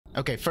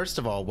Okay, first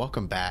of all,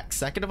 welcome back.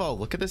 Second of all,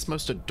 look at this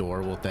most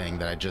adorable thing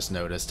that I just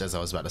noticed as I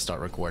was about to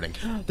start recording.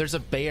 There's a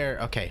bear.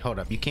 Okay, hold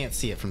up. You can't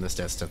see it from this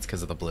distance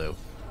because of the blue.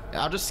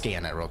 I'll just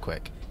scan it real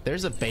quick.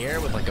 There's a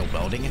bear with like a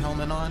welding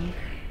helmet on,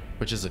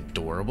 which is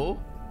adorable.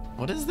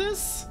 What is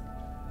this?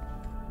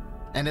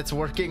 And it's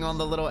working on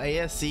the little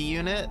ASC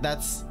unit.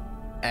 That's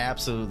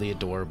absolutely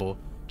adorable.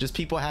 Just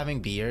people having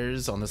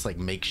beers on this like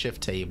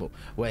makeshift table.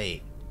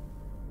 Wait.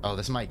 Oh,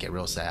 this might get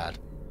real sad.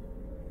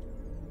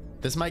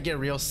 This might get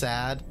real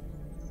sad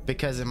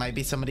because it might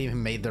be somebody who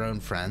made their own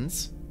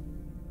friends.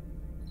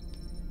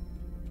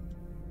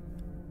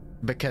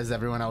 Because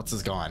everyone else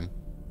is gone.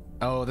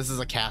 Oh, this is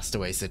a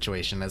castaway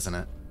situation, isn't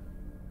it?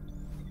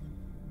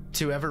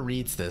 To whoever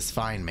reads this,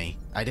 find me.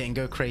 I didn't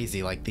go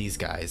crazy like these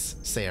guys.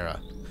 Sarah.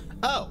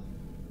 Oh!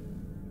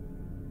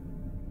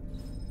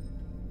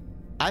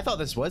 I thought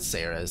this was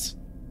Sarah's,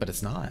 but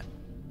it's not.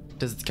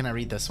 Can I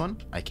read this one?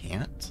 I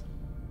can't.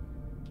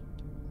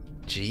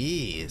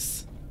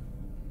 Jeez.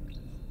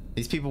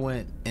 These people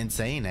went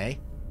insane, eh?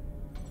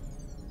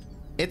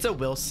 It's a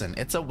Wilson.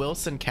 It's a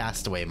Wilson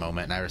castaway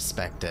moment, and I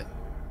respect it.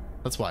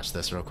 Let's watch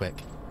this real quick.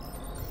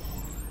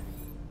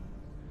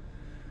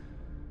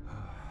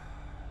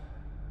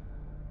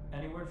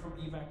 Any word from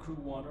evac crew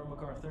 1 or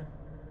MacArthur?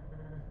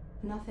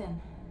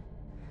 Nothing.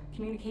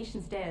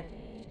 Communication's dead.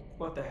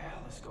 What the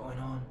hell is going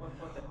on?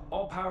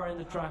 All power in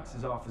the tracks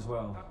is off as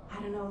well.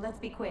 I don't know, let's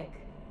be quick.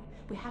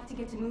 We have to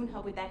get to Moon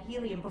Hub with that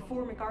helium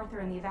before MacArthur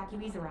and the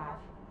evacuees arrive.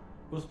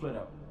 We'll split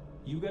up.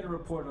 You get a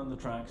report on the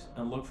tracks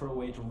and look for a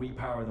way to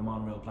repower the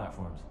monorail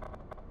platforms.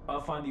 I'll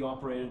find the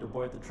operator to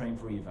board the train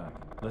for evac.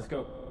 Let's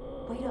go.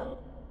 Wait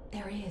up.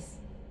 There he is.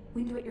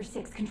 Window at your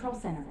 6 control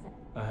center.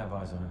 I have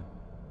eyes on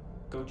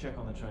it. Go check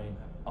on the train.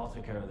 I'll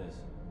take care of this.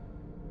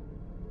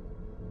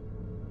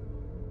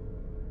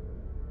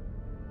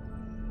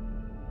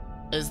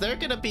 Is there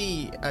gonna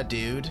be a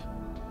dude?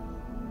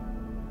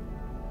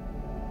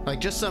 Like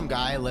just some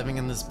guy living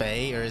in this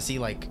bay, or is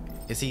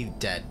he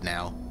dead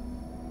now?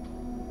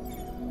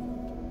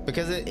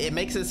 Because it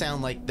makes it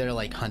sound like they're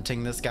like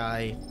hunting this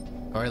guy,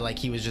 or like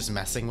he was just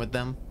messing with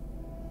them.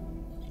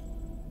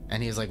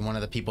 And he was like one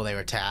of the people they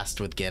were tasked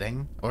with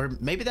getting. Or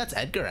maybe that's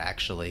Edgar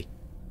actually.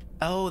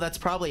 Oh, that's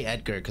probably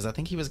Edgar, because I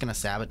think he was gonna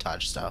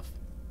sabotage stuff.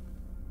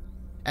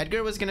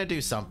 Edgar was gonna do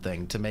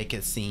something to make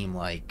it seem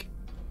like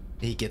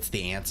he gets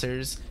the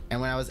answers. And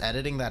when I was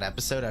editing that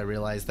episode, I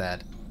realized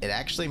that it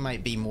actually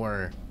might be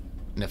more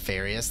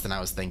nefarious than I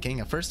was thinking.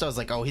 At first I was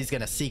like, oh, he's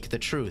gonna seek the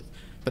truth.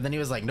 But then he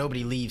was like,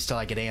 nobody leaves till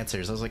I get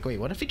answers. I was like, wait,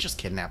 what if he just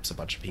kidnaps a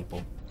bunch of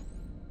people?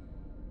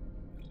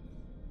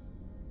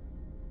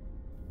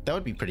 That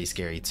would be pretty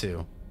scary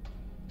too.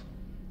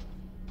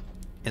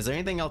 Is there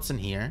anything else in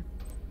here?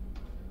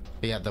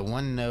 You got the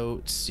one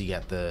note, you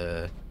got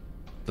the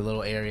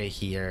little area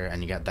here,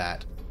 and you got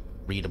that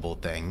readable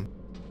thing.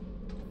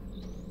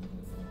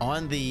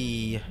 On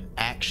the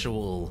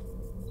actual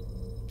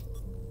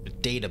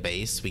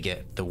database, we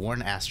get the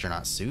worn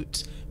astronaut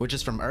suit, which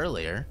is from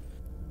earlier.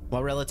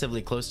 While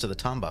relatively close to the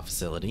Tombaugh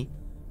facility,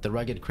 the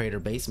rugged crater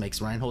base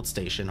makes Reinhold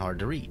Station hard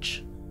to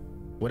reach.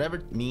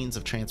 Whatever means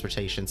of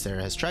transportation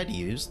Sarah has tried to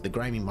use, the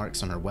grimy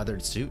marks on her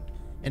weathered suit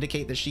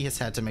indicate that she has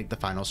had to make the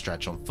final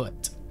stretch on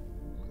foot.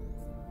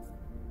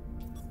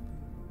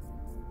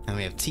 And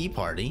we have Tea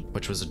Party,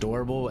 which was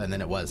adorable and then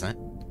it wasn't.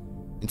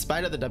 In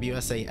spite of the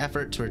WSA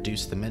effort to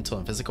reduce the mental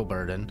and physical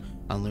burden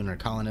on lunar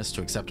colonists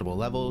to acceptable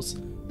levels,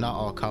 not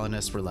all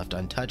colonists were left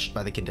untouched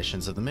by the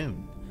conditions of the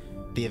moon.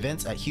 The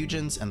events at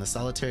Huygens and the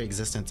solitary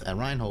existence at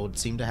Reinhold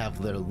seem to have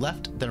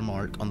left their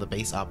mark on the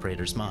base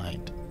operator's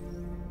mind.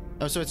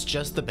 Oh, so it's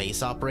just the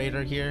base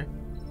operator here?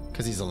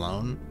 Because he's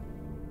alone?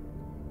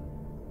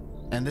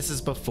 And this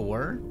is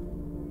before?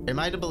 Am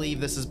I to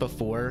believe this is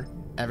before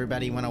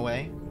everybody went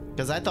away?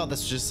 Because I thought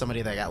this was just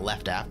somebody that got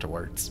left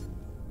afterwards.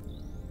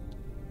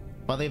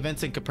 While the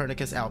events in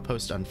Copernicus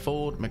Outpost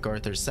unfold,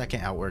 MacArthur's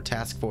second outward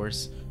task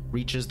force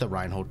reaches the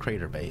Reinhold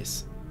Crater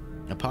base.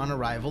 Upon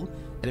arrival,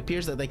 it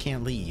appears that they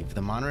can't leave.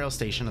 The monorail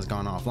station has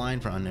gone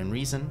offline for unknown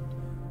reason.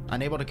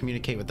 Unable to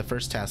communicate with the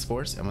first task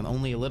force, and with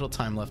only a little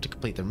time left to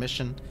complete their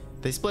mission,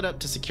 they split up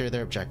to secure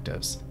their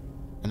objectives.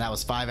 And that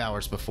was 5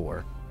 hours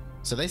before.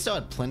 So they still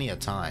had plenty of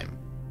time.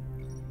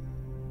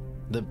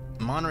 The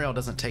monorail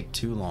doesn't take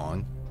too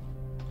long.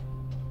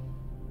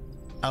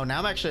 Oh, now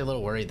I'm actually a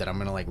little worried that I'm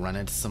gonna like run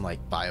into some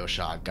like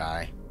Bioshock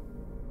guy.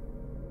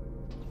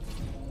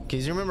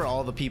 Because you remember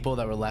all the people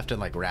that were left in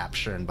like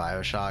Rapture and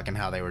Bioshock and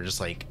how they were just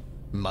like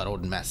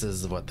muddled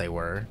messes of what they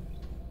were?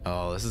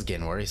 Oh, this is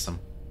getting worrisome.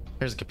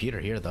 There's a computer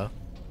here though.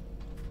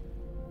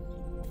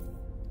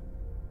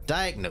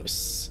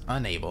 Diagnose.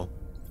 Unable.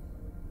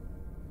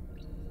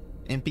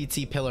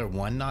 MPT pillar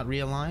 1 not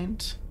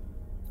realigned?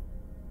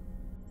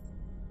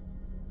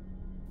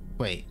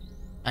 Wait,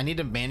 I need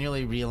to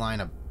manually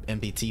realign a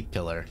MPT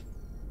pillar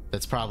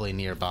that's probably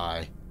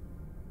nearby.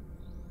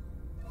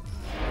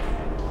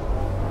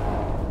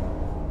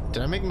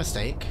 Did I make a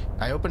mistake?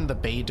 I opened the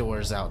bay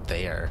doors out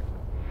there.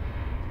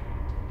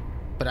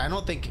 But I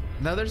don't think...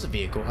 No, there's a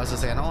vehicle. I was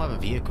gonna say, I don't have a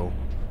vehicle.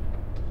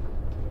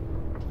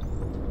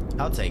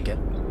 I'll take it.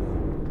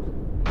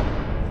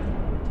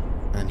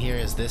 And here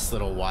is this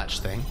little watch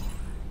thing.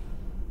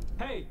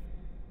 Hey!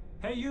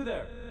 Hey, you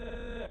there!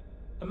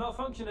 A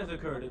malfunction has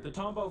occurred at the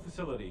Tombaugh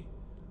facility.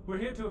 We're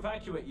here to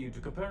evacuate you to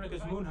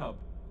Copernicus Moon Hub.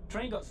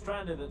 Train got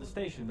stranded at the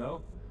station,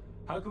 though.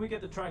 How can we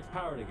get the tracks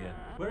powered again?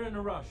 We're in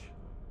a rush.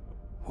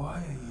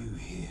 Why are you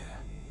here?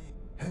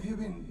 Have you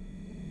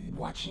been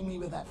watching me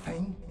with that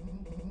thing?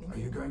 Are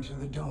you going to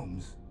the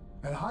domes?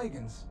 At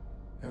Huygens?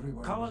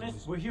 Everyone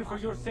Colonists, we're here for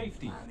your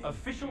safety.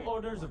 Official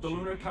orders of the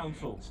Lunar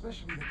Council.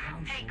 Especially the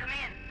council. Hey, come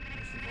in.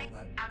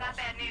 I got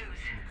bad news.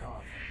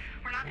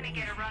 We're not gonna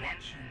get a run-in.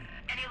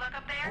 Any luck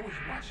up there? Always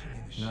watching in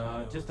the No,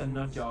 shadows. just a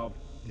nut job.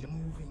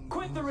 Moving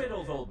Quit the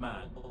riddles, old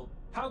man.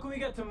 How can we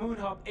get to Moon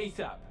Hub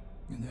ASAP?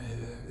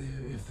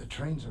 If the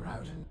trains are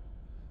out,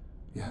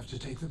 you have to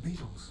take the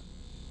Beetles.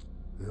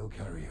 They'll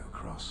carry you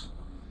across.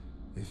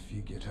 If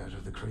you get out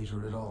of the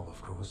crater at all,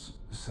 of course.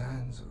 The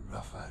sands are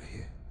rough out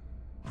here.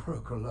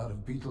 Broke a lot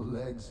of beetle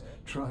legs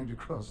trying to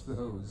cross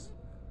those.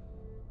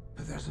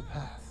 But there's a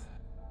path.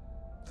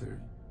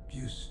 There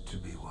used to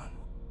be one.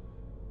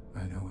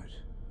 I know it.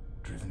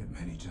 Driven it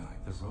many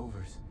times. The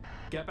Rovers.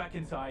 Get back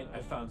inside. I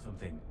found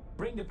something.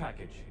 Bring the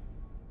package.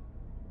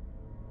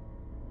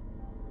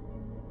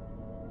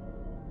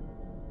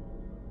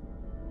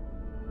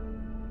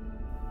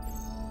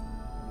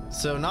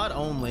 So not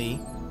only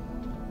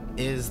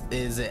is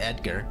it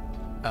Edgar,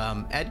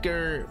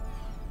 Edgar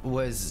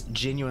was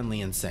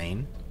genuinely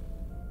insane.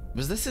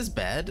 Was this his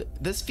bed?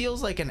 This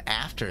feels like an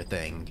after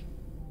thing.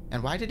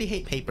 And why did he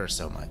hate paper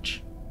so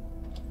much?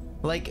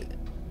 Like,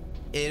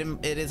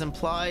 it is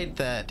implied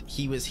that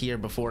he was here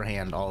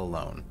beforehand all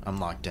alone. I'm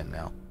locked in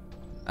now.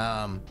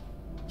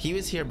 He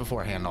was here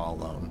beforehand all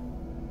alone.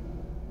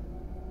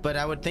 But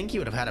I would think he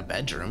would have had a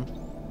bedroom.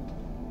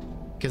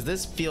 Because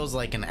this feels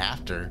like an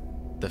after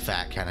the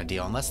fact kind of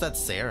deal. Unless that's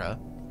Sarah.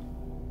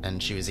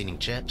 And she was eating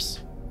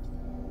chips.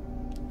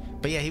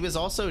 But yeah, he was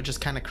also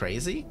just kind of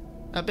crazy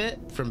a bit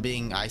from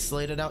being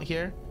isolated out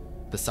here.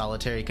 The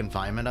solitary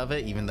confinement of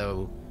it, even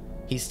though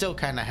he still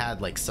kind of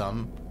had like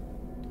some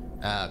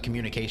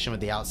communication with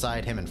the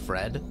outside, him and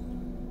Fred.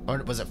 Or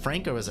was it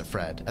Frank or was it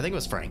Fred? I think it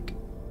was Frank.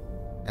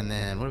 And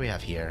then what do we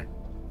have here?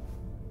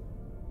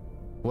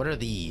 What are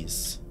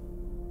these?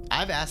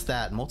 I've asked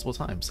that multiple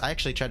times. I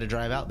actually tried to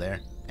drive out there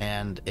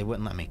and it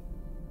wouldn't let me.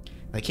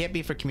 They can't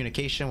be for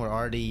communication. We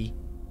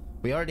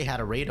already had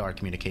a radar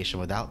communication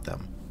without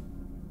them.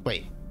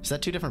 Wait, is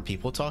that two different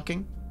people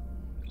talking?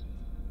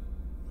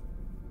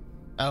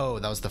 Oh,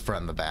 that was the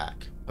front and the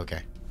back.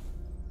 Okay.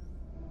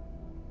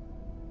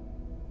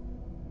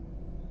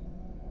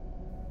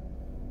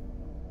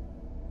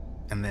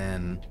 And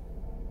then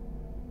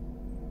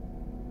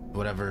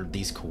whatever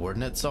these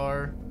coordinates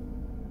are,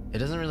 it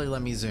doesn't really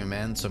let me zoom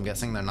in, so I'm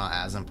guessing they're not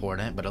as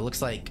important, but it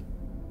looks like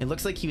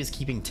he was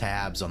keeping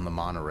tabs on the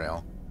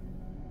monorail.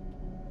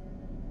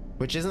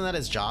 Which, isn't that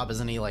his job?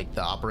 Isn't he like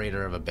the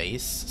operator of a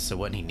base? So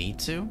wouldn't he need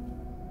to?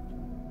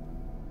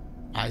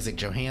 Isaac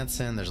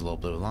Johansson, there's a little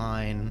blue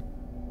line.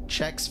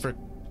 Checks for...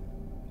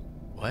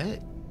 What?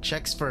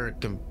 Checks for...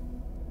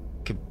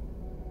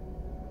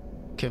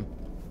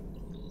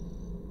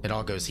 It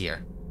all goes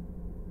here.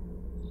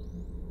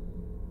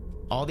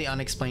 All the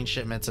unexplained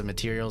shipments of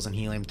materials and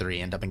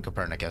helium-3 end up in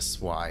Copernicus.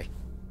 Why?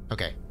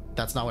 Okay,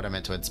 that's not what I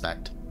meant to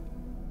inspect.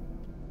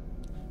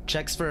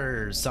 Checks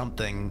for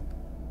something.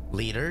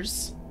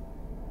 Leaders?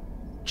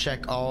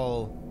 Check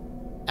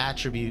all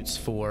attributes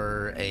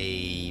for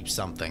a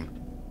something.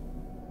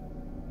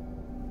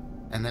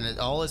 And then it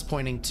all is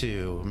pointing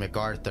to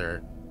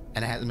MacArthur,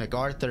 and it has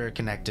MacArthur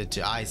connected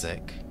to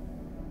Isaac.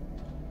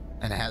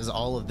 And it has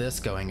all of this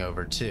going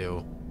over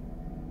too.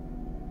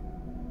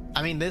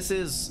 I mean, this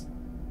is...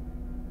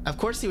 Of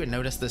course he would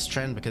notice this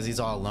trend because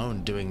he's all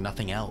alone doing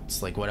nothing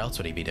else. Like, what else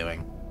would he be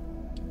doing?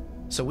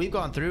 So we've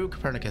gone through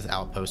Copernicus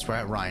Outpost. We're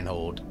at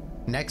Reinhold.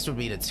 Next would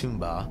be to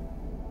Tombaugh.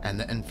 And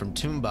then from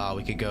Tombaugh,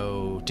 we could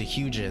go to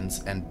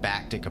Huygens and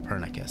back to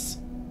Copernicus.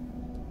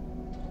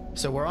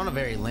 So we're on a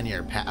very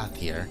linear path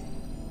here.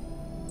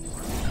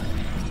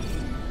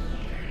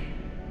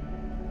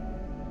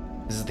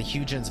 This is the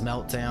Huygens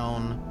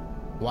meltdown.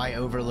 Why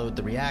overload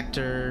the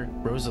reactor?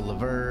 Rosa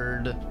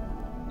Laverde,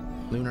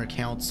 Lunar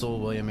Council,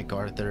 William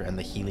MacArthur, and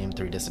the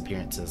helium-3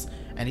 disappearances.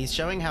 And he's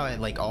showing how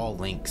it like all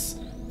links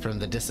from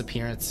the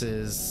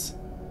disappearances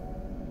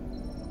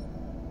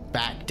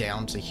back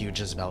down to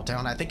Huygens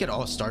meltdown. I think it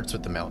all starts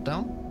with the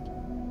meltdown.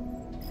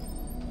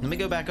 Let me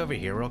go back over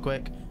here real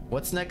quick.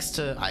 What's next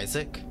to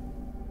Isaac?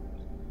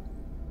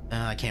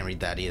 I can't read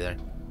that either.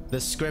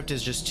 The script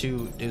is just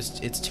too...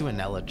 It's too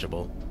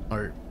ineligible.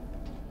 Or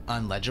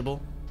unlegible,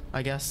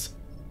 I guess.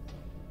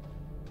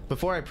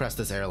 Before I press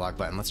this airlock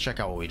button, let's check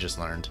out what we just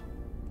learned.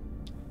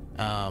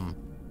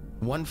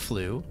 One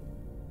flew.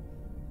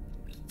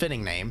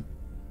 Fitting name.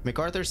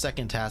 MacArthur's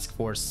second task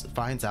force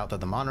finds out that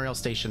the monorail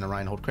station in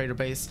Reinhold Crater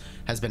Base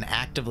has been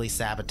actively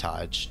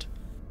sabotaged.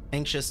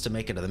 Anxious to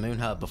make it to the moon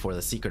hub before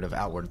the secretive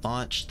outward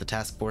launch, the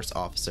task force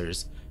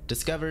officers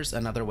discovers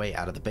another way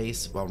out of the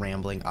base while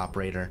rambling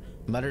operator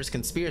mutters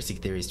conspiracy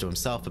theories to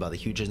himself about the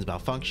Huygens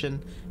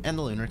malfunction and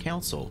the Lunar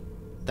Council.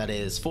 That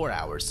is 4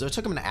 hours. So it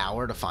took him an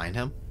hour to find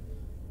him.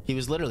 He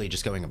was literally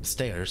just going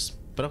upstairs,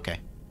 but okay.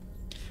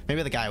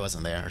 Maybe the guy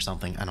wasn't there or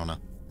something. I don't know.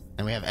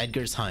 And we have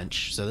Edgar's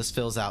hunch, so this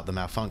fills out the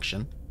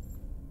malfunction.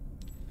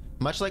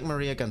 Much like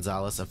Maria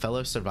Gonzalez, a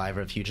fellow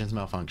survivor of Huygens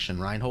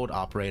malfunction, Reinhold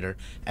operator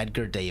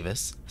Edgar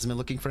Davis has been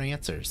looking for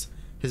answers.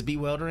 His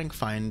bewildering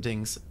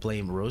findings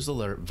blame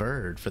Rosaler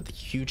Verd for the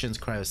Huygens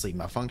cryosleep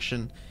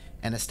malfunction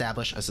and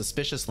establish a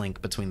suspicious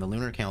link between the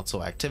Lunar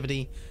Council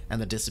activity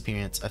and the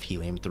disappearance of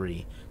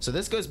Helium-3. So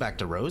this goes back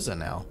to Rosa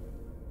now.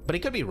 But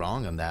he could be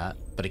wrong on that,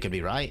 but he could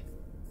be right.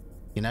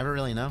 You never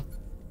really know.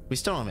 We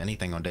still don't have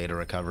anything on data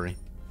recovery.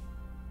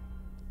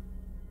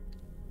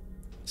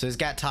 So he's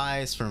got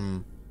ties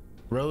from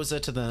Rosa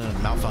to the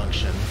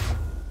malfunction.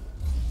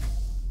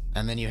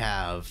 And then you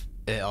have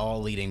it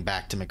all leading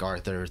back to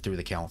MacArthur through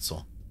the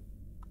council.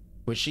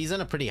 Which she's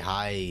in a pretty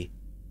high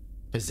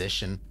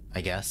position, I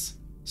guess.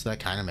 So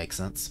that kind of makes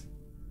sense.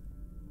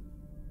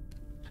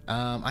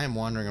 I am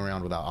wandering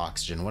around without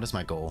oxygen. What is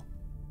my goal?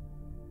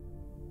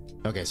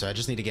 Okay, so I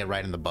just need to get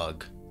right in the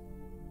bug.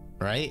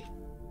 Right?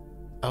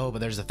 Oh, but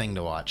there's a thing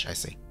to watch. I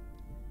see.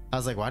 I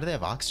was like, why do they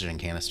have oxygen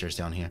canisters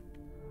down here?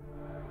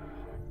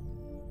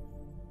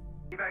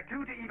 Evac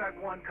 2 to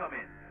Evac 1, come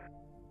in.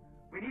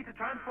 We need to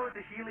transport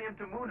the helium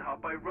to Moon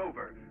Hub by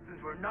rover,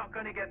 since we're not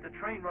going to get the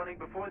train running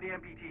before the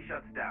MPT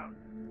shuts down.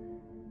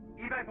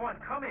 Evac 1,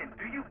 come in.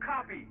 Do you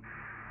copy?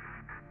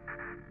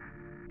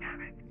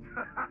 Damn it.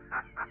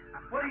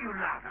 What are you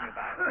laughing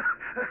about?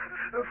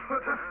 For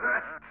the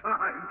first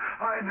time,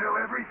 I know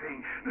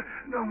everything.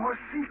 No more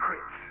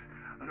secrets.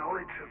 And all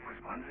it took was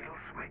one little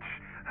switch.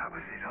 That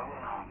was it all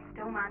along.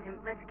 Don't mind him.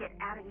 Let's get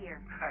out of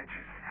here. I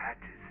just had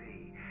to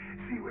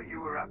see what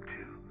you were up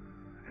to.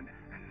 And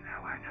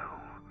now I know.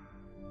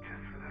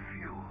 Just for the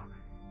fuel,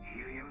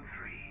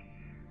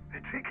 Helium-3.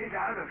 The ticket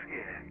out of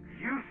here.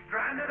 You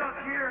stranded us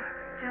here?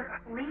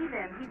 Just leave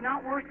him. He's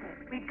not worth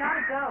it. We've got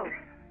to go.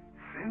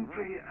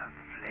 Simply a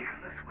flick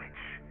of the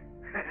switch.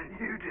 And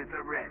you did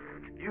the rest.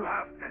 You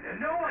have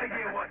no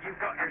idea what you've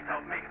got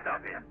yourself mixed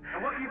up in,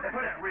 and what you've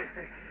put at risk.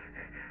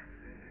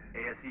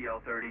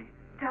 ASCL 30.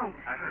 Don't.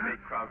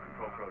 Activate crowd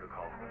control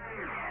protocol.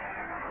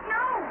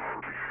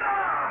 No!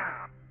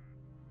 Ah!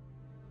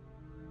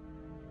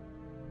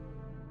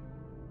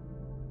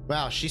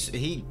 Wow,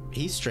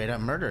 he straight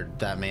up murdered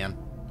that man.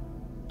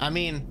 I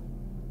mean,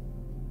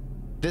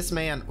 this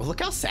man, well,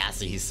 look how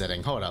sassy he's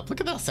sitting. Hold up,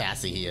 look at how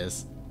sassy he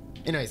is.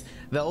 Anyways,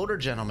 the older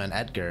gentleman,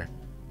 Edgar,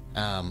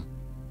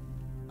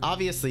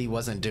 obviously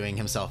wasn't doing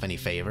himself any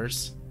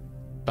favors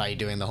by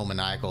doing the whole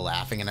maniacal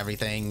laughing and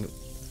everything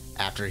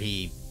after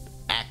he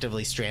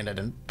actively stranded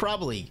and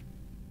probably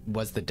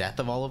was the death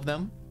of all of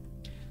them.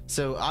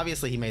 So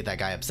obviously he made that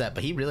guy upset,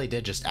 but he really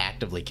did just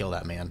actively kill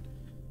that man.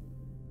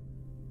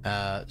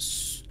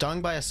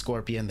 Stung by a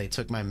scorpion, they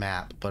took my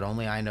map, but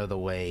only I know the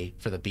way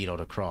for the beetle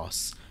to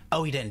cross.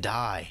 Oh, he didn't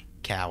die.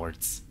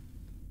 Cowards.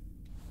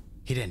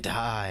 He didn't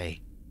die.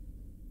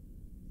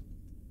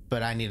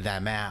 But I needed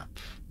that map.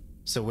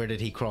 So where did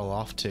he crawl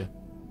off to?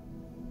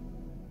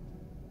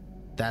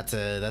 That's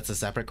a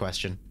separate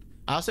question.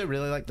 I also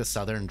really like the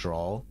southern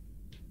drawl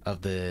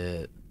of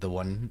the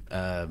one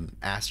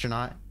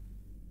astronaut.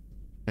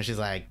 And she's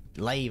like,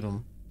 leave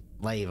him.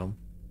 Leave him.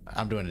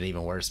 I'm doing it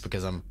even worse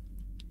because I'm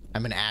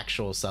an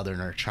actual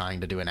southerner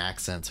trying to do an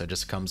accent, so it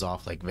just comes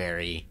off like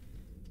very,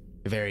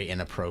 very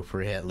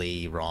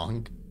inappropriately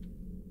wrong.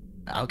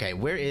 Okay,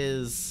 where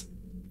is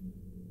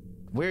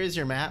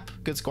your map,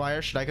 good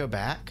squire? Should I go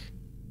back?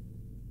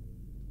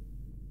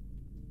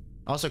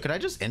 Also, could I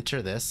just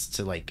enter this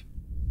to like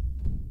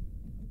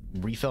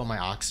refill my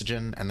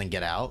oxygen and then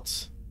get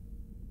out?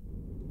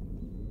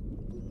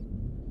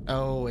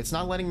 Oh, it's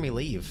not letting me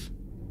leave.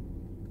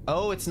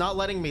 Oh, it's not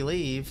letting me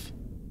leave.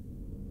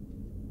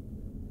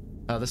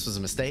 Oh, this was a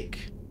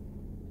mistake.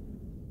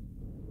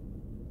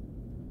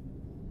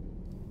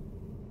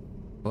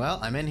 Well,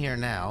 I'm in here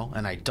now,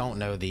 and I don't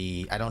know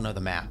the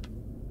map.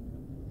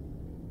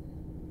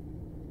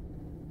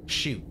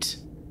 Shoot.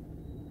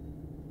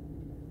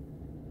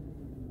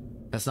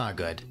 That's not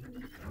good.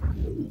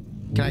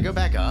 Can I go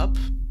back up?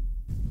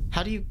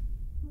 How do you...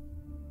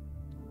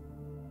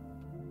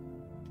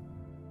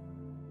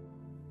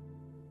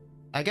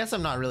 I guess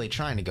I'm not really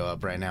trying to go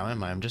up right now,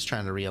 am I? I'm just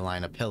trying to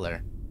realign a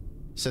pillar.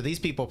 So these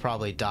people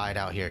probably died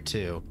out here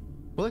too.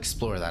 We'll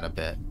explore that a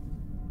bit.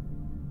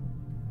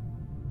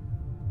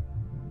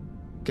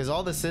 Because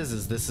all this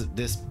is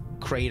this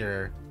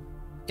crater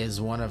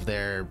is one of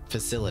their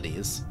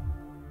facilities.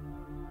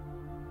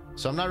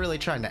 So I'm not really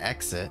trying to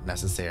exit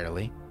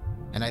necessarily.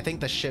 And I think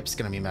the ship's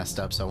gonna be messed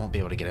up, so I won't be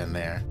able to get in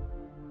there.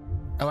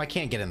 Oh, I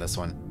can't get in this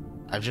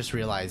one. I've just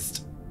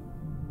realized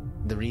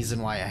the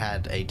reason why I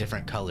had a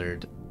different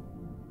colored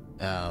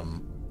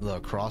little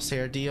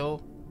crosshair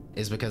deal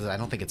is because I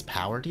don't think it's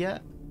powered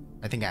yet.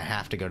 I think I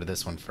have to go to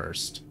this one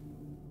first.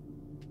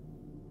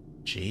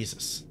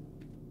 Jesus.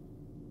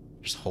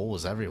 There's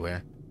holes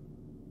everywhere.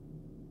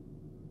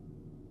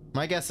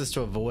 My guess is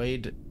to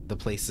avoid the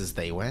places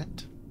they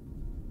went,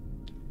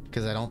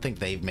 because I don't think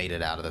they've made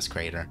it out of this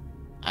crater.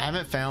 I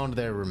haven't found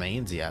their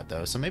remains yet,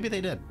 though, so maybe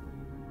they did.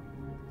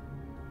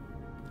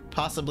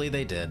 Possibly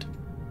they did.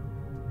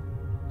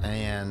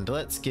 And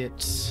let's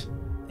get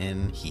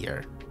in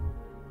here.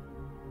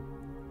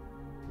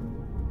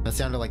 That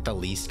sounded like the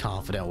least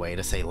confident way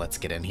to say let's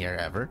get in here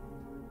ever.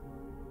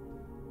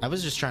 I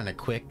was just trying to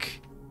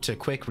quick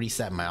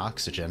reset my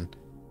oxygen,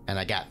 and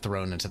I got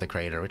thrown into the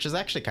crater, which is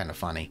actually kind of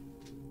funny.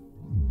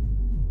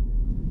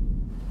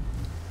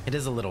 It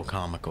is a little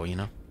comical, you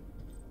know?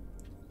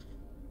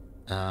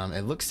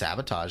 It looks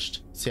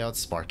sabotaged. See how it's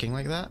sparking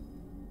like that?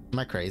 Am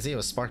I crazy? It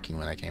was sparking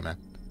when I came in.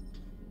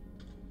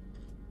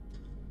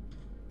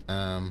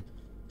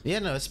 Yeah,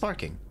 no, it's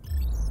sparking.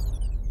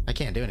 I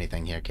can't do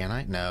anything here, can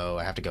I? No,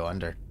 I have to go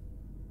under.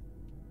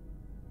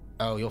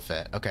 Oh, you'll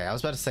fit. Okay, I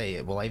was about to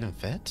say, will I even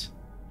fit?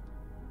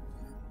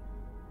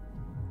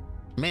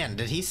 Man,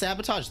 did he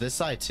sabotage this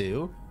side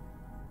too?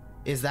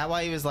 Is that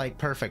why he was like,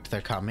 perfect,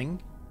 they're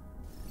coming?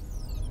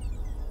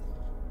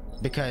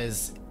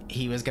 Because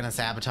he was gonna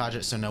sabotage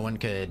it so no one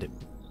could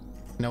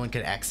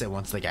exit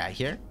once they got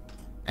here?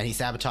 And he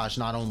sabotaged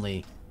not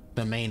only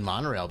the main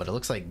monorail, but it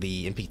looks like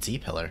the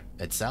MPT pillar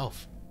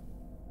itself.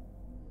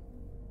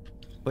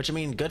 Which, I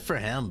mean, good for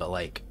him, but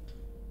like,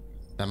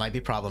 that might be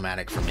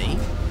problematic for me.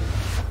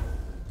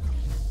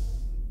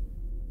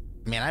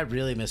 Man, I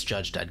really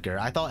misjudged Edgar.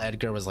 I thought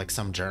Edgar was like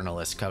some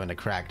journalist coming to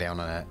crack down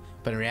on it,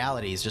 but in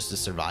reality, he's just a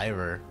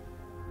survivor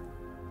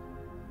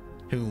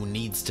who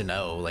needs to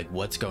know like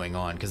what's going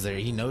on, because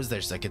he knows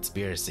there's a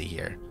conspiracy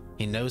here.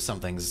 He knows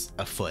something's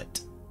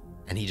afoot,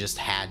 and he just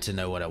had to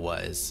know what it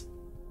was.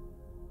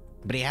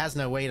 But he has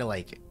no way to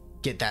like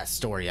get that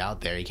story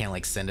out there. He can't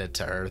like send it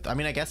to Earth. I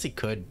mean, I guess he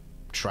could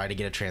try to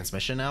get a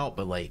transmission out,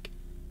 but like,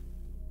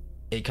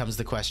 it comes to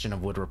the question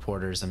of would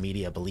reporters and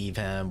media believe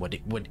him?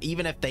 Would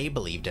even if they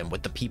believed him,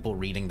 would the people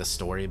reading the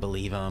story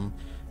believe him?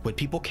 Would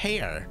people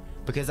care?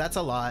 Because that's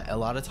a lot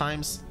of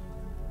times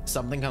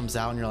something comes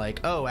out and you're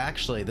like, oh,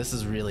 actually this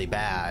is really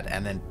bad,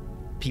 and then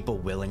people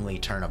willingly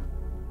turn a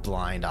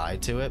blind eye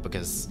to it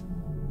because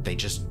they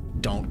just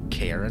don't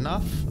care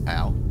enough.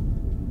 Ow.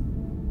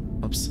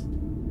 Oops.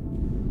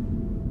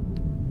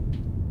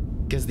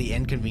 Because the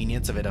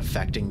inconvenience of it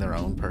affecting their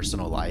own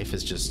personal life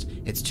is just,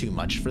 it's too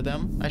much for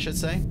them, I should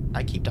say.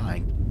 I keep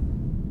dying.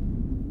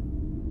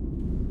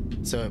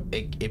 So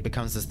it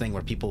becomes this thing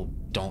where people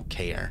don't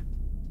care,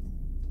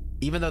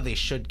 even though they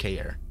should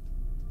care.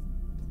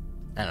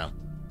 I don't know.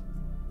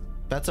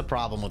 That's a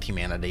problem with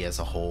humanity as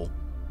a whole.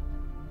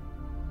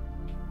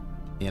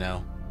 You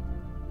know?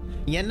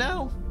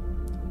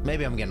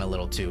 Maybe I'm getting a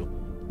little too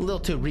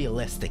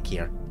realistic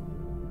here.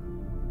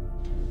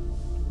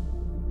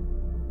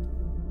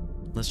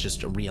 Let's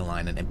just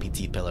realign an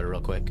MPT pillar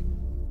real quick.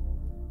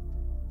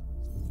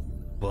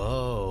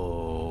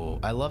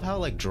 Whoa. I love how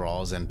like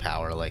draws in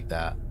power like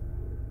that.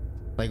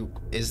 Like,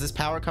 is this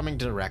power coming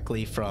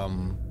directly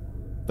from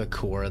the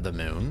core of the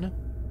moon?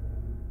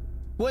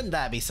 Wouldn't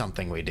that be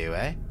something we do,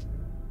 eh?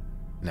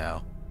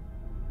 No.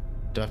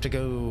 Do I have to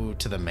go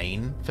to the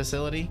main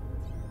facility?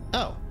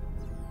 Oh.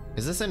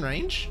 Is this in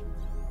range?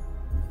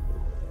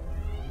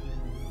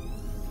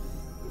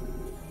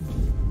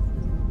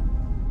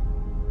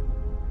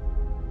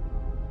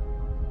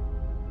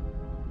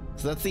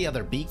 So that's the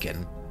other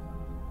beacon.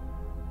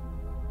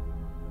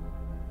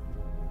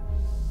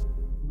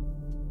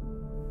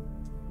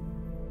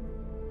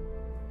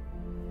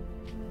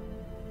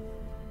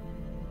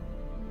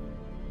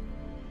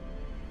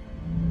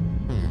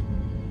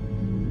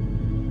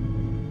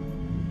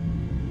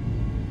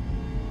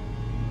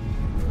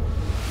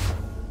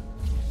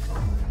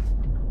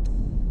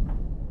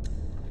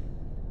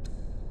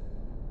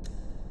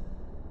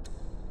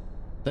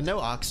 The no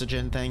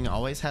oxygen thing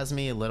always has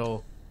me a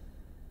little...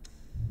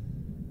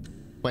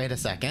 Wait a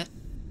second.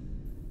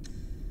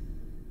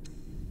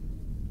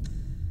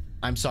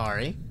 I'm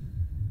sorry.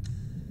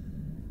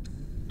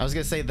 I was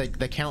gonna say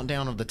the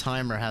countdown of the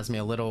timer has me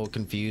a little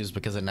confused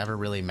because it never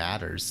really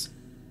matters.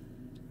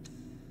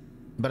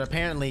 But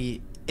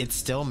apparently it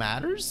still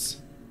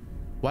matters?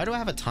 Why do I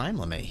have a time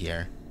limit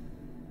here?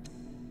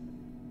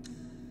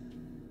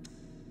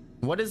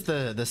 What is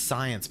the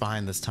science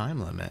behind this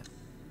time limit?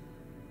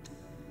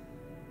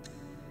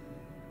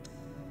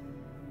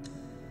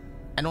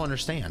 I don't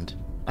understand.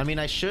 I mean,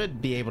 I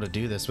should be able to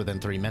do this within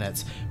 3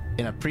 minutes.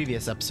 In a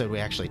previous episode, we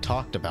actually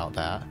talked about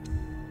that.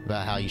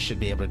 About how you should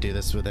be able to do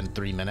this within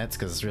 3 minutes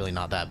because it's really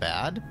not that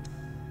bad.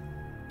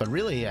 But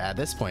really, at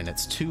this point,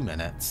 it's 2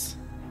 minutes.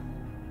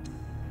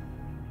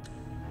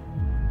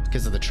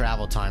 Because of the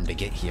travel time to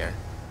get here.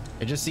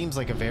 It just seems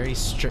like a very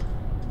strict...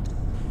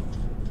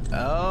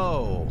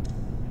 Oh.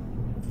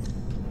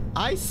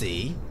 I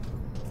see.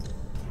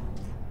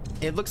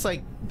 It looks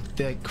like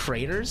the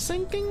crater's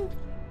sinking?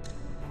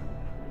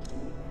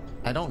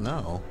 I don't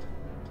know.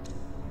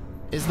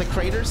 Is the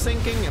crater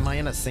sinking? Am I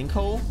in a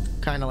sinkhole?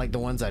 Kind of like the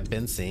ones I've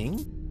been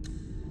seeing?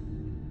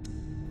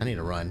 I need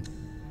to run.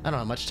 I don't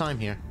have much time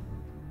here.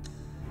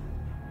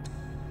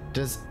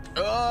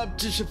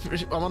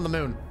 I'm on the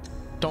moon.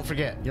 Don't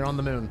forget, you're on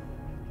the moon.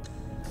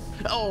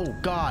 Oh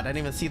God, I didn't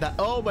even see that.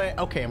 Oh wait,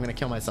 okay, I'm gonna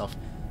kill myself.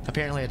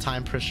 Apparently a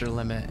time pressure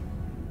limit.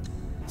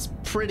 It's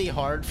pretty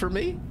hard for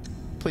me.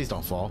 Please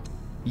don't fall.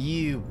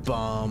 You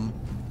bum.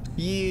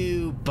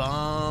 You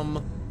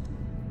bum.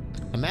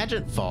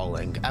 Imagine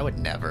falling. I would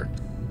never.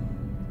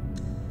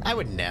 I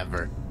would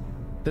never.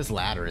 This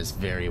ladder is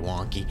very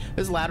wonky.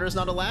 This ladder is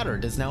not a ladder.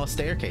 It is now a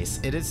staircase.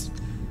 It is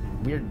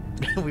weird.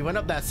 We went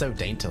up that so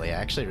daintily. I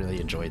actually really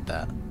enjoyed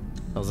that.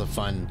 That was a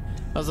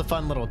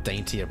fun little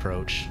dainty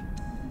approach.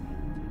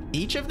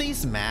 Each of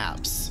these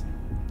maps,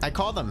 I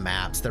call them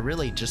maps. They're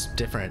really just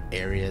different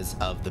areas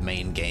of the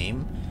main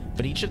game.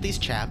 But each of these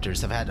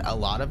chapters have had a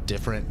lot of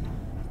different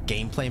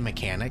gameplay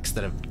mechanics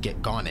that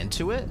have gone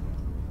into it,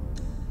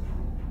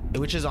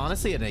 which is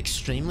honestly an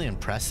extremely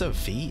impressive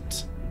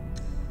feat.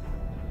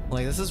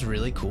 Like, this is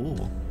really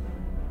cool.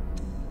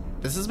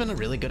 This has been a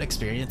really good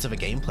experience of a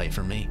gameplay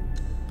for me.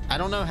 I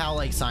don't know how,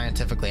 like,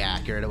 scientifically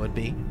accurate it would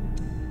be,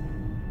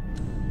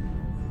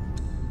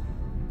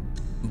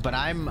 but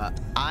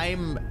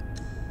I'm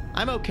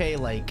okay,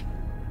 like,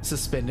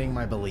 suspending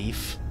my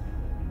belief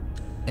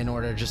in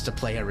order just to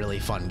play a really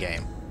fun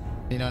game.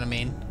 You know what I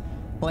mean?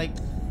 Like,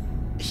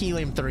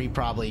 Helium-3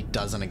 probably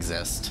doesn't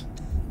exist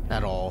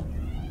at all.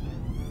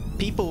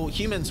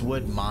 Humans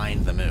would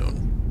mine the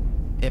moon.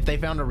 If they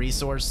found a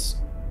resource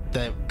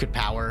that could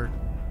power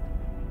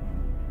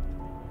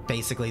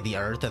basically the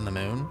Earth and the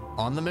moon,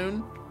 on the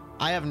moon,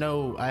 I have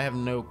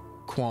no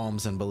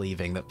qualms in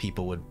believing that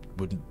people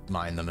would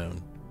mine the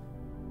moon.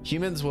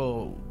 Humans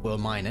will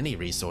mine any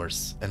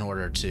resource in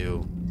order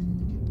to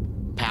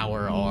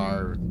power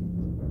our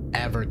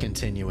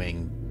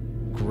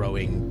ever-continuing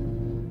growing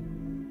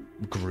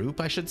group,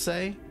 I should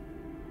say,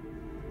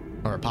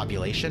 or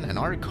population. And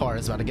our car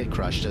is about to get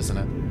crushed, isn't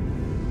it?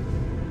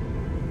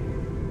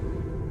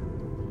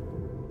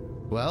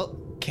 Well,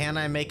 can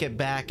I make it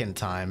back in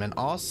time? And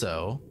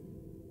also,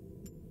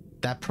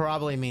 that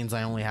probably means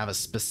I only have a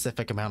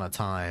specific amount of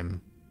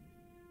time.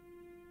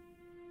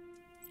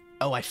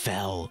 Oh, I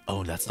fell.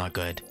 Oh, that's not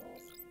good.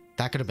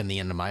 That could have been the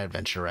end of my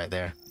adventure right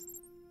there.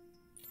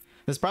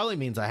 This probably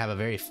means I have a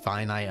very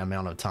finite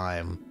amount of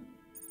time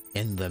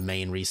in the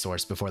main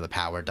resource before the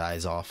power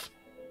dies off.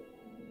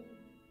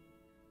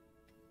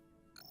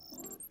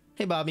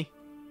 Hey, Bobby.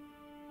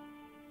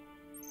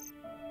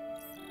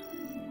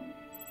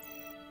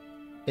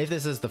 If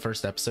this is the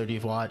first episode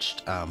you've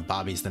watched,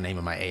 Bobby's the name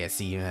of my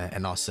ASC unit,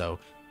 and also,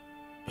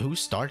 who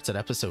starts at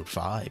episode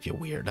 5, you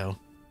weirdo?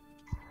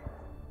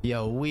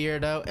 Yo,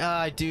 weirdo.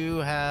 I do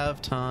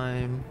have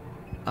time.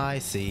 I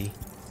see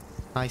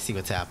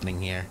what's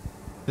happening here.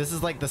 This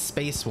is like the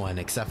space one,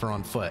 except for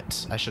on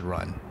foot. I should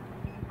run.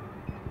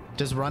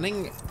 Does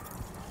running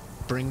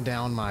bring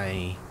down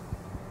my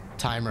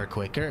timer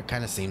quicker? It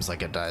kind of seems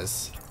like it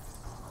does.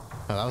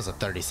 Oh, that was a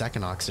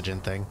 30-second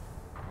oxygen thing.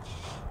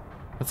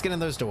 Let's get in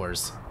those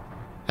doors.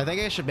 I think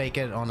I should make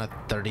it on a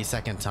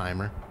 30-second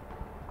timer.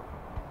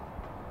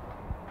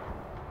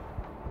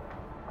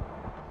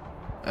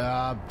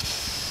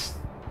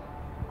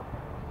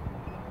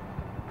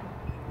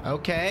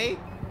 Okay.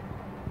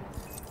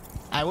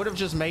 I would have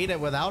just made it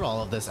without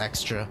all of this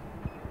extra.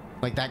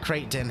 Like, that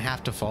crate didn't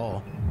have to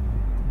fall.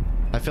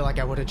 I feel like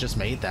I would have just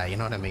made that, you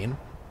know what I mean?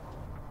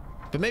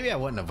 But maybe I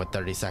wouldn't have with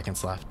 30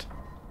 seconds left.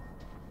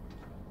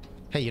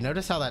 Hey, you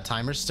notice how that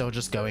timer's still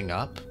just going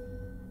up?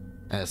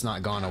 And it's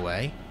not gone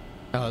away?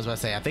 Oh, I was about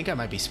to say, I think I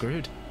might be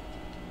screwed.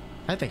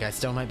 I think I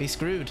still might be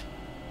screwed.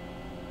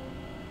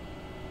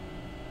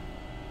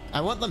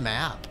 I want the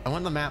map. I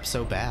want the map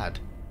so bad.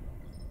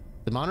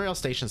 The monorail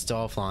station's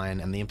still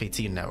offline and the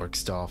MPT network's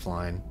still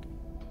offline.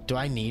 Do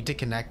I need to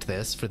connect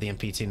this for the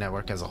MPT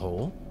network as a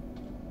whole?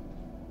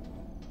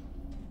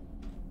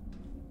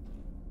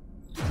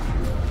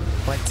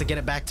 Like, to get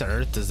it back to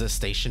Earth, does this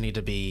station need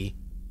to be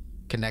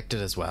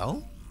connected as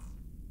well?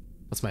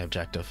 What's my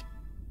objective?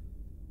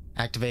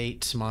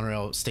 Activate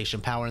monorail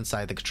station power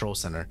inside the control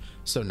center.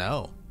 So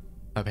no,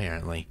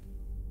 apparently.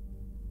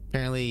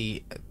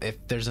 Apparently,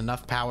 if there's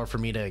enough power for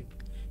me to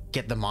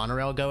get the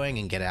monorail going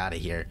and get out of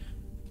here,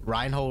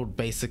 Reinhold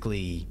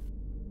basically...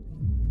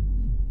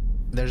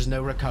 There's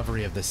no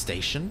recovery of the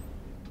station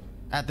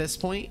at this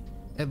point,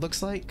 it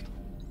looks like.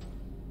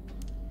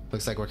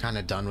 Looks like we're kind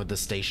of done with the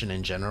station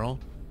in general.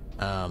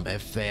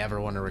 If they ever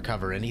want to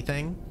recover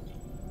anything,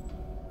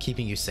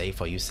 keeping you safe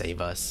while you save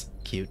us.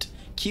 Cute.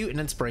 Cute and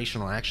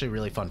inspirational. Actually,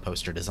 really fun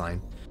poster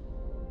design.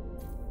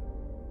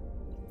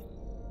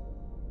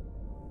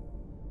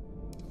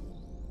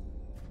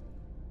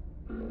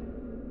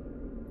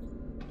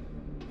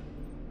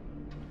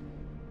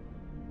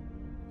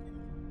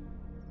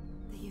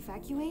 They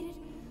evacuated?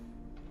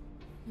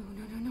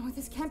 No,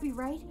 this can't be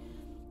right.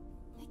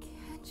 They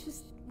can't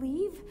just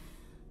leave.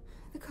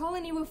 The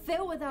colony will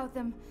fail without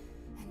them.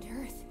 And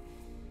Earth.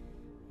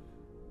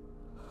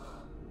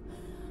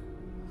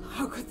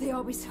 How could they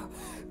all be so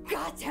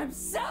goddamn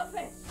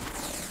selfish?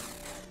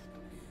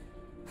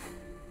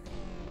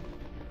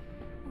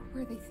 What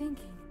were they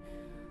thinking?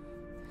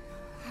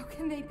 How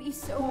can they be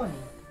so... Warning.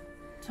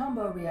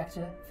 Tombaugh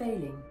reactor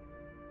failing.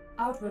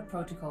 Outward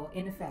protocol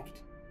in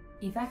effect.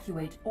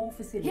 Evacuate all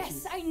facilities.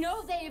 Yes, I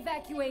know they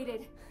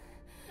evacuated.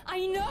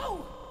 I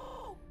know!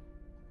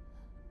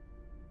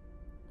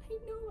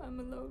 know I'm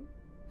alone.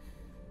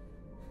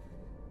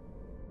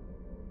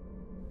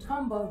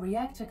 Tombaugh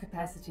reactor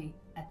capacity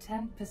at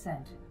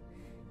 10%.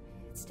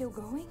 It's still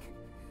going?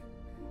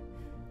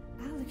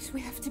 Alex,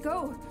 we have to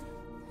go.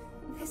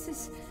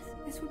 This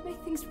would make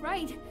things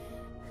right.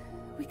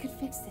 We could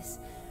fix this.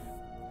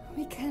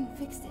 We can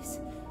fix this.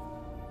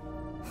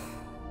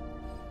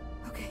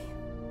 Okay.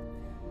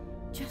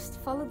 Just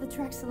follow the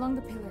tracks along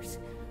the pillars.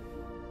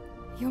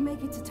 You'll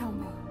make it to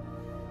Tombaugh.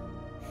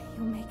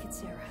 You'll make it,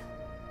 Sarah.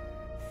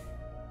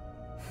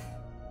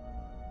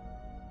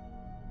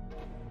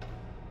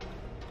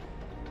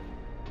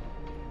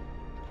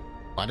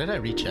 Why did I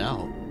reach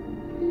out?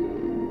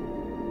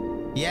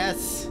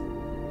 Yes!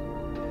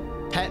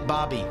 Pet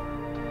Bobby.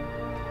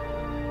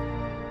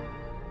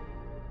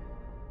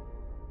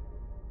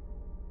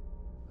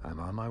 I'm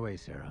on my way,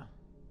 Sarah.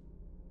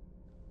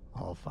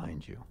 I'll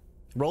find you.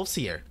 Rolf's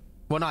here.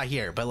 Well, not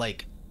here, but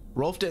like,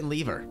 Rolf didn't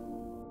leave her.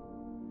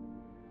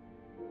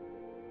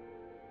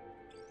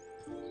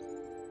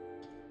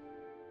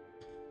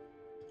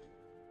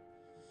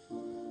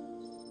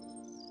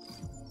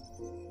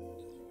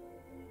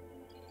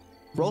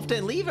 Rolf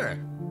didn't leave her.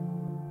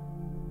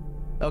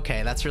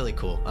 Okay, that's really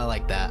cool. I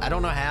like that. I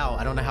don't know how.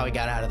 I don't know how he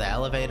got out of the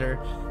elevator.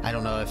 I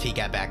don't know if he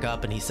got back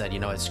up and he said, you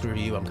know what, screw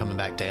you, I'm coming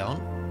back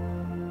down.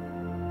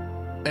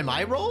 Am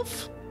I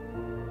Rolf?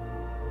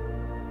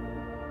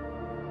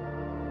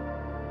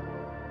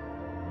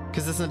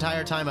 Because this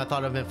entire time I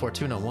thought of him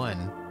Fortuna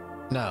 1.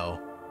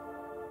 No.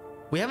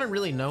 We haven't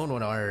really known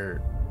what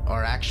our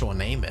actual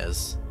name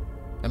is.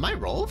 Am I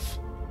Rolf?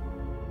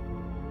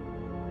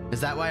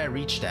 Is that why I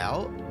reached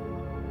out?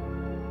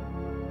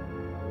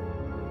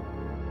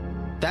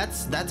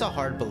 That's a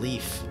hard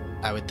belief,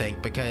 I would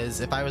think, because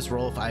if I was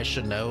Rolf, I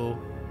should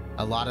know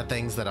a lot of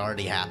things that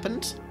already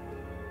happened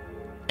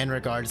in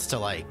regards to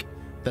like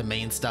the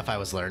main stuff I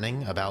was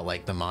learning about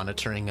like the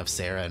monitoring of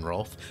Sarah and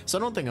Rolf. So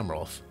I don't think I'm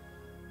Rolf.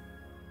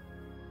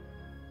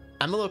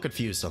 I'm a little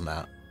confused on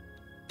that.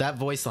 That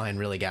voice line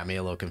really got me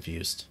a little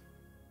confused.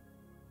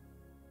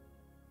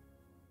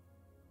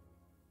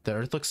 The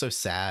Earth looks so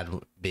sad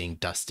being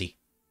dusty.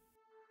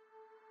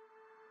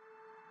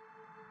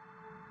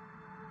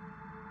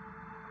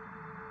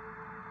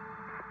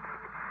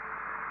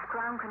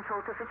 Ground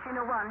control to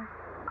Fortuna 1.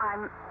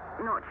 I'm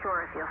not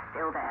sure if you're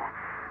still there.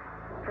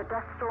 The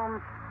dust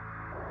storms,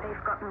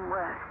 they've gotten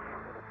worse.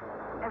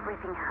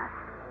 Everything has.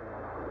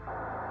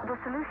 The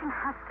solution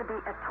has to be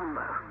at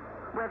Tombaugh.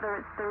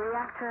 Whether it's the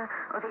reactor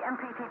or the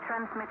MPT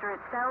transmitter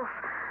itself,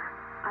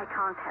 I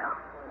can't tell.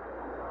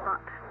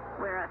 But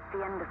we're at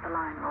the end of the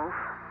line, Rolf.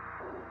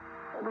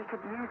 We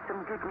could use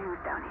some good news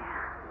down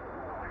here.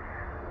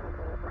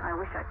 I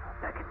wish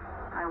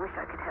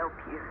I could help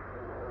you.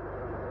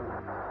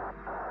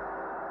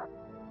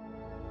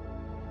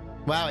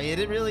 Wow,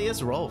 it really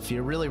is Rolf.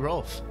 You're really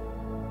Rolf.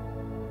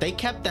 They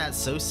kept that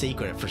so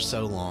secret for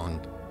so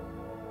long.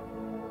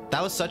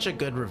 That was such a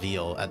good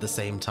reveal at the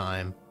same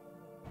time.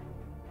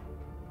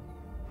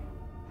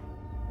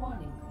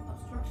 Warning,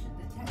 obstruction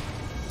detected.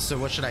 So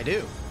what should I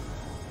do?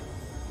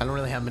 I don't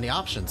really have many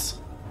options.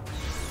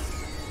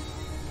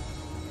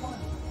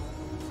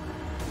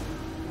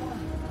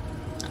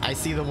 I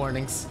see the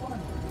warnings.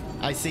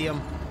 I see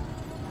them.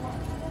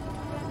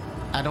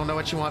 I don't know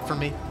what you want from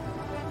me.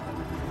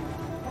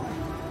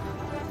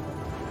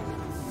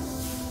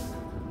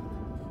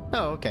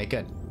 Oh, okay,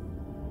 good.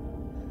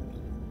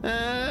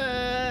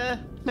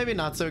 Maybe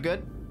not so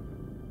good.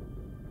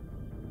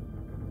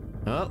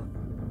 Oh.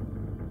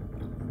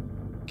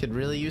 Could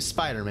really use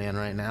Spider-Man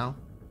right now.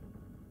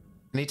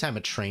 Anytime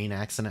a train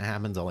accident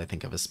happens, all I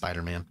think of is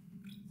Spider-Man.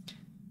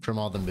 From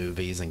all the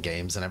movies and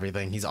games and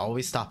everything, he's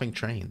always stopping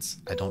trains.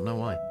 I don't know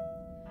why.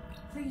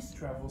 Please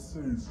travel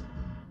soon.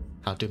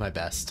 I'll do my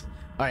best.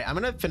 All right, I'm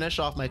gonna finish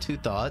off my two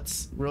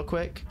thoughts real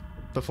quick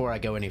before I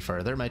go any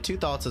further. My two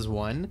thoughts is,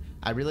 one,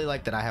 I really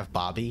like that I have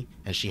Bobby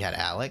and she had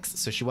Alex,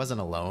 so she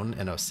wasn't alone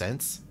in a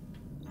sense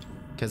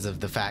because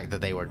of the fact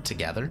that they were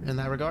together in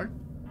that regard.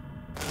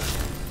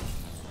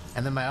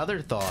 And then my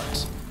other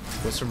thought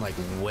was from like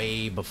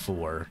way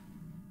before,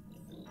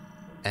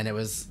 and it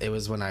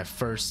was when I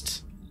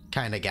first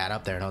kind of got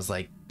up there and I was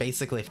like,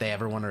 basically if they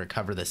ever want to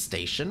recover the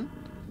station,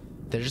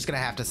 they're just gonna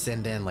have to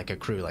send in like a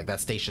crew. Like, that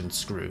station's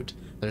screwed.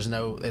 There's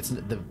no, it's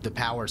the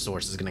power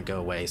source is gonna go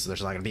away, so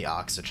there's not gonna be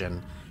oxygen.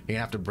 You're gonna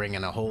have to bring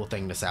in a whole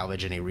thing to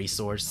salvage any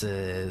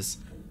resources.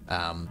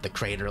 The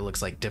crater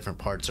looks like different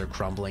parts are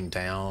crumbling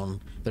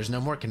down. There's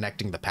no more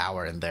connecting the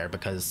power in there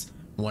because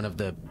one of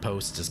the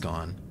posts is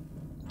gone.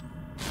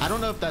 I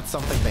don't know if that's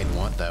something they'd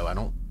want though. I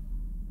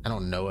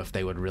don't know if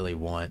they would really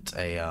want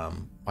a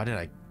why did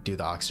I do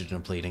the oxygen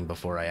depleting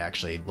before I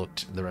actually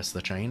looked the rest of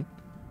the train?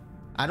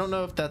 I don't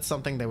know if that's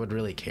something they would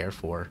really care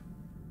for.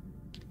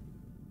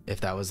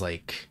 If that was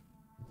like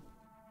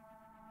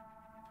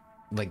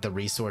the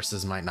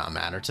resources might not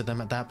matter to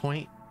them at that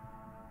point.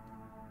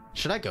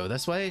 Should I go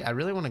this way? I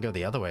really want to go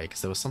the other way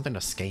because there was something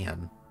to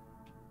scan.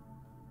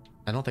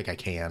 I don't think I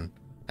can.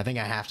 I think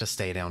I have to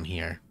stay down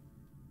here.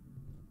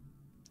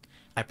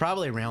 I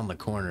probably round the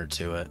corner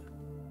to it.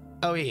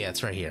 Oh yeah,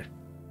 it's right here.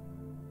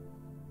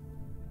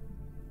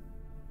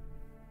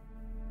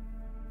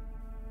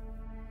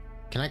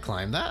 Can I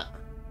climb that?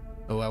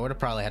 Oh, I would have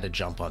probably had to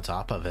jump on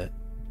top of it.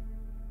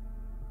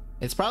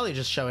 It's probably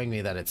just showing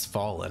me that it's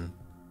fallen.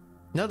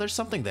 No, there's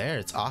something there.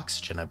 It's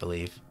oxygen, I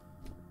believe.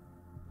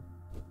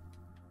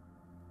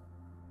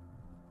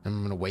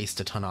 I'm gonna waste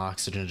a ton of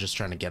oxygen just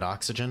trying to get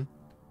oxygen.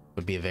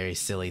 Would be a very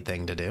silly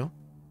thing to do.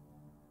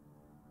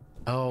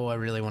 Oh, I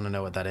really want to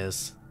know what that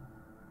is.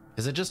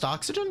 Is it just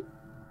oxygen?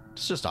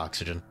 It's just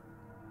oxygen.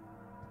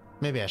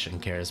 Maybe I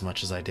shouldn't care as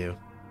much as I do.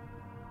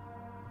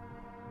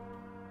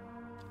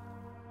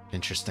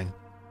 Interesting.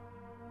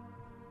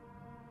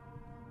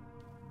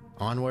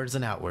 Onwards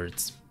and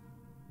outwards.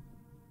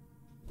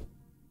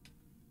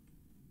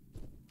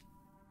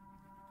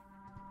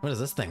 What is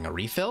this thing? A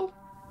refill?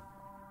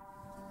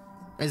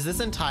 Is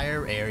this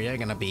entire area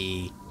gonna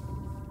be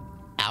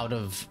out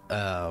of...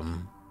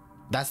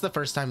 That's the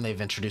first time they've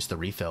introduced the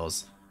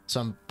refills. So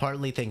I'm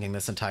partly thinking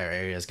this entire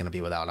area is gonna be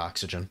without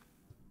oxygen.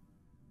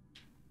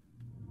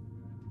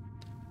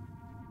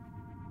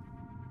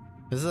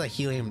 This is a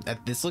helium...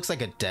 This looks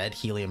like a dead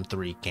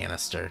helium-3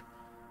 canister.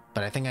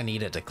 But I think I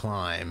need it to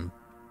climb.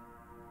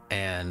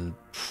 And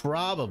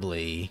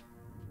probably...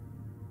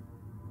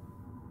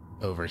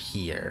 over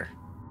here.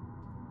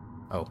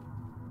 Oh.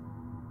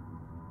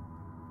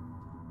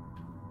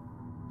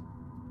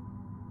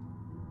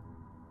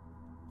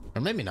 Or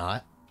maybe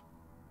not.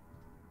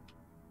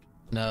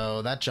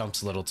 No, that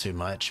jumps a little too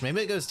much.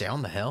 Maybe it goes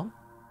down the hill?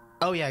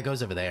 Oh yeah, it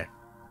goes over there.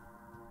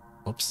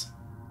 Whoops.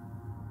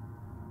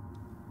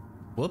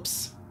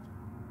 Whoops.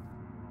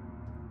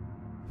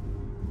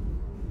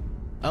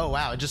 Oh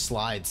wow, it just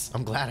slides.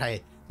 I'm glad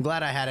I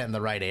had it in the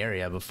right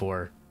area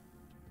before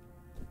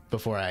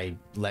I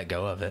let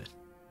go of it.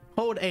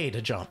 Hold A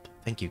to jump.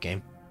 Thank you,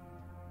 game.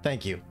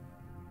 Thank you.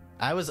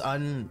 I was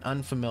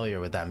unfamiliar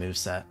with that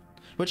moveset.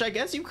 Which I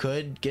guess you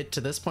could get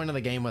to this point of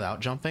the game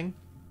without jumping.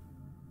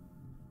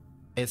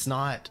 It's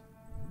not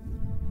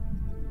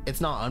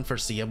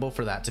unforeseeable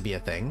for that to be a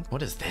thing.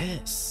 What is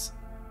this?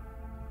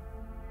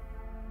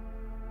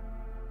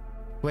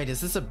 Wait,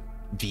 is this a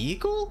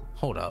vehicle?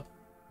 Hold up.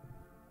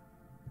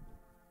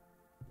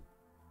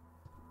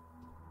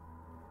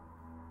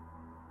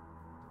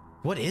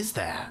 What is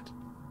that?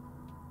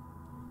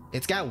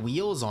 It's got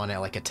wheels on it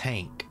like a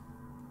tank.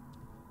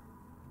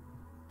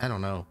 I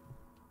don't know.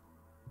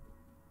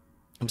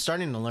 I'm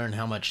starting to learn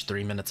how much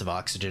 3 minutes of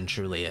oxygen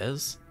truly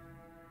is.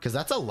 Because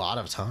that's a lot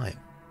of time.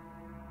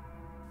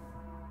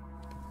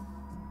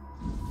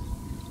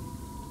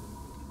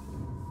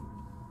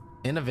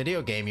 In a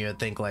video game, you would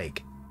think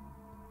like...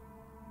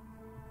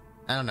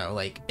 I don't know,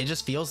 like, it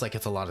just feels like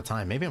it's a lot of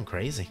time. Maybe I'm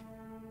crazy.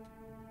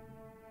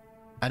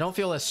 I don't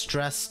feel as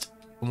stressed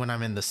when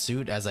I'm in the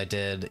suit as I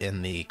did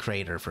in the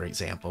crater, for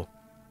example.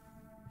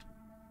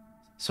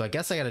 So I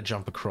guess I gotta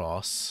jump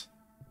across.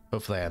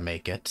 Hopefully I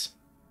make it.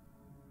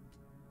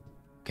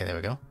 Okay, there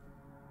we go.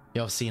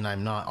 Y'all have seen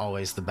I'm not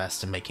always the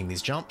best in making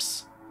these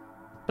jumps,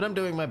 but I'm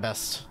doing my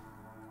best.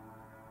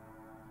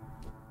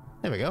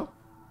 There we go.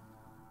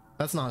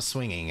 That's not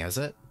swinging, is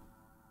it?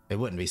 It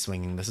wouldn't be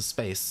swinging. This is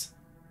space.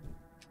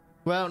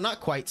 Well, not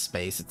quite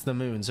space. It's the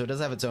moon, so it does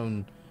have its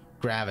own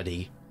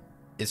gravity.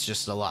 It's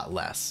just a lot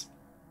less.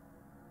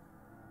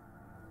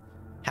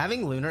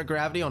 Having lunar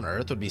gravity on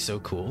Earth would be so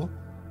cool,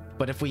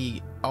 but if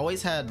we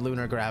always had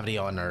lunar gravity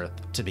on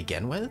Earth to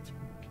begin with,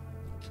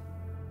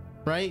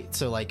 right?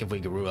 So like if we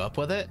grew up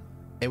with it,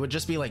 it would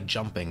just be like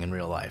jumping in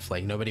real life.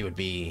 Like nobody would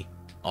be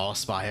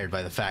awe-inspired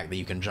by the fact that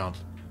you can jump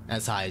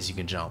as high as you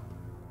can jump.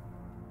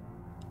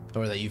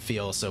 Or that you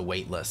feel so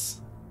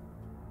weightless.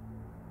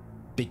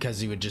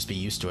 Because you would just be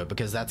used to it.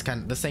 Because that's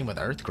kind of the same with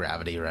Earth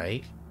gravity,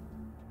 right?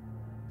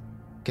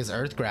 Because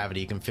Earth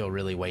gravity, you can feel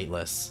really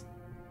weightless.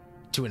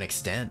 To an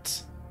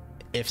extent.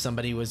 If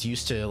somebody was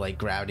used to like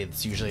gravity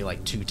that's usually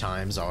like 2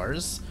 times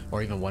ours.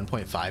 Or even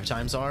 1.5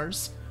 times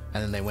ours.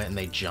 And then they went and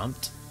they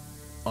jumped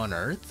on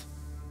Earth.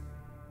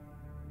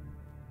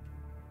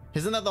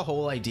 Isn't that the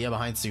whole idea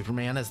behind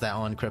Superman? Is that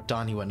on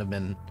Krypton he wouldn't have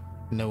been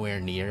nowhere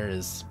near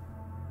as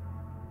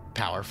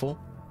powerful?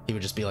 He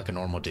would just be like a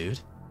normal dude.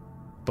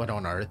 But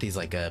on Earth he's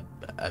like a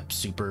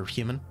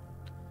superhuman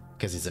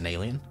because he's an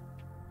alien.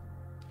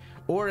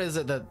 Or is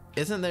it that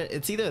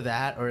it's either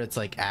that or it's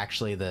like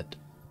actually that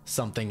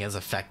something is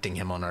affecting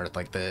him on Earth,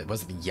 like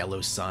was it the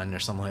yellow sun or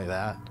something like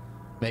that?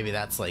 Maybe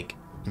that's like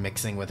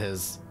mixing with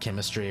his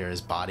chemistry or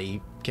his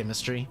body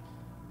chemistry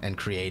and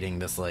creating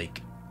this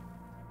like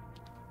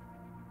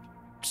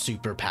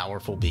super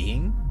powerful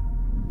being.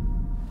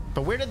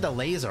 But where did the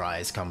laser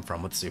eyes come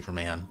from with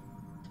Superman?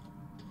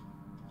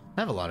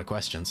 I have a lot of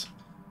questions.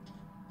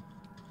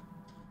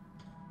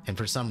 And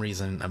for some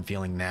reason, I'm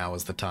feeling now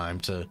is the time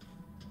to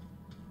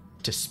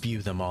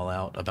spew them all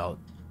out about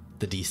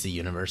the DC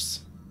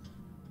universe.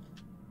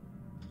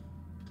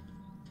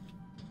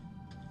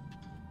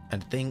 I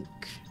think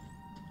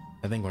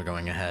we're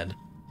going ahead.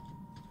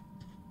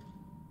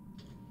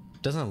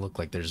 Doesn't look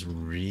like there's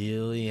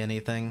really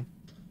anything.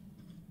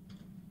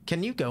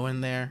 Can you go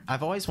in there?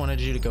 I've always wanted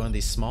you to go in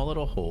these small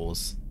little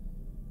holes,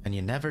 and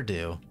you never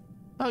do.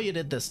 Oh, you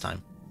did this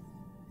time.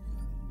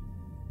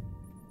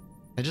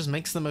 It just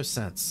makes the most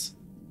sense.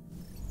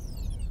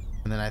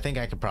 And then I think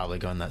I could probably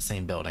go in that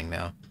same building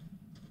now.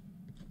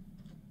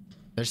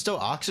 There's still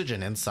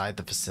oxygen inside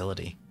the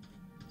facility.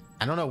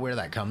 I don't know where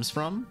that comes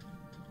from.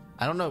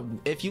 I don't know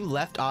if you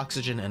left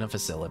oxygen in a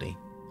facility,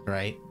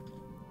 right?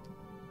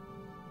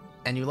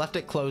 And you left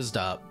it closed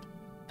up,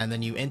 and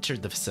then you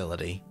entered the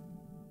facility.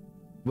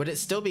 Would it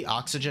still be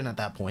oxygen at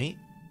that point?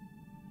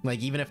 Like,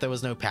 even if there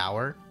was no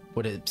power,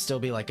 would it still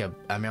be like a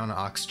amount of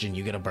oxygen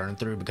you get to burn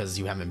through because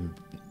you haven't,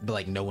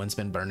 like, no one's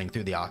been burning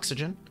through the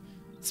oxygen?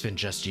 It's been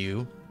just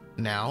you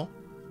now?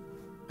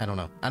 I don't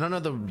know. I don't know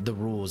the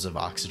rules of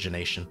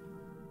oxygenation.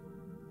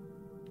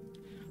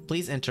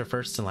 Please enter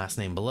first and last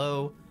name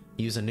below.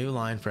 Use a new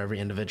line for every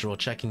individual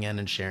checking in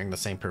and sharing the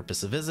same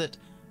purpose of visit,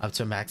 up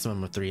to a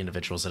maximum of 3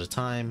 individuals at a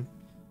time.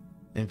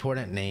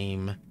 Important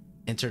name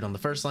entered on the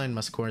first line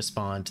must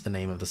correspond to the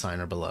name of the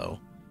signer below.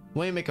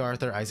 William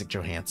MacArthur, Isaac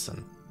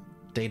Johansson.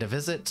 Date of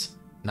visit,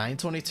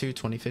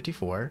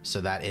 9/22/2054, so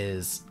that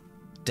is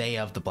day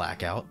of the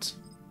blackout.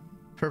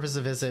 Purpose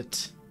of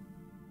visit,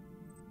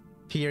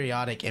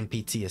 periodic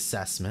MPT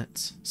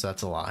assessment, so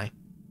that's a lie.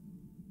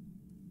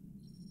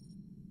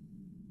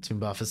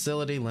 Tombaugh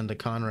facility, Linda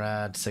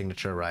Conrad,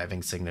 signature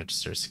arriving,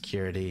 signature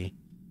security.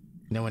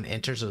 No one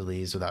enters or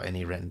leaves without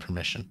any written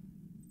permission.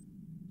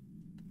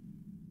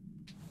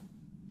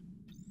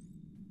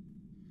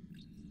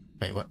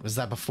 Wait, what was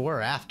that, before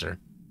or after?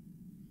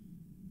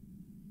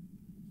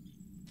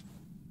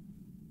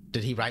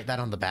 Did he write that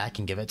on the back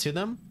and give it to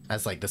them?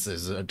 As like, this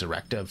is a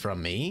directive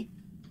from me?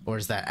 Or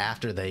is that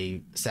after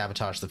they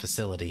sabotage the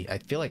facility? I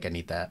feel like I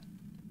need that.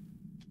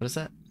 What is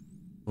that?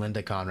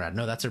 Linda Conrad.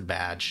 No, that's her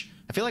badge.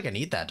 I feel like I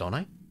need that, don't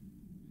I?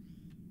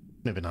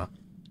 Maybe not.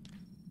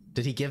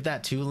 Did he give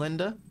that to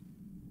Linda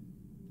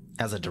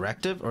as a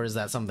directive? Or is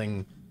that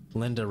something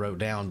Linda wrote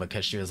down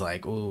because she was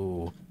like,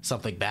 ooh,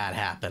 something bad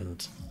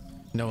happened.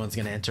 No one's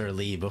gonna enter or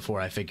leave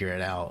before I figure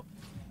it out.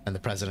 And the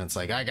president's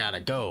like, I gotta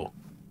go.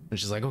 And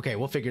she's like, okay,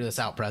 we'll figure this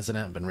out,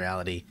 President. But in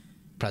reality,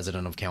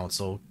 President of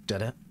Council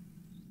did it.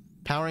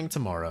 Powering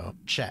tomorrow.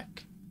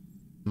 Check.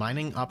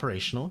 Mining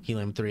operational.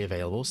 Helium-3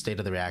 available. State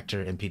of the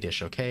reactor. MP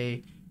dish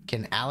okay.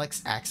 Can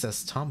Alex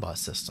access Tombaugh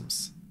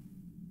systems?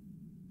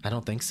 I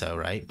don't think so,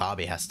 right?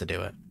 Bobby has to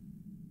do it.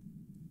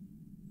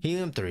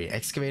 Helium-3.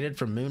 Excavated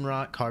from moon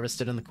rock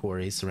harvested in the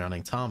quarries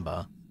surrounding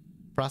Tombaugh.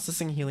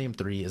 Processing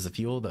helium-3 is the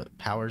fuel that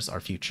powers our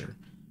future.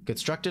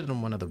 Constructed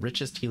on one of the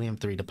richest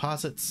helium-3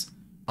 deposits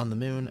on the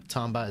moon,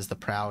 Tombaugh is the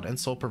proud and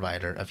sole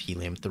provider of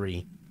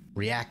helium-3.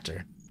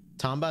 Reactor.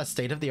 Tombaugh's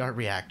state-of-the-art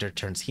reactor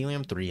turns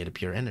helium-3 into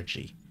pure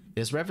energy.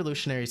 This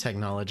revolutionary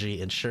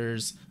technology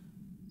ensures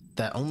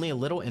that only a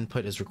little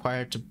input is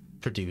required to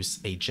produce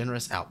a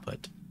generous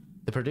output.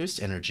 The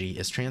produced energy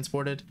is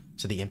transported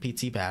to the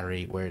MPT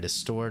battery where it is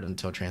stored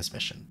until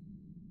transmission.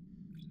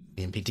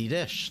 The MPT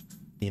dish.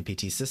 The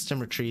MPT system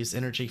retrieves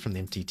energy from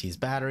the MPT's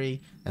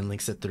battery and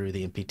links it through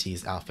the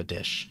MPT's alpha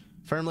dish,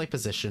 firmly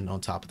positioned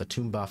on top of the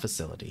Tombaugh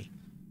facility.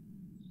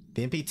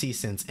 The MPT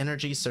sends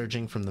energy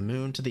surging from the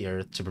moon to the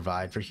Earth to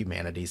provide for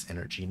humanity's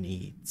energy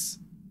needs.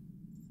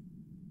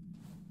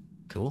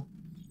 Cool.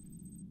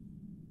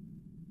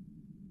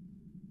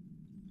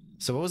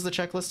 So what was the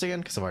checklist again?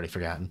 Because I've already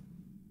forgotten.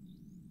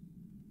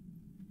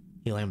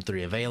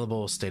 Helium-3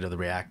 available, state of the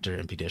reactor,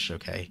 MP dish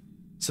okay.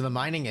 So the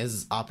mining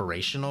is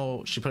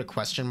operational. She put a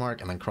question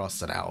mark and then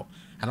crossed it out.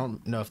 I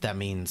don't know if that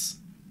means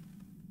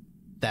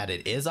that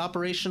it is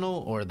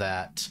operational or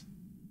that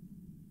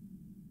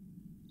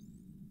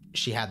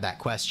she had that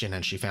question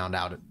and she found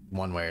out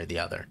one way or the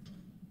other.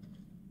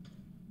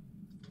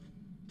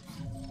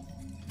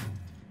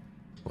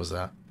 What was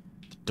that?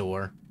 The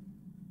door.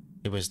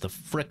 It was the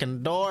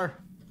frickin' door.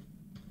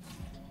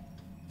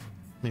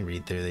 Let me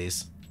read through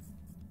these.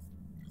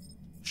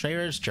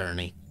 Sarah's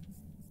journey.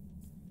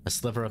 A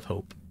sliver of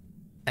hope.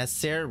 As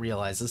Sarah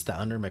realizes that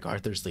under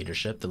MacArthur's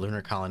leadership, the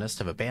lunar colonists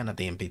have abandoned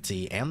the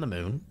MPT and the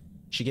moon,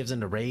 she gives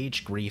into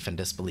rage, grief, and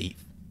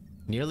disbelief.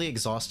 Nearly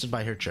exhausted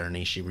by her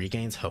journey, she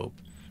regains hope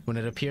when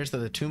it appears that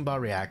the Tombaugh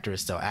reactor is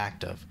still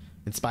active.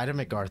 In spite of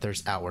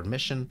MacArthur's outward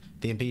mission,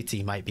 the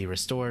MPT might be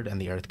restored and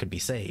the Earth could be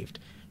saved.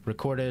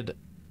 Recorded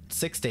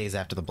 6 days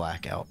after the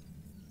blackout.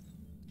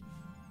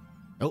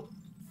 Oh,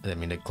 I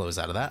didn't mean to close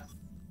out of that.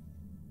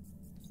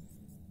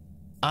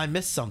 I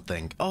missed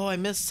something. Oh, I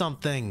missed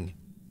something.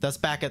 That's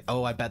back at,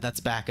 oh, I bet that's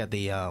back at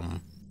the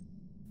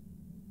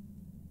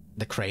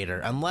crater.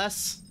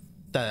 Unless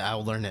that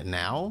I'll learn it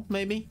now,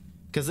 maybe?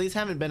 Because these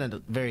haven't been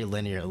a very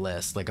linear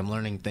list. Like, I'm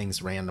learning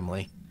things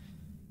randomly.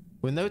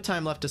 With no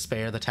time left to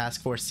spare, the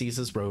task force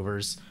seizes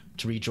rovers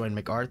to rejoin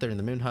MacArthur in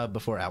the moon hub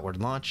before outward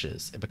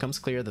launches. It becomes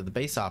clear that the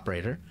base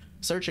operator,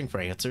 searching for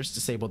answers,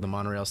 disabled the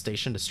monorail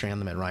station to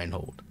strand them at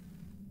Reinhold.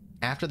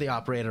 After the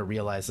operator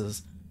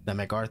realizes that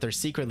MacArthur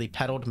secretly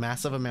peddled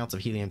massive amounts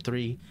of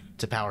helium-3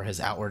 to power his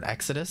outward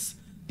exodus,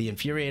 the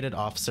infuriated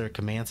officer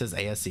commands his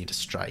ASC to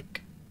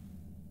strike.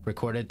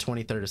 Recorded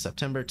 23rd of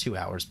September, 2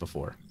 hours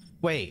before.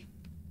 Wait.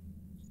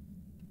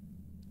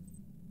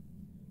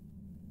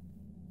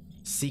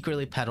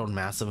 Secretly peddled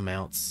massive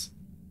amounts.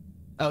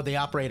 Oh, the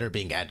operator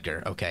being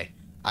Edgar. Okay.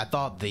 I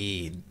thought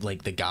the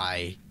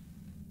guy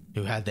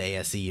who had the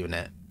ASE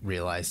unit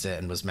realized it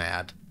and was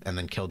mad and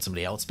then killed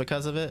somebody else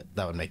because of it.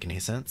 That would make any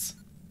sense.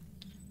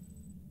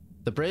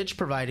 The bridge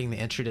providing the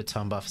entry to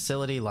Tombaugh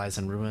facility lies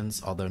in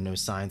ruins, although no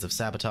signs of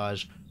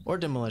sabotage or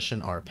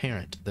demolition are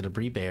apparent. The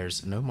debris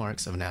bears no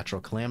marks of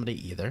natural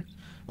calamity either.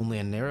 Only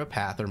a narrow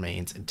path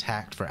remains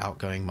intact for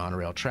outgoing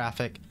monorail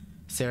traffic.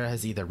 Sarah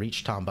has either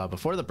reached Tombaugh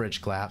before the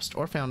bridge collapsed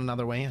or found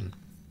another way in.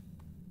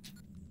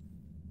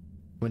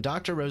 When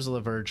Dr. Rosa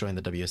Lever joined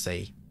the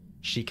WSA,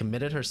 she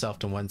committed herself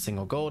to one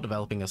single goal,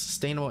 developing a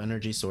sustainable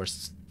energy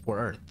source for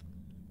Earth.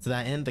 To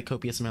that end, the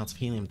copious amounts of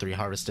helium-3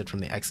 harvested from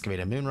the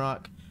excavated moon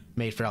rock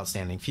made for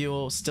outstanding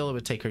fuel. Still, it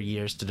would take her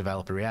years to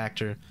develop a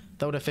reactor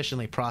that would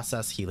efficiently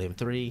process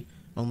helium-3.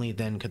 Only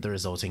then could the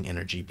resulting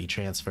energy be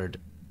transferred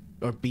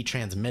or be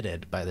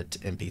transmitted by the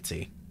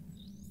MPT.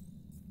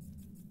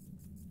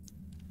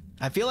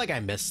 I feel like I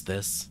missed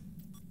this,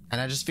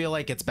 and I just feel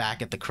like it's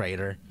back at the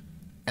crater,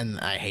 and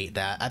I hate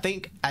that. I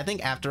think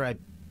after I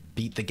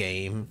beat the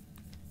game,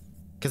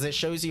 because it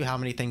shows you how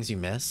many things you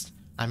missed,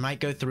 I might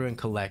go through and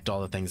collect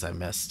all the things I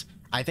missed.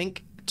 I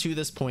think to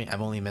this point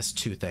I've only missed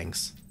 2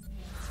 things.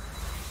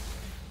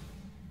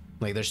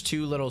 Like, there's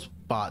 2 little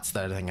spots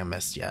that I think I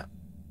missed yet.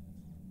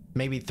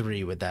 Maybe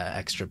 3 with that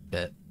extra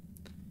bit.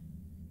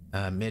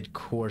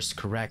 Mid-course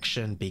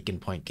correction, beacon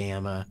point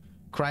gamma.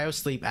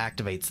 Cryosleep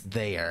activates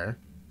there.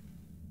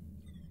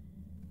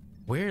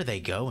 Where are they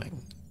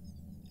going?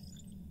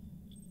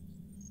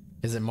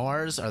 Is it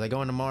Mars? Are they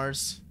going to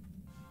Mars?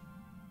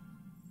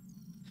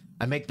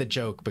 I make the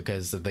joke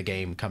because of the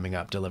game coming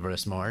up, Deliver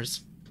Us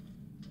Mars.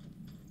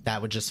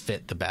 That would just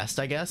fit the best,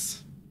 I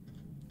guess.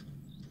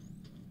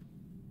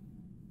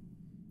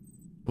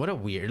 What a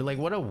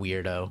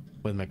weirdo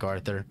with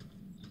MacArthur.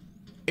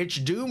 It's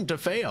doomed to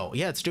fail.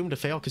 Yeah, it's doomed to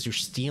fail because you're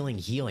stealing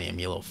helium,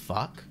 you little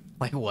fuck.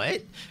 Like,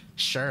 what?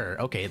 Sure,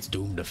 okay, it's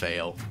doomed to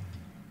fail.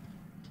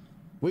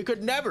 We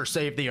could never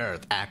save the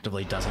Earth.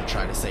 Actively doesn't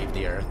try to save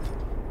the Earth.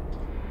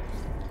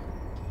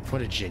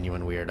 What a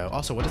genuine weirdo.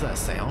 Also, what is that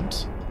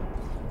sound?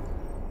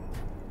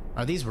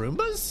 Are these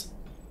Roombas?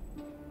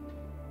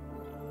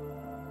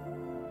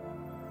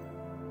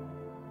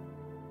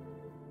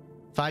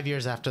 "5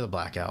 years after the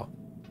blackout."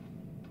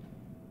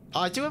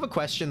 I do have a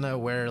question though,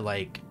 where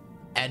like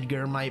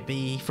Edgar might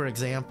be, for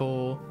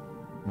example,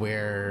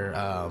 where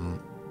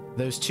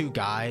those 2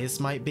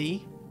 guys might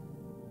be,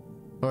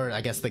 or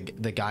I guess the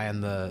guy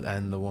and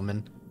the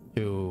woman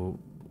who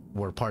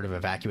were part of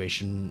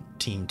evacuation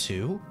team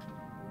 2.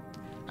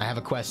 I have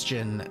a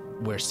question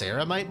where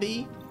Sarah might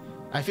be.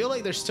 I feel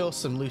like there's still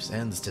some loose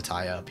ends to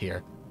tie up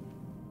here,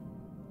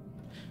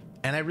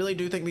 and I really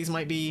do think these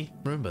might be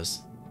Roombas.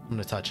 I'm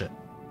gonna touch it.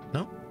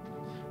 No?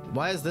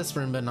 Why is this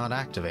Roomba not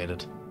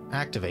activated?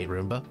 Activate,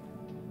 Roomba.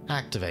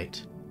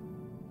 Activate.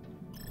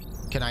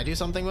 Can I do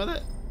something with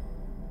it?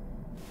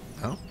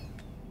 No?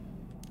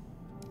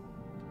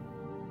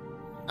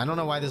 I don't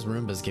know why this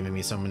Roomba's giving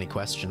me so many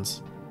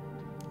questions.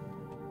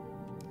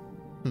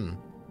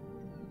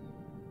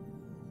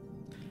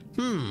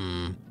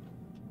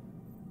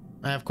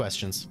 I have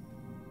questions.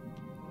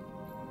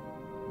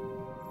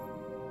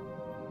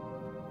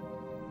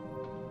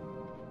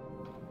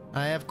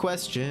 I have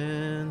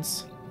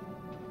questions.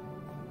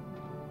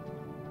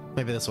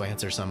 Maybe this will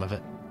answer some of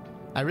it.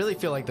 I really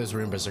feel like those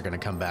Roombas are going to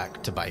come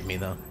back to bite me,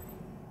 though.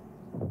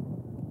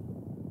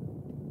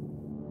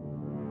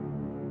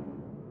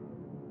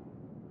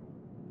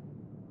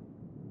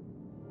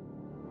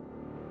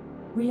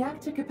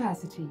 Reactor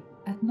capacity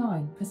at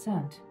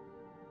 9%.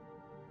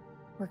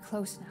 We're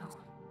close now.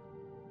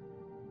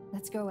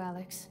 Let's go,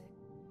 Alex.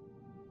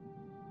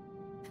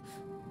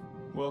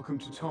 Welcome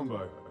to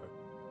Tombaugh.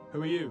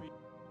 Who are you?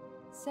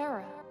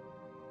 Sarah.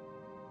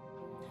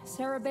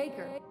 Sarah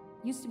Baker.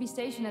 Used to be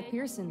stationed at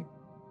Pearson.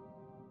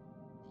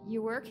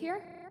 You work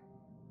here?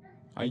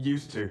 I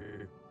used to.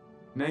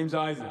 Name's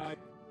Isaac.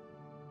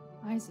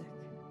 Isaac.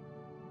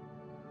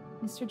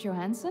 Mr.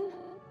 Johansson?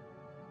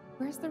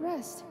 Where's the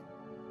rest?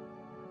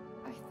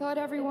 I thought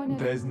everyone had...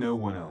 There's no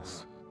one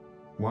else.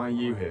 Why are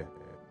you here?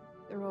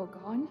 They're all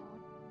gone?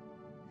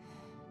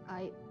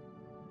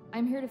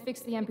 I'm here to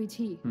fix the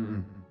MPT.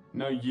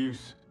 No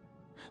use.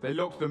 They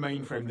locked the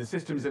mainframe. The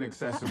system's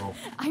inaccessible.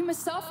 I'm a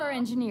software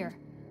engineer.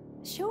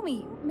 Show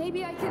me.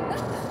 Maybe I can...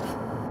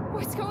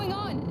 What's going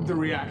on? The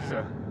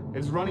reactor.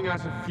 It's running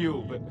out of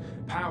fuel, but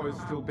power's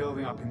still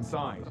building up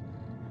inside.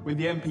 With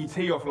the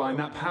MPT offline,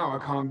 that power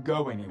can't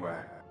go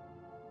anywhere.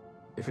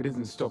 If it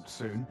isn't stopped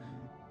soon...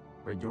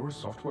 But you're a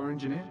software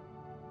engineer?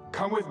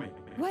 Come with me.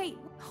 Wait,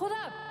 hold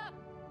up.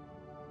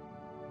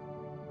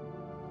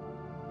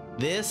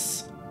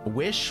 This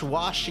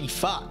wish-washy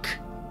fuck.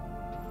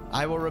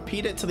 I will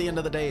repeat it to the end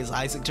of the days.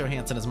 Isaac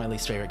Johansson is my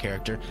least favorite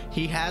character.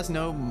 He has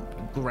no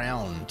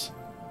ground.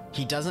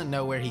 He doesn't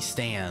know where he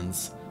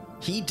stands.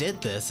 He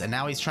did this, and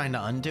now he's trying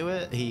to undo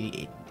it.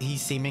 He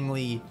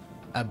seemingly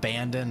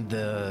abandoned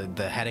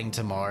the heading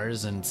to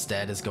Mars, and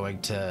instead is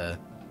going to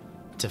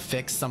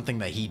fix something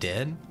that he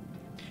did.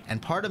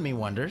 And part of me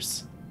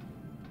wonders,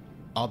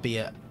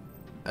 albeit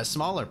a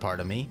smaller part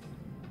of me,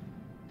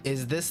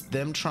 is this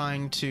them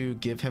trying to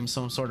give him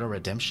some sort of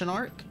redemption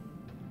arc?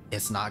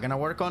 It's not gonna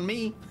work on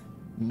me.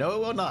 No, it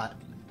will not.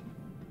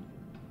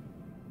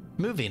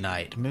 Movie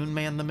night. Moon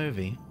Man the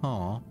movie.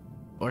 Aw.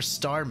 Or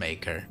Star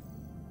Maker.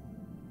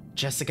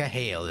 Jessica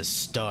Hale is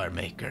Star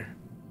Maker.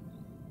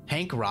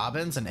 Hank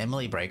Robbins and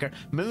Emily Breaker.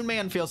 Moon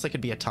Man feels like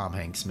it'd be a Tom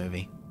Hanks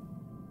movie.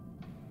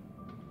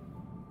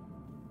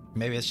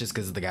 Maybe it's just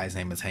because the guy's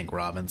name is Hank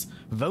Robbins.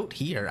 Vote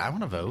here. I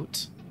want to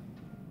vote.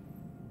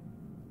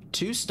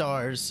 2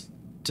 stars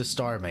to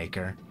Star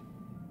Maker.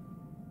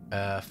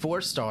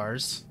 4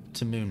 stars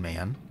to Moon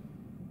Man.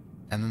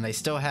 And then they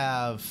still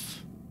have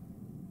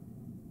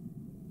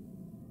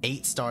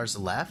 8 stars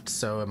left,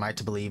 so am I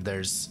to believe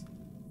there's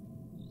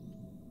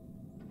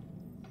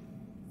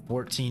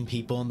 14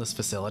 people in this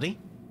facility?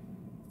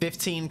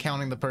 15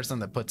 counting the person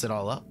that puts it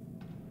all up?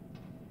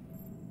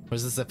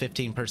 Was this a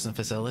 15-person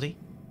facility?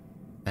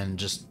 And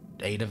just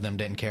 8 of them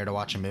didn't care to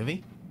watch a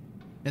movie,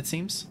 it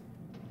seems?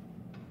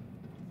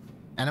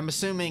 And I'm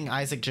assuming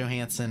Isaac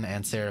Johansson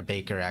and Sarah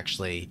Baker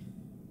actually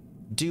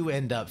do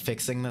end up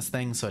fixing this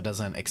thing so it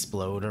doesn't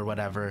explode or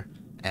whatever,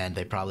 and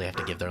they probably have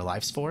to give their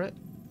lives for it.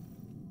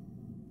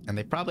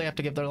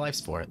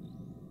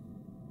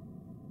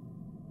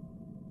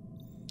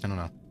 I don't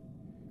know.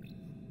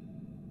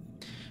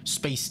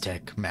 Space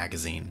Tech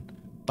Magazine.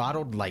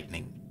 Bottled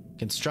Lightning.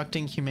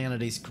 Constructing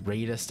humanity's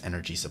greatest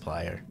energy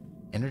supplier.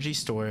 Energy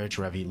storage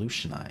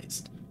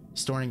revolutionized.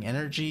 Storing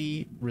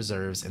energy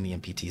reserves in the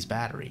MPT's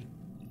battery.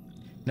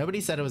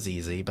 Nobody said it was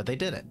easy, but they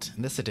did it.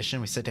 In this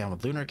edition, we sit down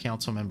with Lunar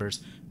Council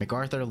members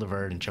MacArthur,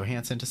 Levert, and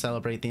Johansson to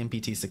celebrate the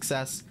MPT's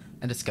success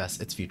and discuss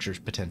its future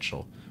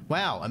potential.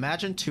 Wow,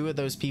 imagine 2 of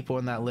those people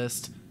in that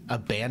list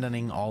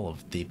abandoning all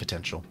of the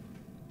potential.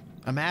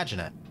 Imagine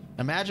it.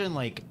 Imagine,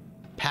 like,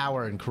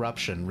 power and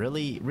corruption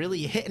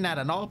really hitting at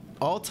an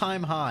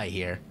all-time high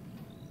here.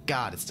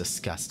 God, it's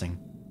disgusting.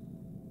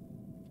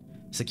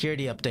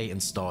 Security update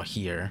install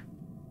here.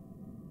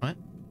 What?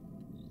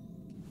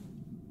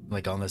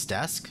 Like on this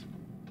desk?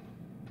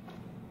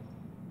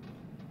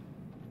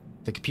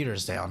 The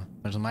computer's down.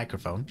 There's a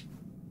microphone.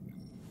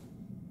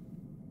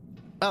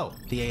 Oh,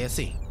 the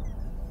ASE.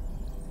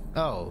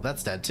 Oh,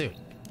 that's dead too.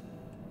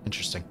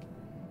 Interesting.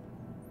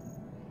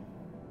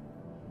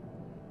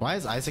 Why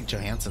is Isaac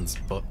Johansson's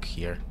book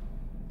here?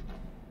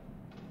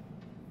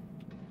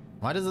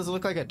 Why does this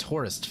look like a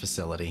tourist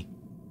facility?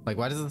 Like,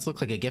 why does this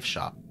look like a gift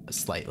shop?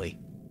 Slightly.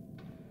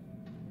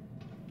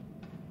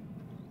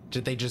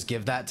 Did they just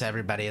give that to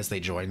everybody as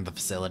they joined the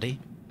facility?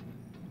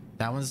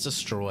 That one's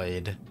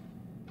destroyed.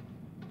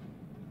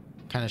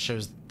 Kind of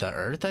shows the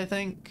Earth, I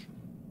think.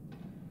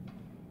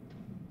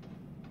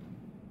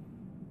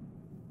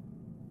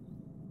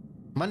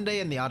 Monday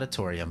in the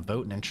auditorium.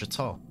 Vote in entrance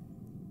hall.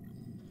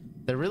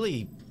 They're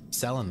really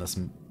selling this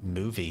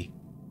movie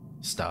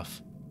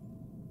stuff.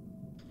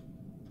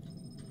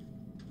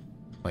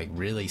 Like,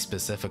 really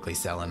specifically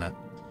selling it.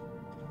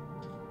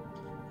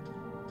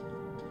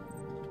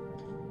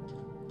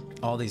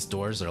 All these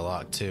doors are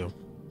locked, too.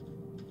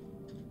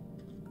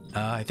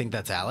 I think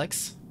that's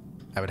Alex.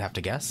 I would have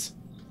to guess.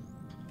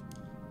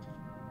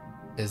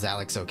 Is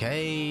Alex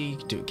okay?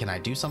 Can I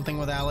do something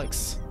with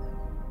Alex?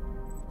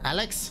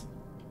 Alex?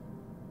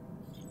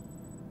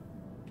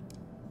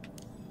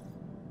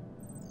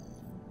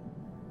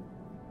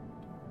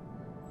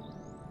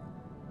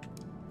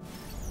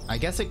 I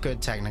guess it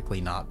could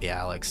technically not be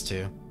Alex,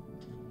 too.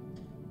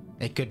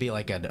 It could be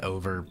like an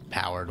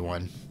overpowered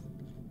one.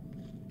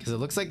 Because it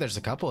looks like there's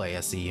a couple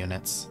ASE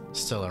units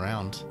still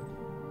around.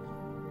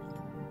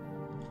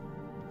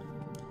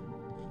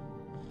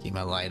 Keep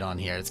my light on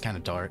here, it's kind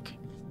of dark.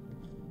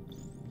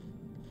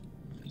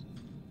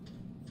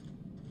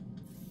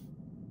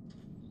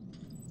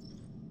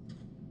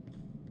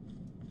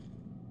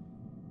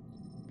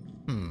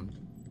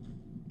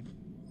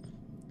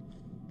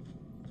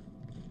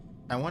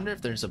 I wonder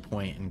if there's a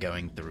point in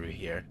going through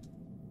here.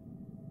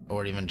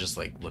 Or even just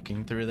like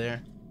looking through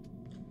there.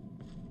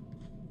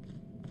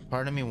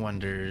 Part of me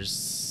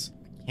wonders...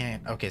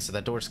 Okay, so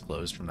that door's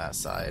closed from that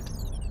side.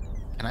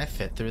 Can I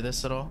fit through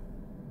this at all?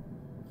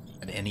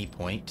 At any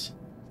point?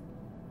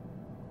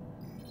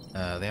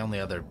 The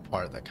only other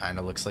part that kind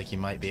of looks like you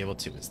might be able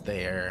to is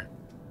there.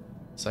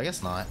 So I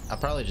guess not. I'll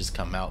probably just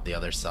come out the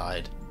other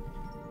side.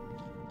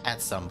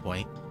 At some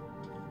point.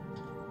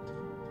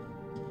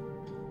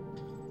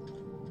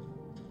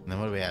 And then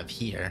what do we have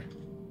here?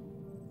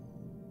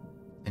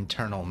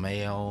 Internal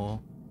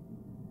mail.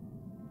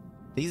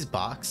 These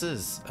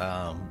boxes,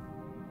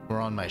 were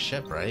on my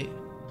ship, right?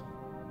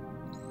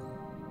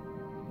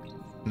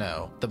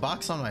 No, the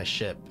box on my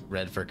ship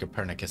read for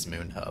Copernicus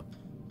Moon Hub.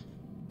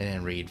 It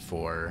didn't read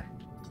for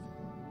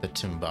the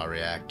Tombaugh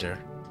reactor.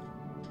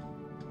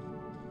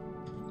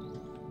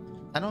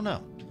 I don't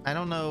know. I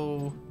don't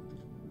know.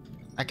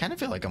 I kind of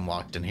feel like I'm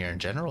locked in here in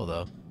general,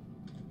 though.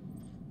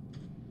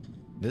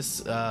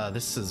 This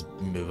is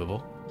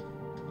movable.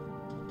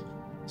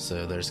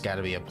 So there's got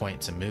to be a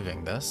point to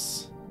moving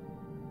this.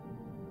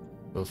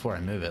 Before I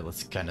move it,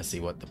 let's kind of see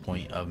what the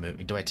point of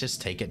moving. Do I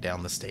just take it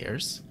down the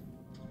stairs?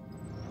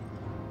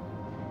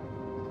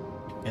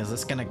 Is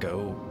this gonna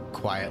go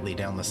quietly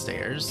down the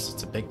stairs?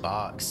 It's a big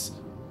box.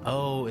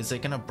 Oh, is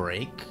it gonna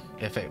break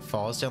if it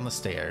falls down the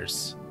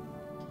stairs?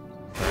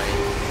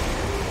 Right.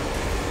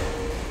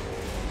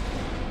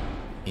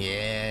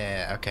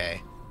 Yeah,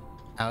 okay.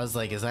 I was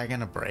like, is that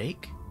gonna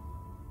break?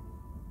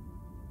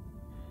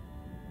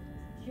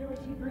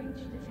 Security breach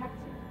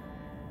detected.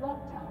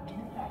 Lockdown in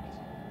effect.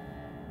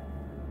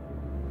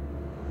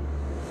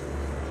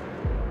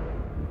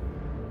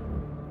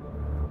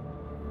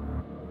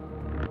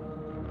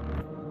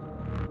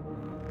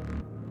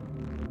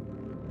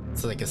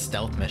 It's like a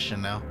stealth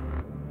mission now.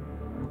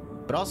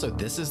 But also,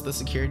 this is the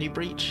security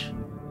breach,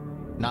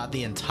 not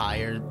the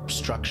entire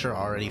structure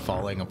already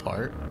falling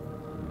apart.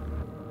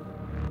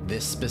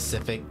 This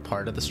specific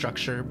part of the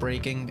structure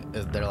breaking,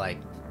 they're like,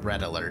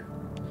 red alert.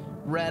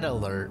 Red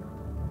alert.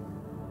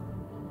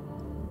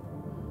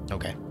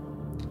 Okay.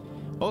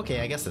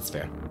 Okay, I guess that's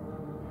fair.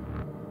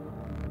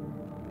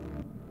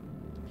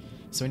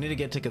 So we need to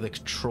get to the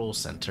control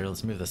center.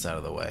 Let's move this out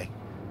of the way.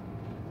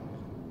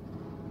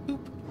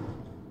 Boop.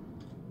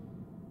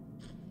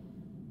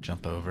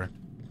 Jump over.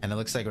 And it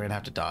looks like we're gonna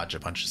have to dodge a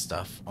bunch of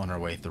stuff on our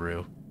way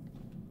through.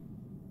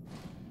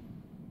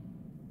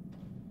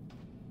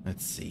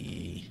 Let's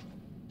see.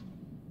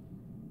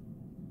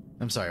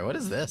 I'm sorry, what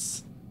is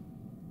this?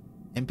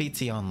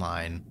 MPT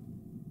online.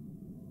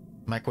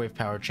 Microwave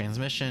power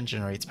transmission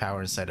generates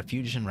power inside a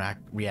fusion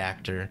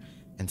reactor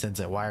and sends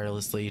it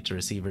wirelessly to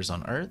receivers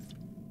on Earth,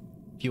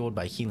 fueled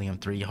by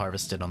helium-3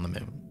 harvested on the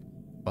moon.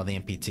 While the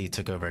MPT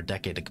took over a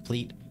decade to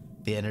complete,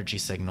 the energy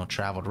signal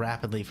traveled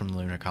rapidly from the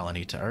lunar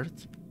colony to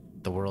Earth.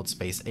 The World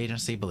Space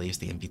Agency believes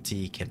the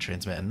MPT can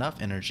transmit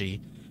enough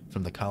energy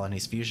from the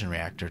colony's fusion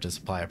reactor to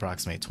supply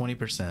approximately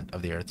 20%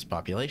 of the Earth's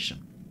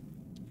population.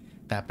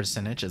 That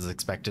percentage is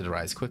expected to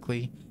rise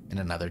quickly. In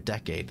another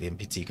decade, the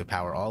MPT could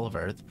power all of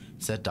Earth,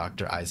 said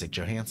Dr. Isaac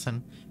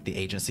Johansson, the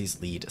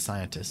agency's lead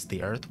scientist.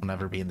 The Earth will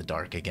never be in the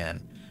dark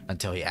again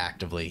until he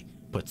actively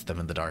puts them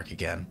in the dark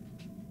again.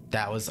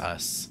 That was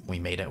us. We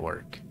made it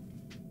work.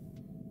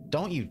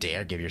 Don't you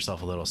dare give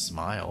yourself a little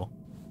smile.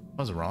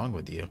 What's wrong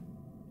with you?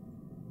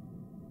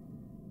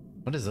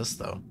 What is this,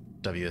 though?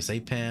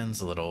 WSA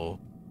pins, a little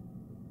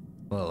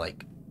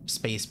like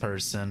space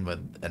person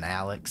with an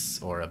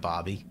Alex or a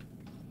Bobby.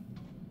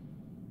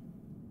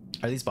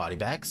 Are these body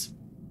bags?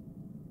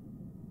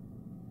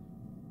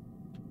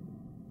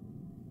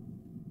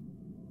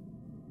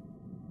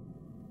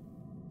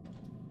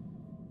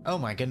 Oh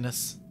my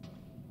goodness.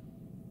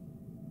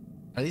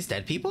 Are these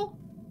dead people?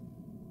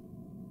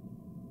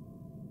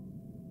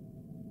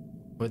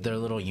 With their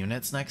little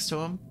units next to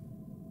them?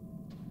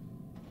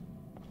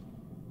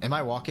 Am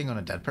I walking on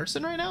a dead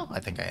person right now? I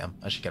think I am.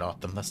 I should get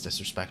off them. That's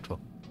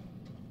disrespectful.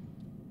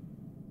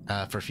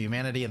 For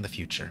humanity in the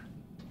future.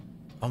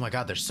 Oh my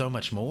god, there's so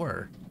much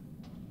more.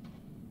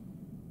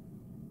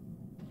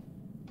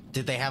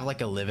 Did they have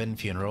like a live-in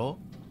funeral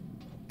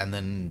and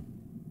then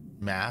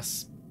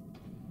mass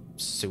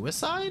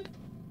suicide?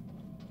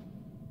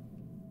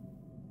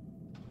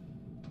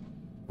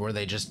 Were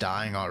they just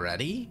dying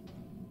already?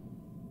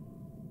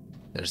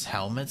 There's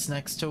helmets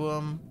next to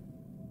them.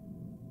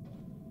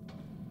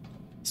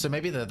 So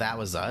maybe that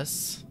was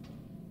us.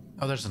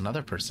 Oh, there's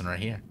another person right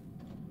here.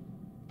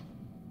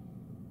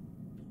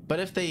 But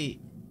if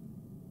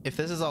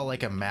this is all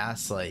like a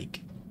mass,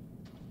 like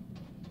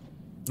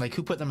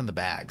who put them in the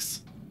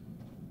bags?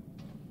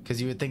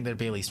 Because you would think there'd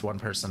be at least one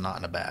person not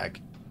in a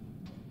bag.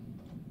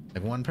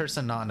 Like one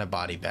person not in a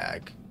body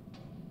bag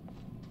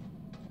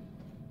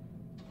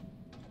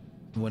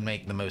would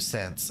make the most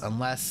sense,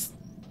 unless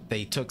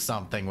they took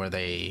something where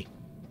they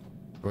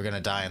were gonna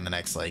die in the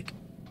next, like,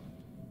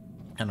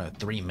 I don't know,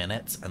 3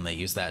 minutes, and they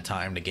use that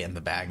time to get in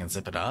the bag and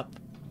zip it up.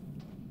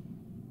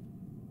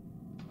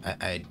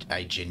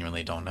 I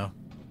genuinely don't know.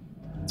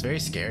 It's very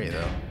scary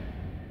though,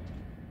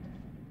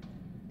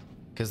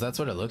 because that's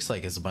what it looks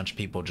like, is a bunch of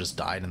people just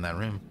died in that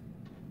room.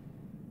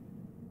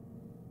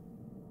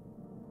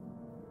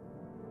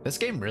 This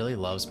game really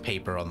loves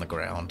paper on the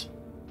ground.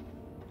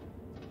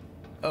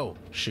 Oh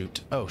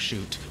shoot, oh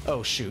shoot,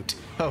 oh shoot,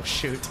 oh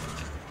shoot.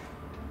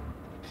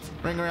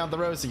 Ring around the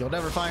rosy, you'll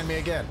never find me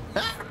again.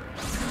 Ah!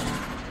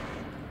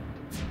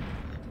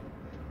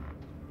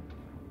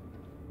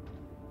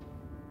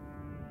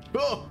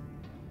 Oh!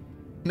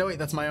 No wait,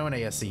 that's my own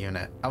ASC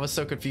unit. I was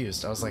so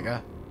confused. I was like,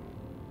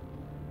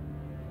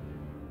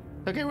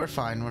 okay, we're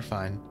fine, we're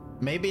fine.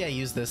 Maybe I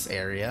use this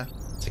area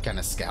to kind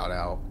of scout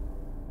out.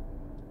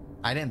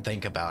 I didn't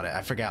think about it.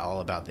 I forgot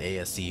all about the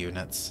ASC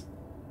units.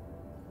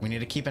 We need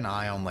to keep an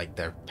eye on like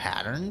their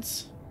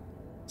patterns.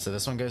 So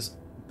this one goes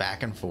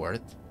back and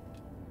forth.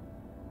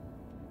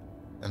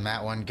 And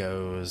that one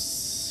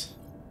goes...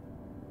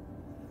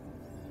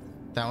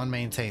 That one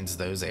maintains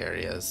those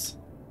areas.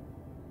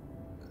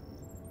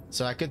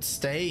 So I could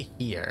stay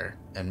here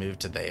and move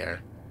to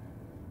there.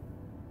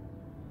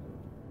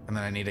 And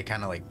then I need to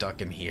kind of like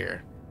duck in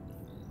here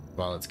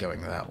while it's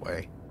going that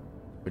way,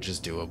 which is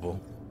doable.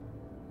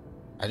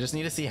 I just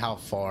need to see how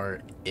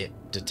far it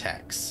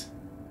detects.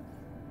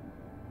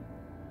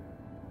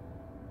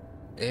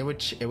 It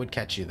would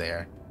catch you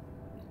there.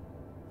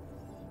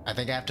 I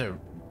think I have to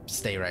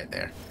stay right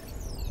there.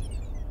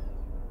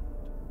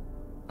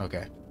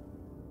 Okay.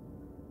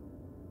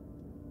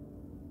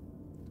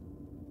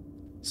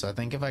 So I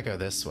think if I go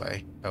this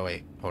way... Oh,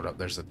 wait. Hold up.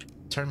 There's a...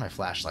 Turn my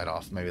flashlight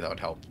off. Maybe that would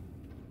help.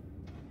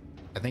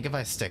 I think if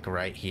I stick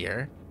right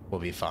here, we'll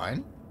be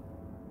fine.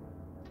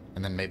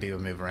 And then maybe we'll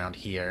move around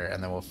here,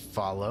 and then we'll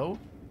follow...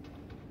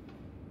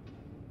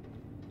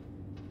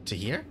 to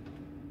here?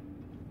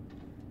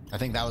 I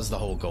think that was the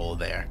whole goal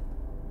there.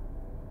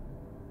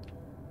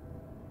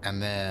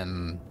 And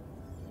then...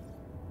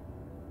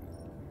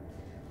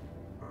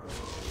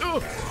 Ooh!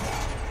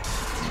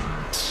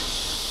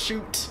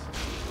 Shoot!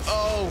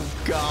 Oh,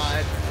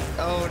 God.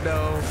 Oh,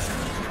 no.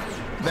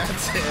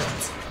 That's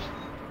it.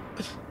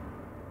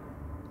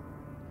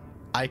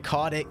 I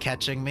caught it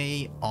catching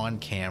me on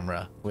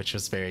camera, which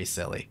was very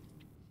silly.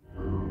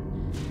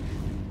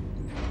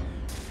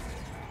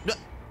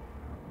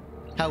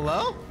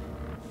 Hello?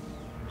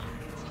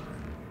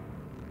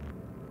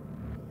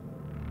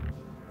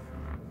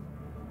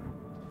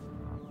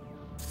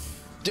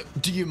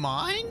 Do you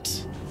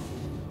mind?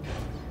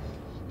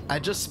 I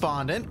just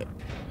spawned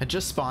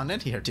in.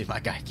 Here, dude. My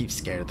guy keeps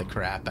scaring the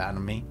crap out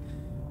of me.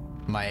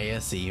 My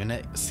ASC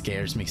unit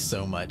scares me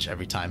so much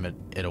every time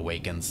it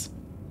awakens.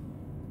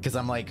 Because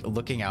I'm like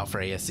looking out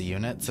for ASC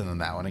units and then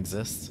that one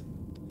exists.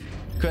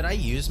 Could I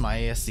use my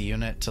ASC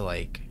unit to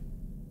like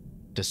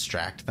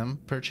distract them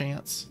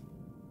perchance?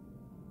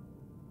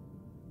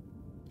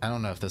 I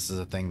don't know if this is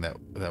a thing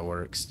that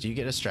works. Do you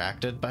get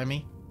distracted by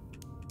me?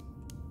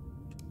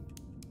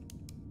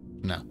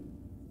 No.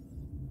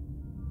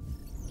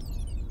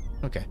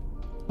 Okay.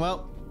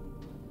 Well,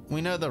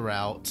 we know the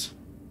route.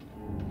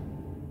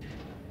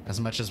 As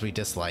much as we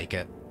dislike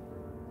it.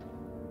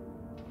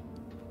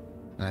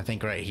 And I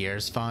think right here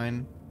is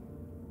fine.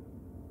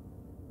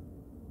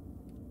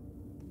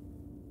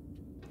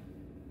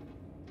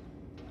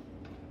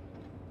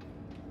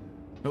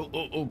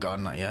 Oh God,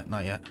 not yet,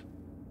 not yet.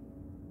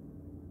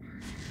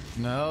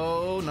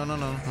 No.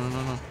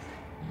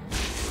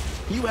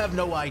 You have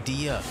no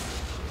idea.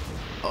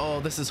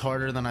 Oh, this is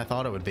harder than I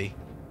thought it would be.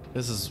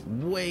 This is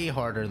way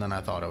harder than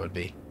I thought it would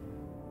be.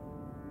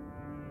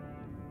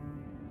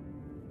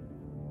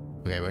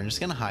 Okay, we're just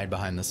gonna hide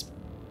behind this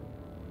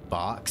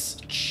box.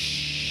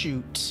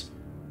 Shoot.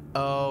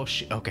 Oh,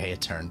 shoot. Okay,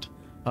 it turned.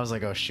 I was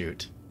like, oh,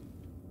 shoot.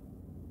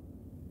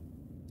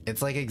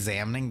 It's like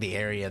examining the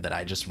area that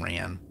I just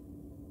ran.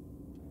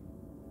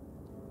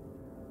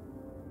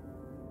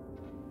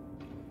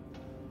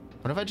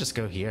 What if I just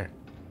go here?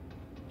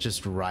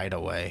 Just right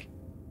away.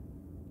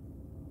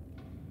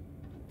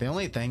 The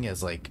only thing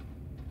is like...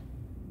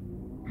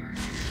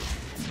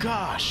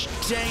 Gosh,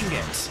 dang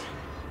it.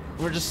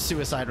 We're just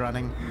suicide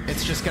running.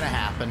 It's just gonna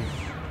happen.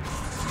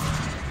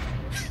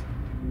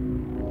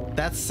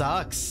 That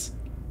sucks.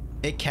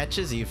 It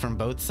catches you from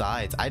both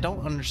sides. I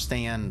don't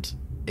understand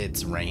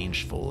its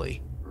range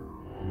fully.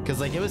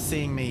 Because like it was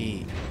seeing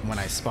me when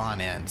I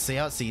spawn in. See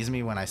how it sees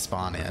me when I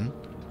spawn in?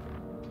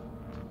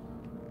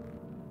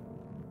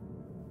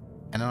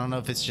 And I don't know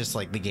if it's just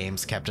like the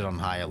game's kept it on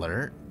high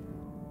alert.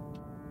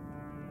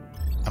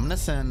 I'm gonna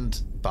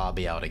send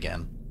Bobby out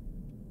again.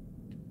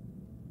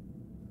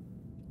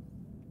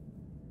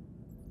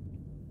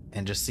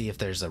 And just see if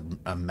there's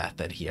a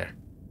method here.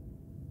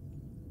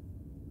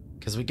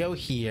 Because we go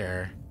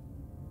here.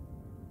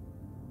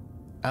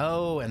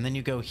 Oh, and then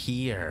you go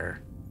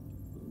here.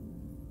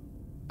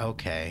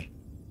 Okay.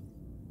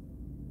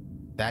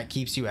 That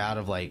keeps you out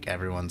of like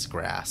everyone's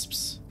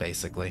grasps,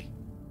 basically.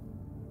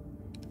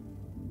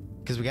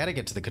 Because we got to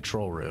get to the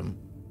control room.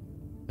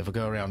 If we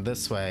go around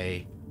this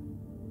way,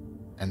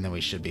 and then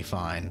we should be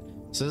fine.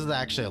 So this is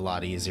actually a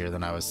lot easier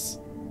than I was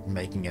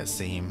making it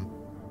seem.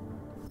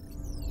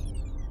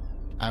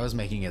 I was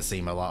making it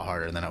seem a lot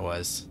harder than it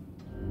was.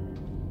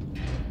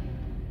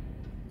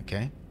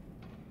 Okay.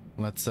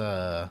 Let's,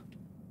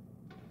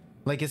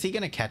 like, is he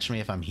gonna catch me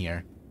if I'm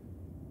here?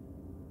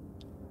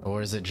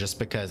 Or is it just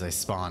because I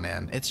spawn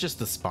in? It's just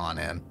the spawn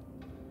in.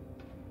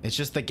 It's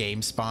just the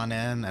game spawn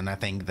in, and I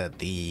think that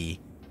the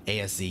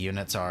ASC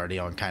units are already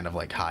on kind of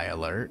like high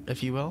alert,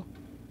 if you will.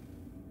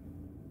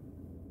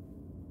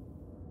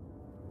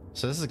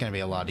 So this is gonna be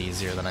a lot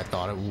easier than I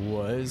thought it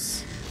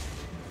was.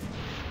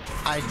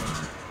 I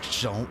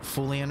don't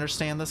fully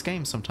understand this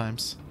game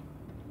sometimes.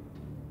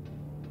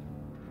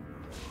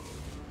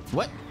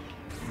 What?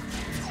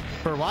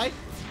 For why?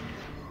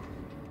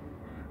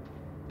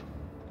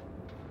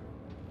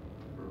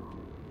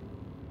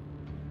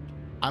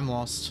 I'm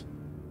lost.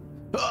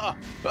 Ah!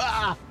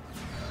 Ah!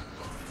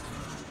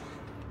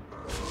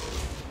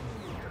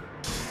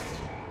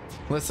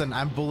 Listen,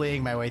 I'm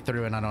bullying my way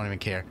through and I don't even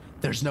care.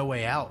 There's no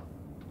way out.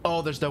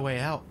 Oh, there's no way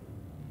out.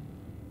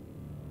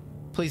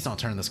 Please don't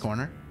turn this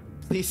corner.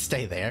 Please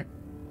stay there.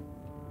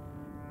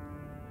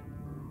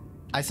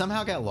 I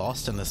somehow got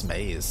lost in this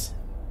maze.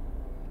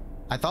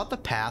 I thought the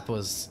path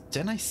was...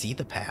 Didn't I see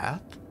the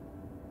path?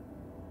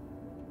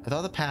 I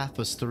thought the path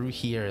was through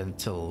here and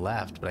to the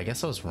left, but I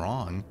guess I was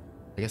wrong.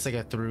 I guess I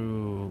got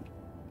through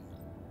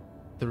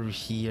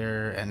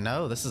here, and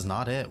no, this is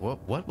not it.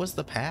 What was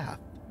the path?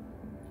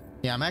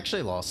 Yeah, I'm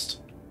actually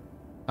lost.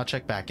 I'll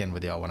check back in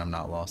with y'all when I'm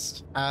not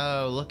lost.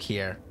 Oh, look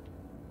here.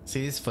 See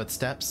these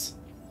footsteps?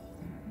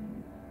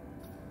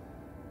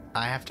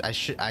 I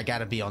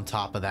gotta be on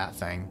top of that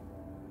thing.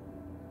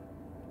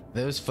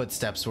 Those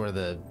footsteps were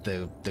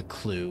the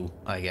clue,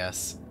 I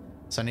guess.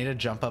 So I need to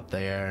jump up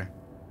there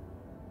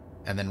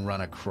and then run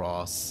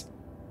across.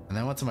 And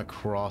then once I'm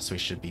across, we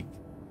should be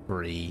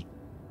free.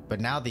 But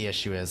now the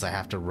issue is I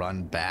have to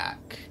run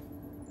back,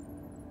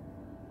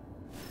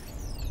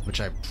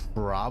 which I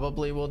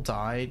probably will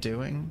die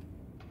doing,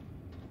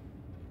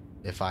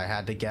 if I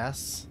had to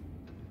guess.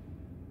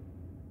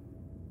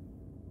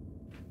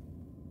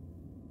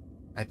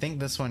 I think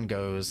this one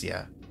goes,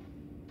 yeah.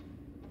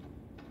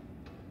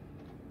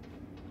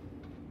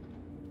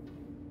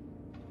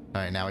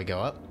 Alright, now we go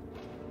up.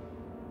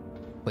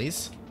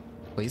 Please.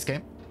 Please,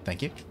 game.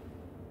 Thank you.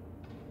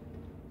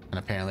 And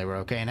apparently we're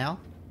okay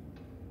now.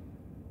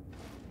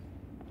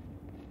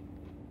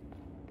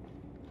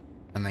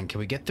 And then can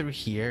we get through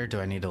here?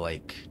 Do I need to,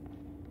 like,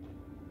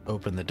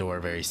 open the door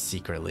very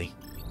secretly?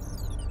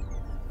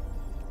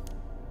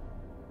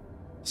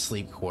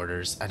 Sleep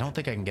quarters. I don't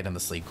think I can get in the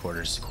sleep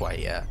quarters quite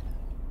yet.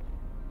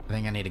 I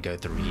think I need to go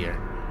through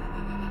here.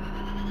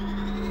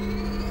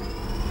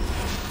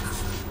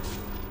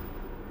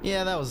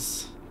 Yeah, that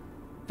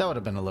would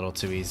have been a little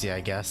too easy,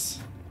 I guess.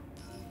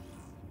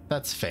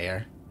 That's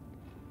fair.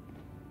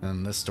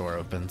 And this door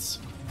opens.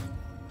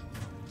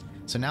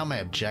 So now my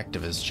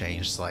objective has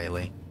changed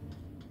slightly.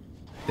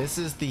 This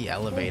is the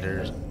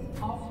elevator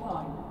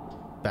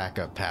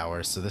backup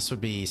power, so this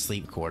would be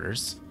sleep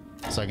quarters.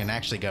 So I can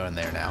actually go in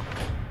there now.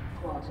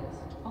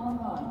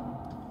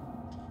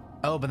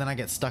 Oh, but then I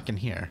get stuck in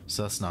here,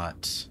 so that's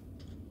not...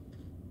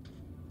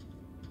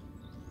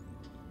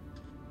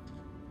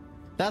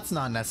 That's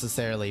not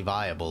necessarily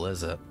viable,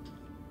 is it?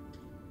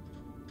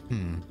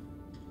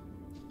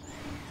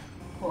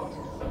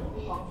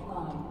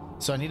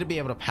 So I need to be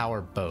able to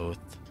power both,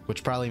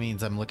 which probably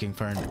means I'm looking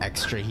for an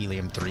extra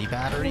helium-3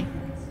 battery.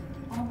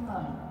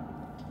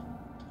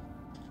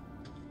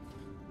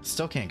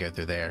 Still can't go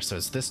through there, so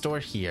it's this door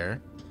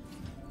here,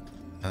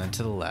 and then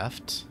to the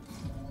left.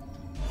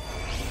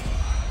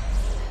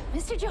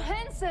 Mr.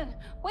 Johansson,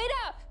 wait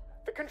up!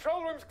 The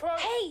control room's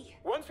closed. Hey!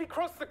 Once we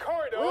cross the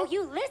corridor... Will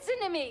you listen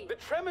to me? The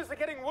tremors are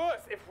getting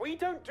worse. If we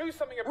don't do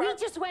something about... We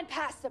just went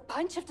past a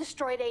bunch of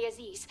destroyed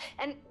ASEs,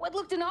 and what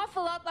looked an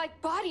awful lot like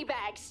body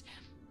bags.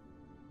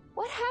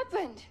 What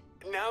happened?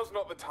 Now's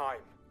not the time.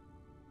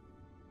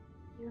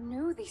 You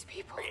knew these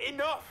people.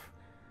 Enough!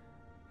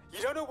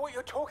 You don't know what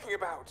you're talking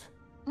about.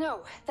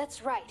 No,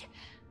 that's right.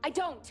 I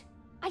don't.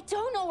 I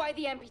don't know why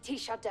the MPT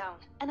shut down,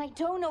 and I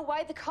don't know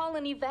why the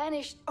colony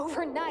vanished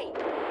overnight.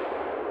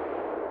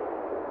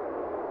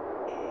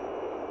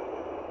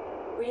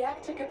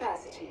 Reactor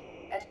capacity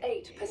at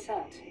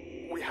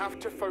 8%. We have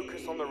to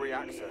focus on the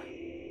reactor.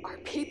 Our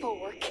people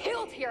were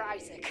killed here,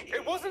 Isaac.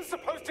 It wasn't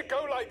supposed to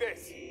go like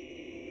this.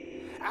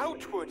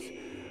 Outwards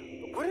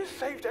would have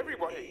saved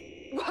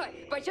everybody.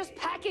 What, by just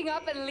packing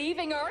up and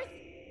leaving Earth?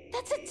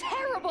 That's a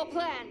terrible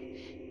plan,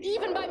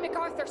 even by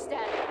MacArthur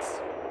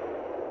standards.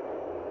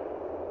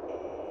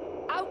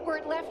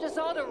 Outward left us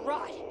all to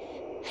rot.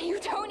 You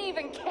don't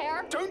even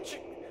care? Don't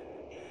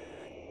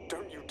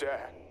you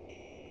dare.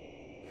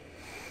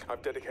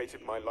 I've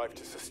dedicated my life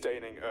to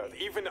sustaining Earth,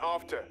 even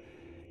after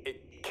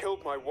it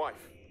killed my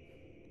wife.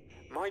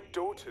 My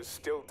daughter's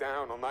still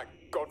down on that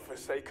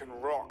godforsaken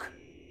rock.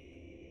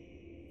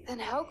 Then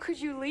how could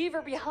you leave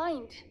her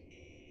behind?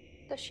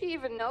 Does she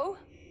even know?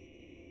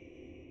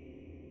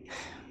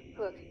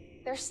 Look,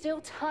 there's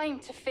still time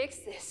to fix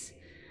this.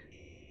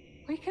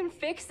 We can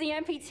fix the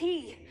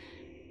MPT.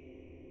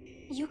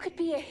 You could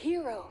be a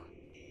hero.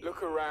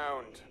 Look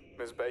around,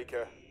 Ms.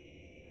 Baker.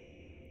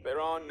 There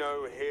are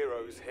no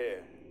heroes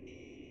here.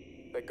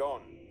 They're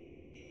gone.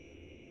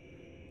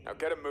 Now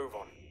get a move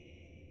on.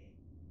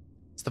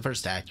 It's the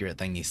first accurate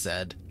thing he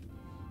said.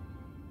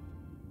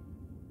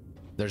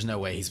 There's no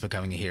way he's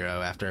becoming a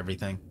hero after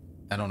everything.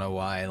 I don't know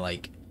why,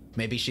 like,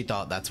 maybe she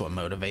thought that's what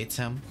motivates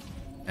him.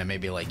 And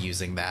maybe, like,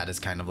 using that as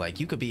kind of like,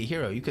 you could be a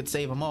hero, you could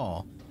save them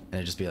all. And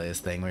it'd just be like this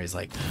thing where he's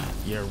like,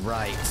 you're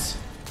right.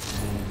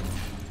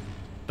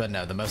 But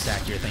no, the most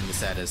accurate thing he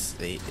said is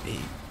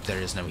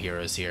there is no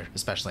heroes here,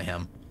 especially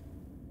him.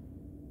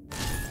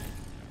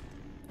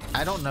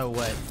 I don't know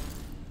what,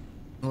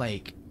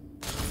 like,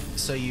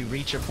 so you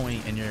reach a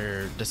point in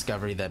your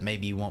discovery that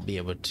maybe you won't be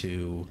able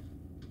to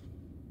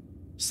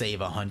save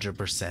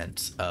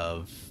 100%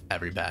 of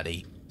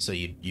everybody. So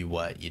you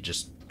what? You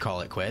just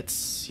call it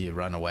quits? You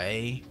run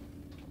away?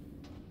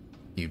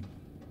 You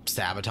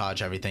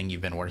sabotage everything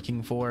you've been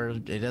working for?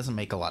 It doesn't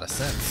make a lot of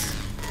sense.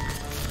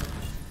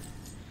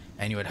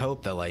 And you would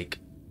hope that, like,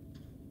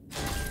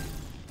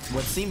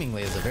 what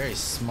seemingly is a very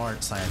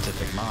smart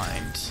scientific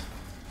mind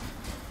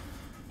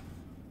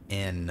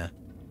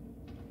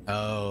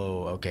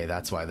oh, okay,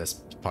 that's why this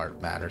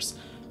part matters.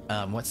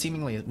 What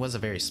seemingly was a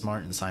very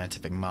smart and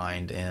scientific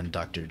mind in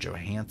Dr.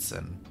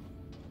 Johansson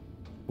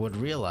would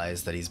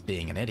realize that he's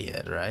being an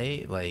idiot,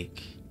 right?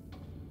 Like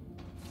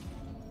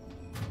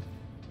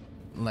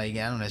like,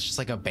 I don't know, it's just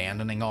like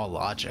abandoning all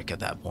logic at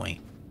that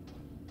point.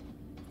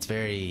 It's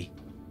very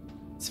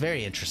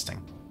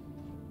interesting.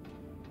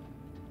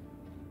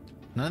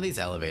 None of these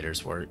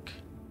elevators work.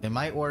 It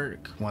might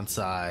work once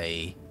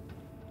I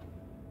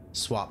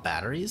swap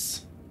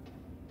batteries.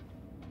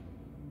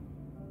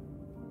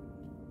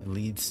 It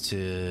leads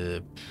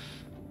to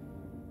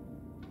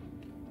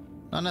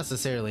not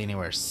necessarily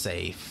anywhere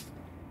safe.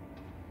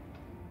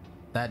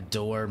 That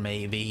door,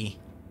 maybe.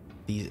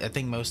 I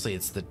think mostly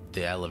it's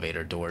the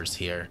elevator doors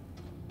here.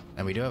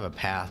 And we do have a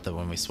path that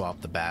when we swap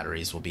the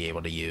batteries we'll be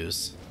able to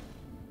use.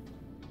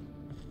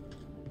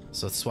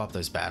 So let's swap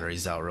those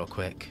batteries out real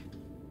quick.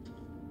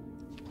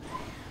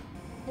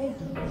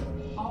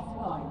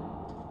 Offline.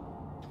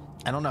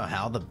 I don't know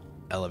how the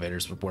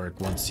elevators would work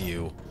once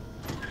you...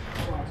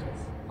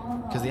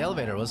 Because the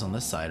elevator was on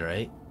this side,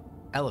 right?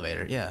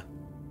 Elevator, yeah.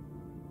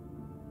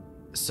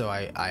 So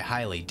I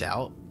highly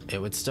doubt it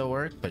would still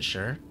work, but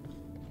sure.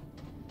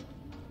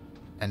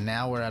 And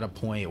now we're at a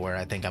point where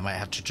I think I might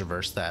have to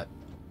traverse that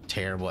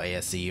terrible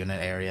ASC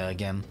unit area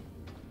again.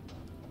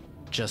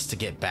 Just to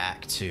get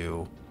back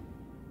to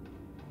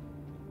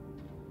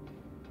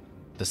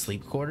the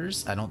sleep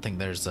quarters. I don't think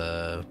there's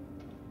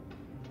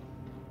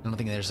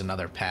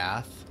another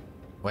path.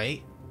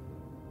 Wait.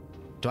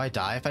 Do I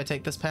die if I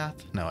take this path?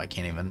 No, I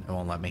can't even. It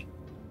won't let me.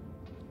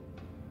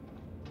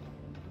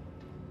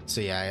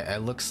 So yeah, it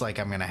looks like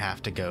I'm gonna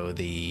have to go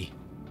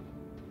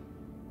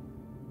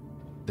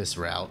this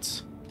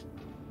route.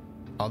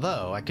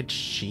 Although, I could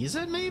cheese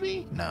it,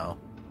 maybe? No.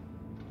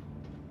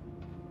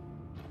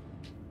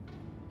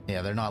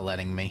 Yeah, they're not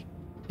letting me.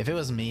 If it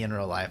was me in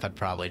real life, I'd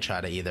probably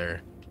try to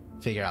either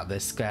figure out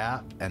this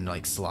gap and,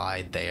 like,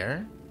 slide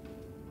there.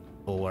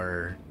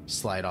 Or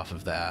slide off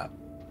of that.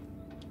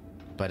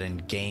 But in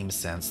game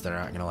sense, they're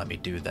not gonna let me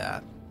do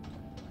that.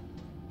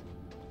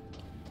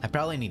 I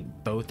probably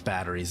need both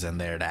batteries in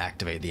there to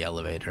activate the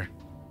elevator.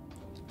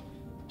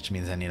 Which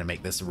means I need to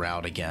make this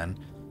route again.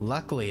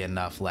 Luckily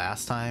enough,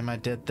 last time I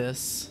did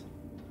this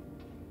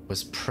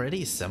was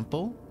pretty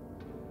simple.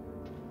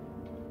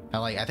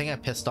 I think I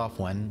pissed off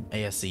one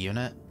ASC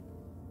unit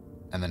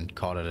and then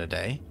called it a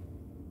day.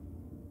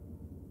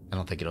 I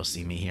don't think it'll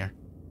see me here.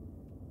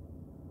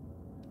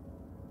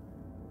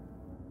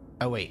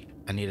 Oh wait,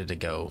 I needed to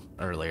go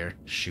earlier.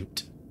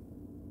 Shoot.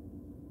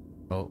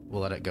 Well,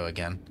 we'll let it go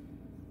again.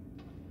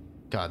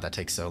 God, that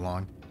takes so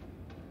long.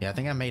 Yeah, I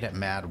think I made it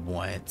mad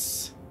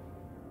once.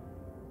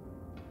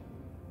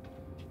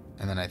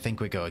 And then I think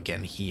we go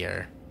again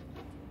here.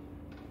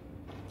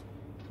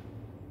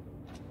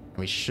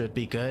 We should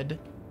be good.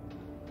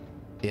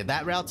 Yeah,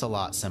 that route's a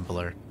lot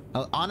simpler.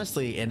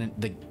 Honestly, and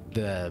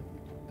the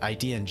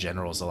idea in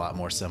general is a lot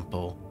more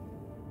simple.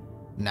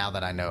 Now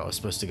that I know I was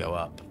supposed to go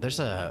up. There's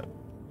a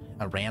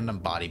random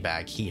body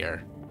bag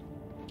here.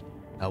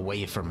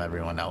 Away from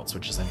everyone else,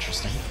 which is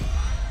interesting.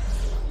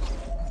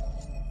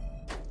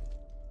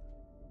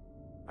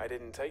 I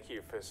didn't take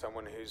you for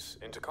someone who's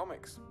into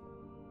comics.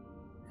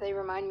 They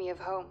remind me of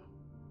home.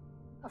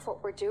 Of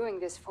what we're doing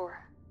this for.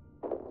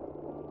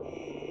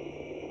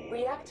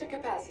 Reactor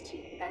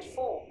capacity at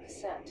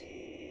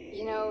 4%.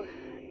 You know,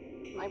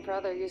 my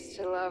brother used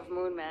to love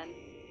Moon Man.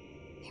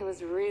 He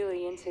was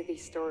really into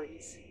these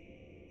stories.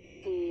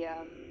 He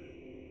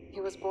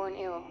was born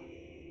ill.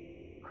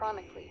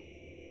 Chronically.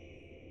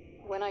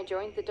 When I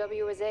joined the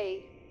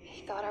WSA,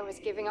 he thought I was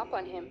giving up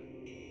on him.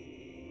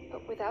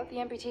 But without the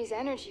MPT's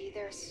energy,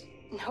 there's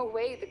no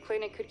way the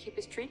clinic could keep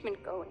his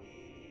treatment going.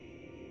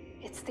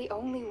 It's the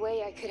only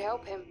way I could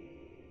help him,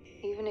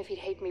 even if he'd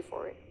hate me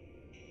for it.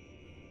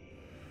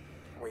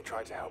 We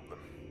try to help them.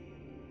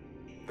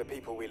 The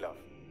people we love.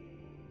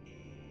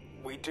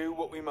 We do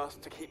what we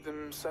must to keep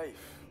them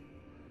safe,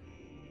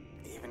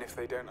 even if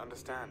they don't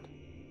understand.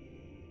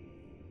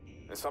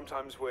 And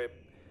sometimes we're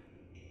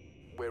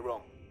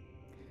wrong.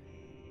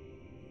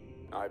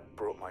 I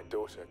brought my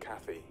daughter,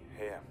 Kathy,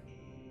 here.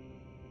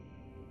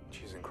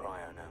 She's in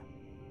cryo now.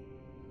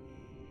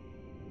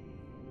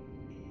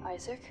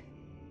 Isaac?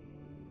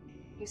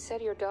 You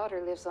said your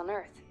daughter lives on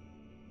Earth.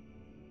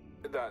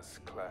 That's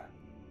Claire.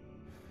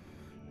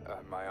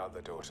 My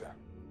other daughter.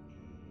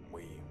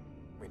 We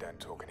don't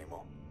talk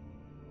anymore.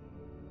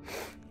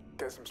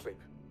 Get some sleep.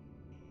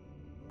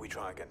 We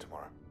try again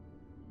tomorrow.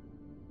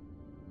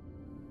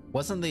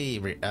 Wasn't the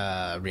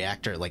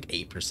reactor at like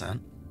 8%?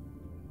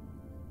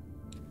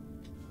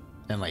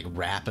 And like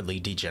rapidly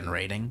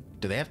degenerating?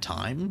 Do they have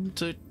time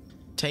to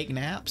take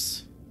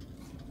naps?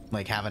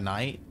 Like have a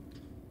night?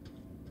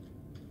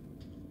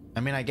 I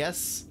mean, I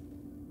guess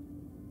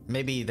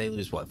maybe they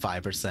lose what,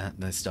 5% and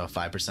they still have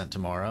 5%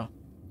 tomorrow?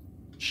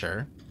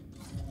 Sure.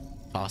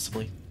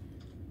 Possibly.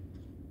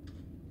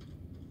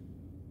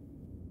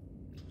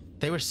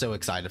 They were so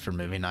excited for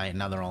movie night and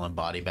now they're all in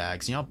body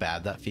bags. You know how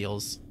bad that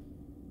feels?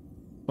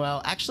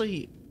 Well,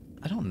 actually,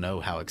 I don't know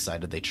how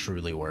excited they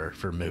truly were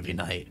for movie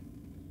night.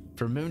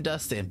 From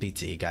Moondust to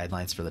MPT,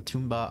 guidelines for the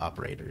Tombaugh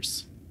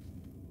operators.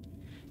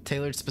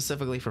 Tailored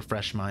specifically for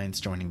fresh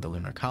minds joining the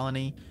lunar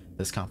colony,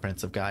 This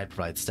comprehensive guide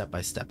provides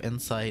step-by-step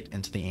insight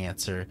into the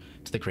answer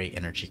to the Great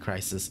Energy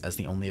Crisis as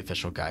the only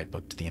official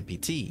guidebook to the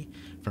MPT.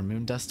 From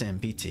moon dust to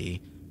MPT,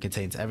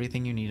 contains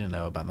everything you need to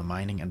know about the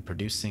mining and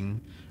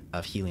producing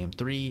of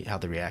helium-3, how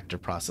the reactor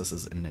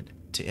processes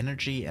into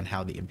energy, and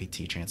how the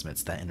MPT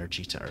transmits that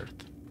energy to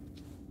Earth.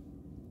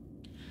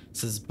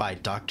 This is by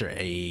Dr.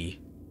 A.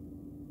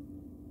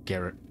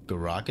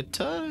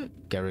 Garagata?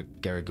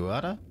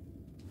 Garaguata?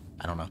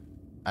 I don't know.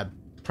 I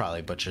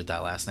probably butchered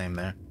that last name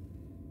there.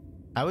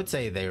 I would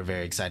say they were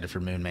very excited for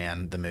Moon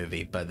Man, the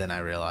movie, but then I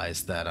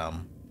realized that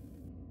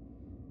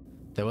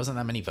there wasn't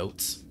that many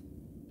votes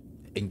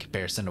in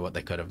comparison to what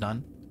they could have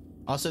done.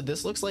 Also,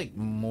 this looks like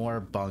more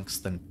bunks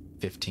than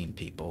 15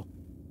 people.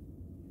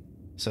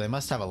 So they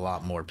must have a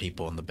lot more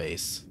people in the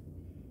base.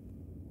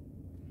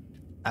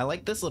 I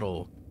like this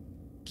little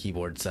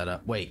keyboard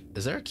setup. Wait,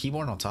 is there a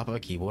keyboard on top of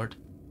a keyboard?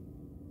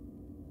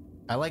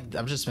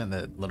 I've just been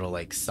the little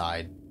like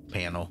side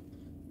panel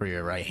for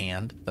your right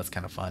hand. That's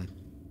kind of fun.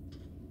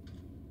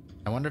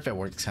 I wonder if it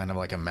works kind of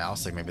like a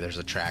mouse, like maybe there's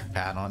a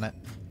trackpad on it.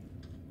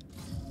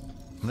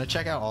 I'm gonna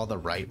check out all the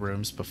right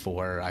rooms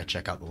before I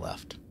check out the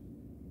left.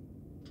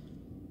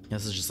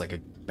 This is just like a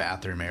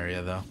bathroom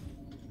area though.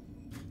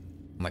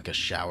 Like a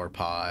shower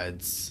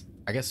pods.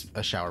 I guess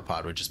a shower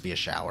pod would just be a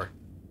shower.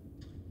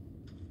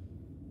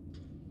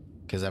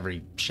 Because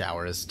every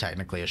shower is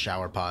technically a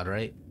shower pod,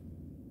 right?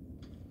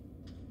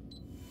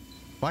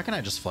 Why can't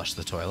I just flush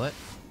the toilet?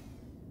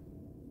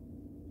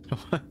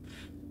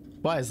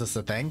 Why is this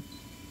a thing?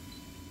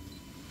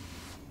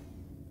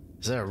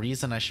 Is there a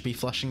reason I should be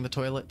flushing the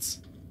toilets?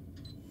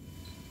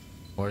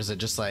 Or is it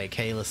just like,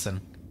 hey, listen,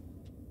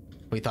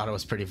 we thought it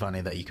was pretty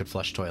funny that you could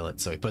flush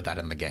toilets, so we put that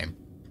in the game.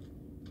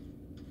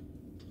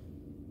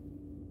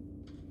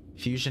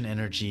 Fusion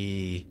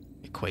energy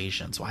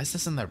equations. Why is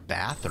this in their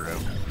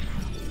bathroom?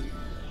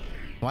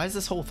 Why is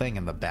this whole thing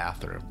in the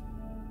bathroom?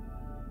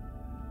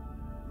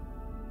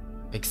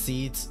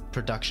 Exceeds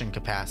production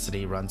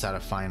capacity, runs out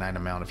of finite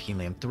amount of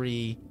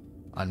helium-3.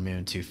 On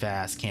moon too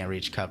fast, can't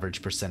reach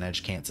coverage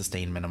percentage, can't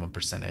sustain minimum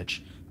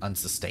percentage,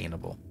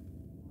 unsustainable.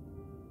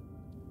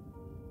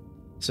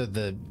 So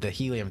the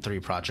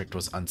helium-3 project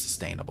was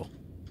unsustainable.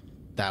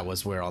 That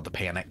was where all the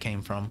panic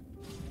came from.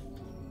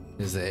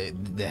 Is they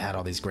had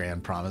all these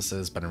grand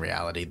promises, but in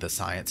reality the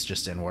science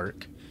just didn't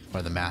work,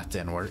 or the math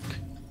didn't work.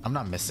 I'm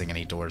not missing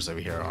any doors over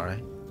here, are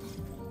I?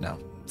 No.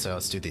 So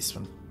let's do this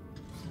one.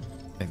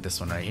 I think this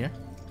one right here.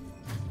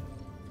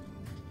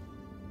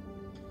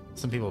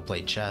 Some people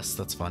play chess,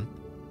 that's fun.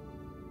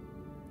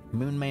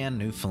 Moon Man,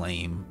 New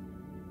Flame.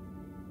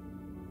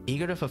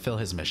 Eager to fulfill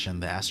his mission,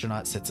 the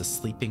astronaut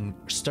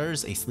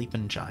stirs a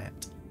sleeping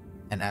giant,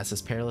 and as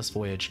his perilous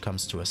voyage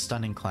comes to a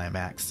stunning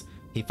climax,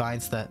 he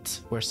finds that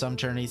where some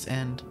journeys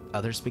end,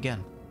 others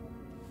begin.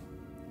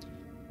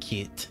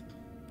 Cute.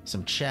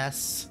 Some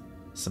chests,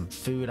 some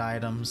food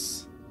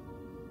items.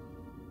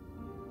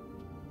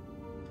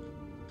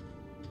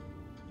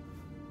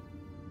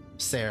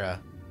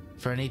 Sarah.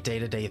 For any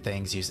day-to-day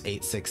things, use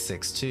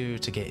 8662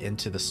 to get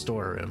into the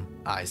storeroom.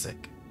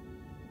 Isaac.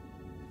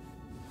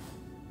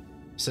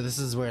 So this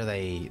is where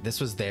this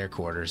was their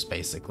quarters,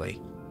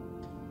 basically.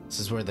 This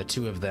is where the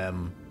two of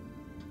them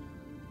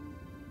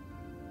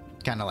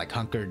kind of like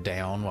hunkered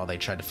down while they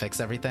tried to fix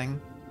everything.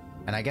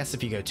 And I guess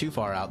if you go too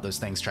far out, those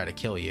things try to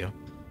kill you.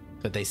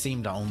 But they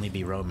seem to only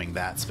be roaming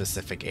that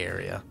specific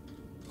area.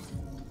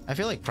 I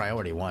feel like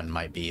priority 1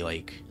 might be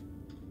like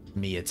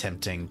me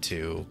attempting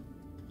to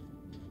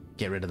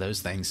get rid of those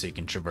things so you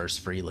can traverse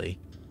freely.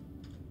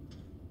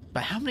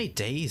 But how many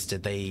days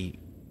did they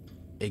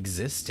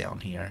exist down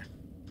here?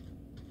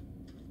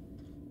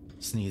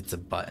 Just needs a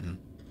button.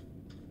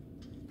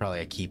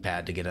 Probably a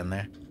keypad to get in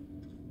there.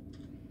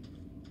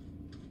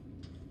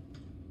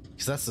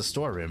 Because that's the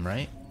storeroom,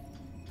 right?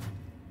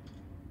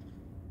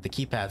 The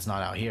keypad's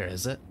not out here,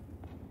 is it?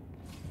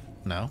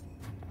 No?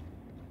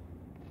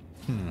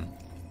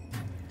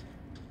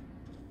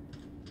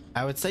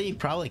 I would say you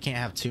probably can't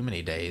have too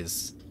many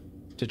days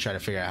to try to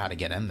figure out how to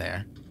get in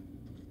there.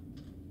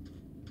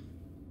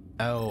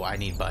 Oh, I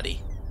need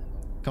Buddy.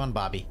 Come on,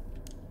 Bobby.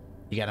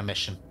 You got a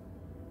mission.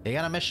 You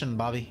got a mission,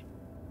 Bobby.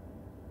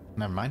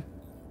 Never mind.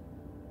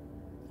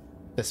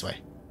 This way.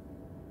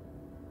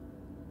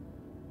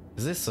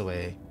 Is this the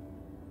way?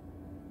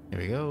 Here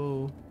we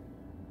go.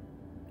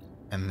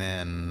 And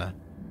then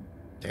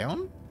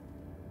down?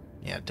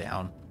 Yeah,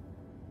 down.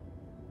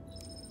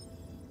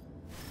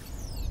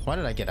 Why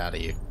did I get out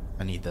of you?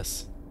 I need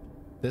this.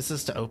 This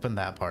is to open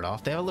that part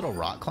off. They have a little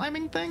rock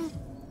climbing thing?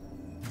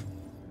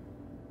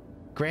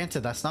 Granted,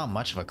 that's not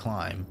much of a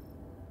climb.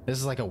 This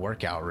is like a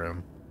workout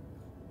room,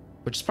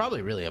 which is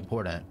probably really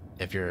important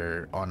if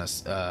you're on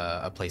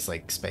a place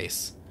like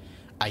space.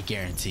 I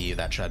guarantee you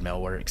that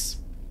treadmill works.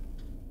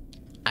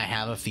 I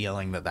have a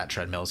feeling that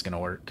treadmill is going to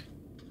work.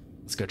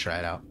 Let's go try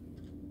it out.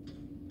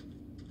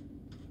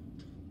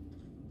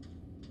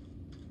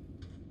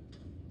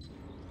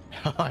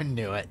 Oh, I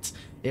knew it.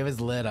 It was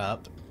lit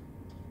up.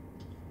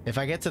 If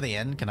I get to the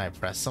end, can I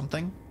press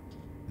something?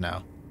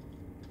 No.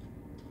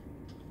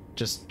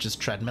 Just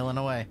treadmilling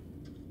away.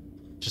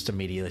 Just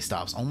immediately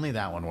stops. Only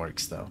that one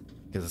works though,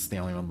 because it's the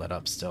only one lit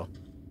up still.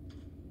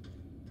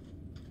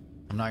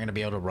 I'm not going to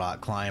be able to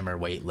rock climb or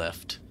weight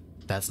lift.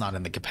 That's not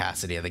in the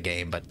capacity of the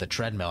game, but the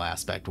treadmill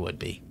aspect would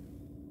be.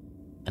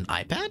 An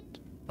iPad?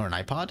 Or an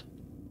iPod?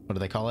 What do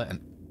they call it?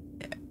 An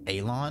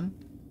Elon?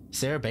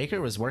 Sarah Baker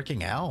was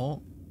working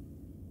out.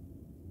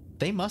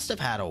 They must have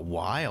had a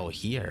while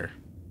here.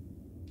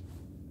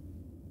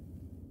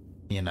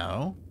 You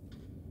know?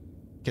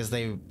 Because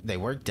they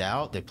worked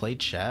out, they played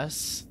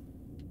chess,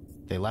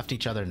 they left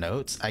each other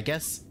notes. I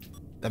guess,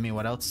 I mean,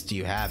 what else do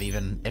you have?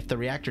 Even if the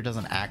reactor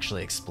doesn't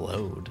actually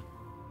explode.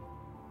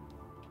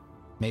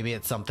 Maybe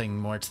it's something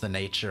more to the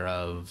nature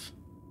of,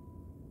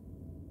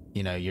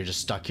 you know, you're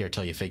just stuck here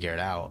till you figure it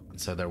out.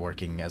 So they're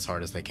working as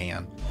hard as they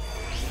can.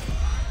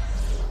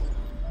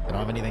 They don't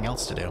have anything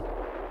else to do.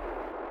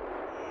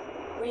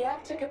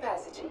 Reactor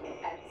capacity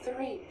at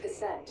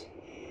 3%.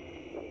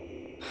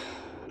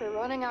 We're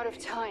running out of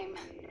time.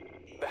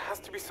 There has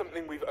to be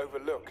something we've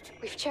overlooked.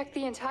 We've checked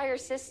the entire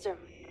system.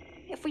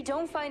 If we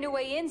don't find a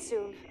way in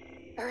soon,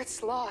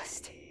 Earth's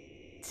lost.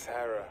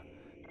 Sarah,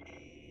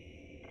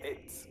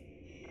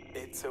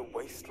 it's a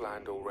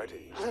wasteland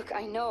already. Look,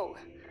 I know.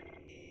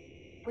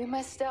 We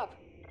messed up.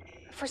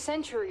 For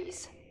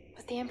centuries.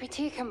 But the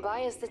MPT can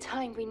buy us the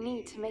time we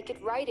need to make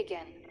it right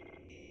again.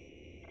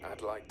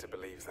 I'd like to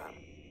believe that.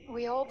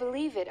 We all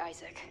believe it,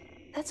 Isaac.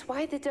 That's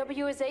why the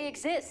WSA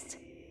exists.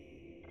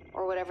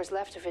 Or whatever's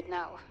left of it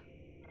now.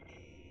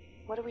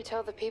 What do we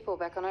tell the people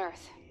back on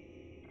Earth?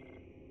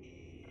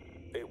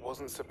 It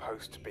wasn't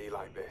supposed to be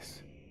like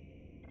this.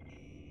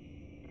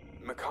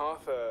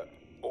 MacArthur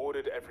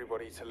ordered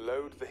everybody to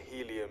load the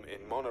helium in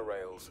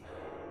monorails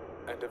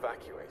and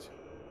evacuate.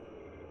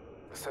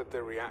 Said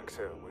the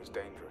reactor was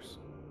dangerous.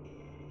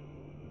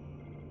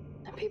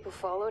 And people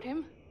followed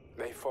him?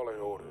 They followed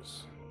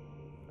orders,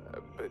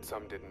 but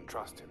some didn't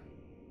trust him.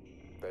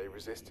 They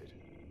resisted.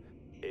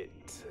 It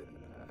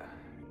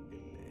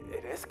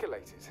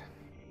escalated.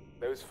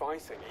 There was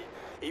fighting.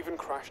 He even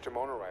crashed a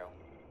monorail.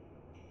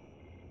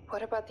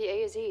 What about the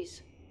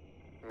ASEs?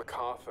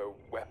 MacArthur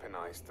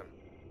weaponized them.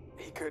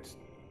 He could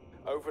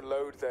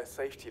overload their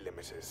safety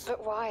limiters.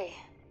 But why?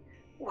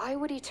 Why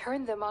would he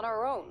turn them on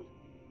our own?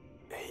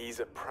 He's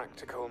a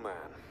practical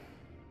man.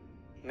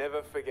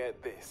 Never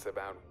forget this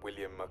about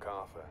William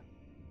MacArthur.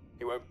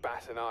 He won't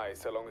bat an eye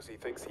so long as he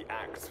thinks he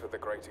acts for the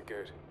greater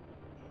good.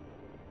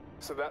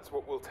 So that's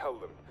what we'll tell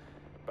them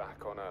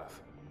back on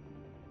Earth.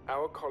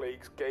 Our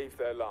colleagues gave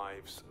their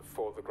lives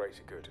for the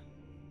greater good.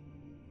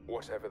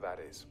 Whatever that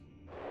is.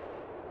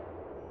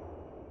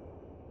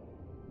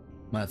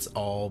 That's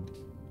all...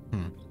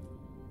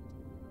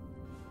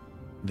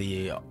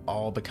 The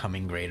all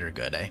becoming greater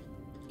good, eh?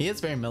 He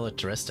is very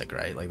militaristic,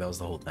 right? Like, that was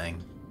the whole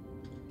thing.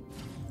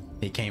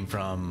 He came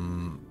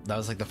from... That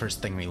was like the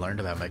first thing we learned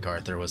about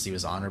MacArthur, was he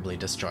was honorably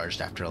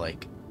discharged after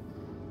like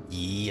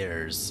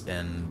years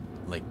in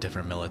like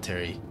different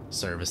military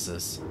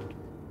services.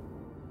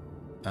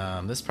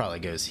 This probably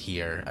goes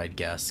here, I'd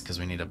guess, because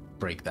we need to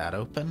break that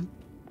open.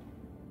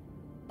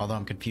 Although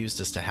I'm confused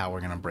as to how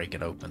we're gonna break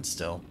it open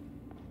still.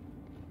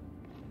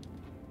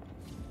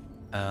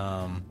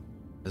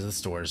 The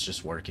store is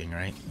just working,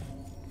 right?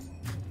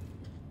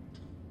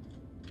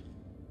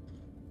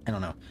 I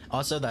don't know.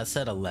 Also, that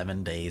said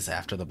 11 days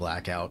after the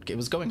blackout. It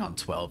was going on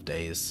 12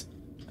 days,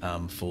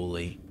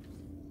 fully.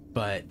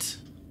 But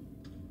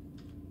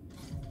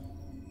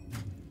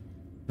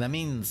that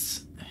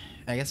means,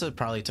 I guess it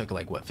probably took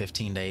like, what,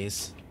 15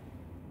 days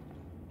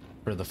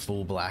for the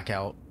full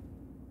blackout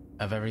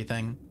of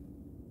everything?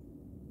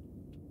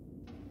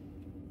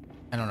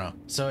 I don't know.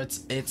 So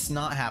it's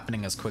not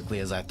happening as quickly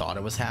as I thought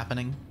it was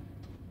happening,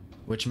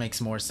 which makes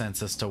more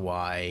sense as to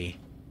why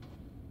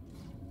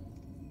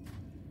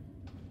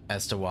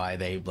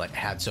they like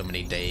had so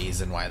many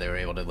days and why they were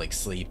able to like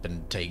sleep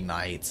and take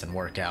nights and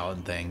work out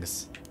and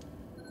things.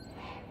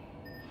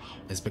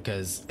 Is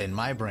because in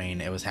my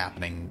brain it was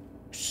happening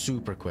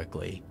super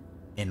quickly.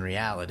 In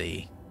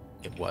reality,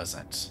 it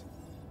wasn't.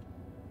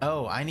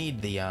 Oh, I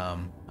need the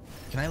can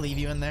I leave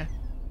you in there?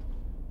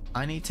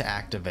 I need to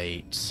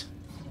activate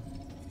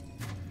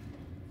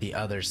the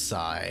other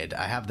side.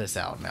 I have this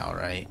out now,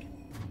 right?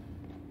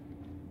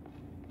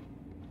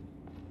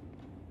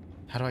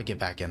 How do I get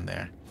back in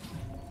there?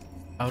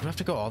 Oh, do I have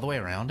to go all the way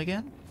around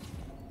again?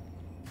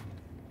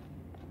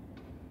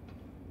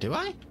 Do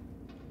I?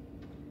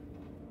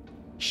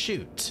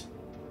 Shoot.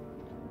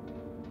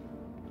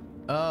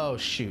 Oh,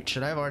 shoot.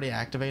 Should I have already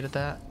activated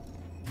that?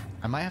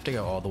 I might have to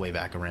go all the way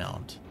back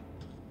around.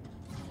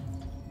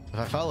 If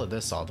I follow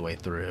this all the way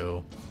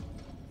through,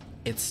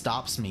 it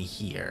stops me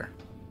here.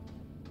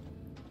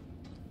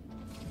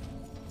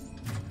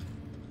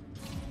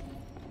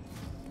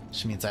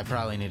 Which means I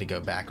probably need to go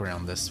back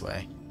around this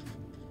way.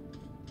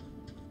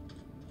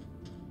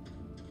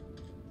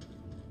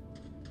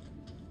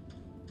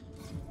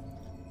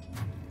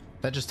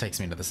 That just takes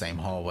me to the same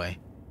hallway.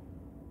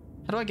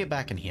 How do I get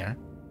back in here?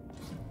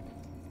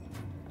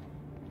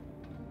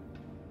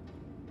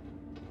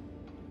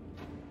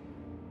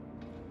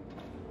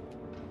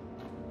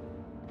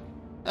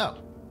 Oh.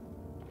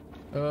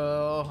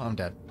 Oh, I'm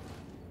dead.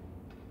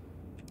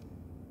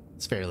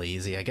 It's fairly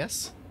easy, I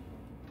guess.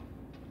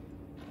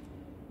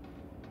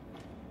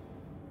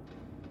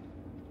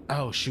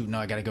 Oh, shoot, no,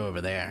 I gotta go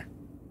over there.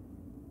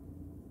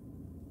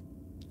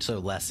 So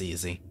less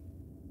easy.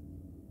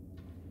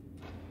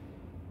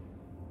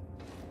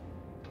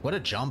 What a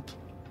jump.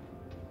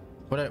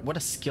 What a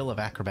skill of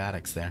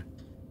acrobatics there.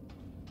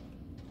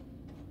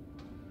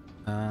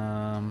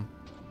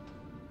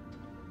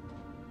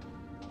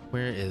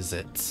 Where is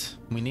it?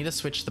 We need to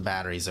switch the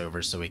batteries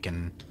over so we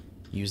can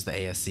use the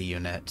ASC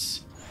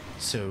unit.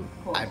 So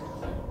I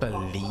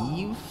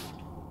believe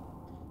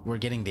we're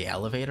getting the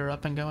elevator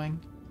up and going.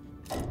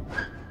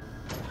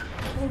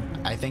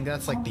 I think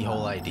that's like the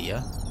whole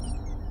idea.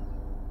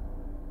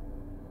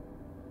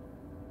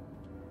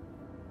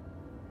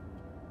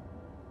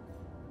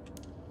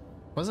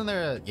 Wasn't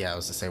there a, yeah, I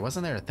was to say,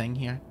 wasn't there a thing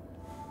here?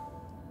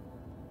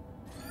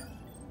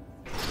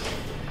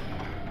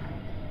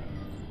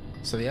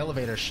 So the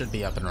elevator should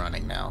be up and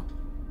running now.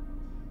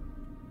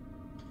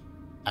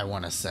 I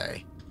want to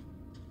say.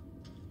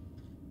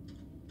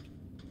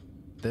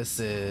 This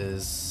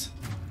is...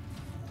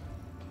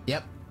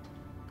 Yep.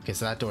 Okay,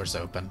 so that door's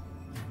open.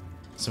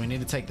 So we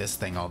need to take this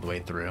thing all the way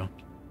through.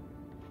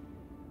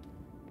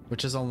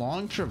 Which is a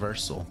long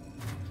traversal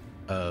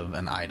of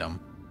an item.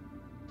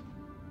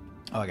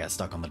 Oh, I got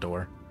stuck on the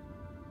door.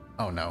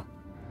 Oh no.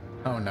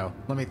 Oh no.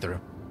 Let me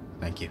through.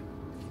 Thank you.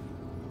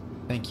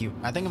 Thank you.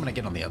 I think I'm gonna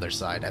get on the other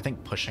side. I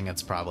think pushing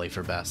it's probably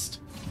for best.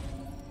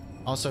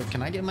 Also,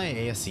 can I get my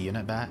ASC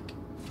unit back?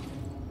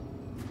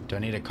 Do I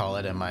need to call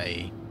it in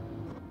my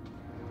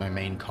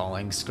main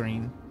calling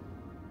screen?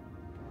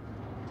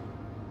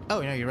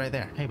 Oh, no, you're right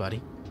there. Hey,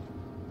 buddy.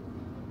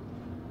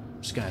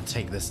 Just gonna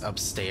take this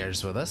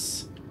upstairs with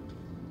us,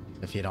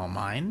 if you don't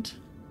mind.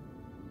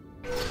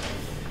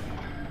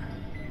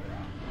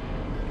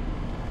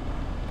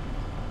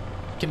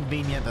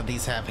 Convenient that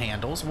these have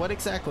handles. What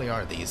exactly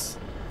are these?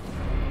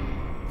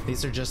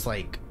 These are just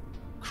like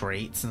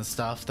crates and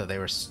stuff that they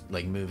were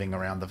like moving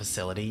around the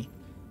facility,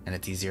 and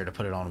it's easier to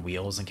put it on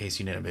wheels in case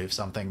you need to move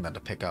something than to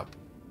pick up,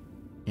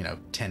 you know,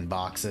 10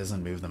 boxes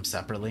and move them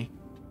separately.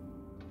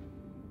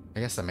 I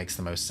guess that makes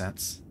the most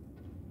sense.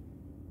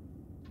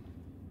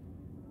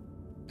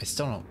 I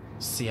still don't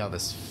see how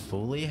this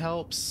fully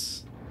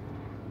helps.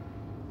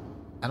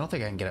 I don't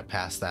think I can get it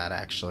past that,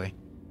 actually.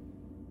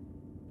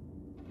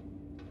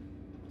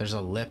 There's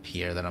a lip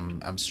here that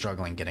I'm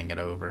struggling getting it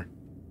over.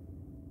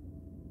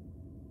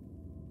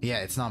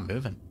 Yeah, it's not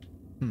moving.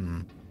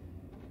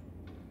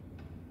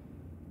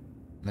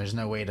 There's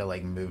no way to,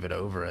 like, move it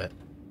over it.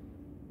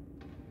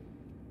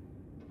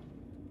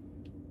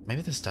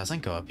 Maybe this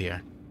doesn't go up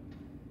here.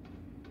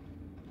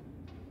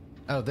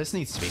 Oh, this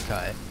needs to be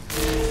cut.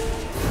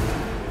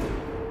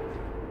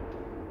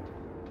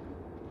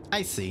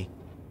 I see.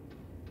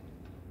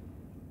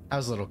 I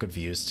was a little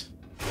confused.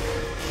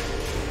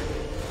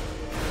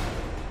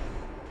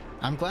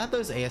 I'm glad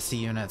those ASC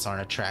units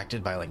aren't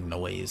attracted by, like,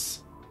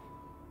 noise.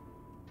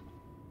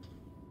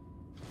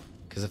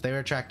 Because if they were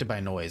attracted by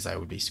noise, I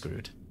would be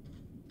screwed.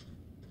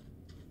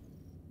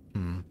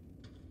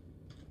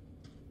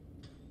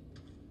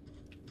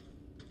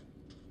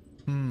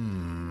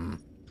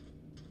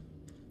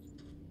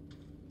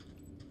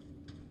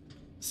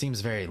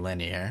 Seems very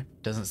linear.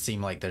 Doesn't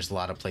seem like there's a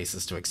lot of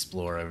places to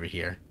explore over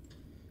here.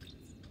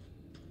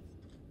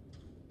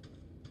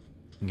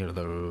 Go to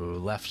the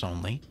left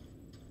only.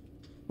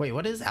 Wait,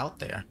 what is out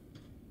there?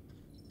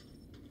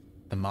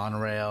 The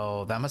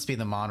monorail. That must be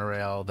the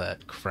monorail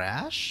that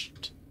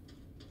crashed?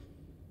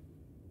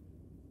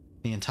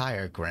 The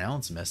entire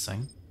ground's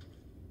missing.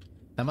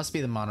 That must be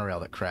the monorail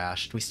that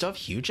crashed. We still have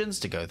Huygens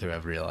to go through,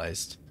 I've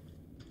realized.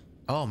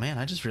 Oh man,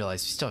 I just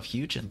realized we still have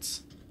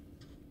Huygens.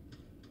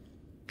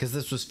 Because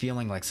this was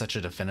feeling like such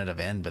a definitive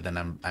end, but then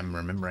I'm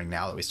remembering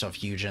now that we still have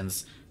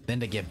Huygens,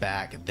 then to get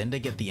back, then to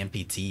get the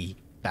MPT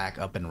back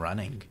up and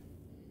running.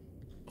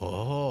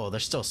 Oh,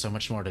 there's still so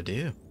much more to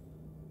do.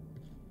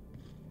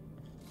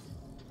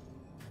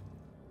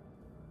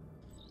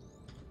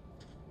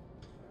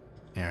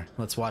 Here,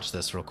 let's watch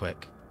this real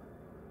quick.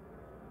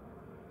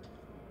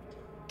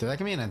 Did that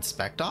give me an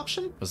inspect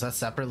option? Was that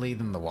separately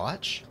than the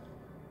watch?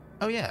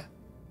 Oh yeah,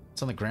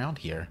 it's on the ground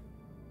here.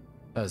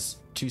 That was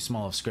too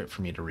small of script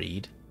for me to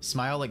read.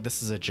 Smile like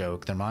this is a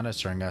joke. They're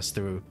monitoring us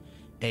through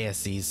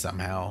ASCs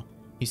somehow.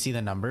 You see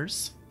the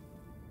numbers?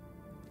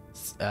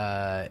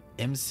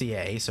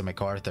 MCA, so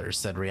MacArthur,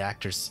 said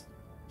reactor's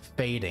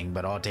fading,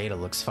 but all data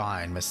looks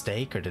fine.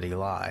 Mistake, or did he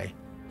lie?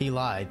 He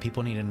lied.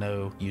 People need to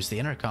know. Use the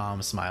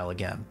intercom. Smile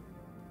again.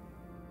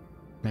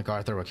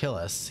 MacArthur will kill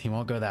us. He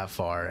won't go that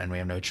far, and we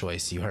have no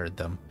choice. You heard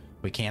them.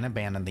 We can't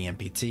abandon the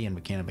MPT, and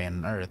we can't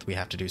abandon Earth. We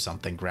have to do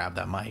something. Grab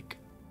that mic.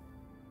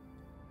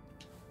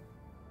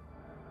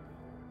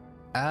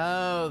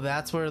 Oh,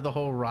 that's where the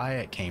whole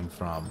riot came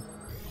from.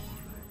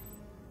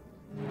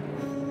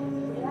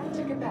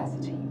 Reactor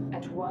capacity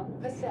at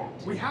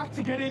 1%. We have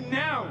to get in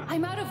now!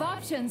 I'm out of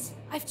options.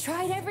 I've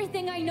tried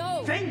everything I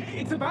know. Think!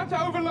 It's about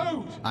to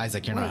overload!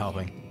 Isaac, you're not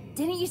helping.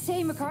 Didn't you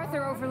say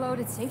MacArthur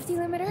overloaded safety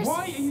limiters?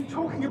 Why are you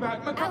talking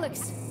about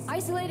Alex,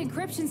 isolate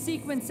encryption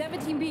sequence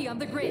 17B on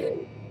the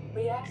grid.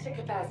 Reactor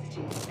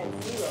capacity at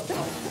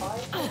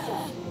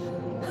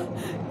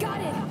 0.5%.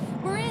 Got it!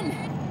 We're in!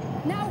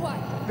 Now what?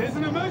 There's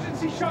an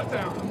emergency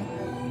shutdown!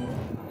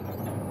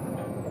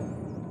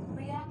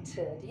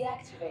 Reactor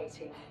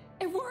deactivating.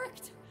 It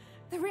worked!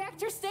 The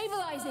reactor's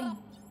stabilizing!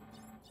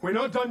 We're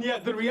not done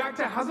yet. The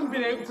reactor hasn't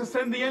been able to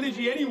send the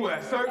energy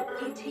anywhere, so...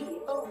 PT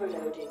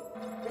overloading.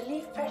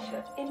 Relief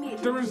pressure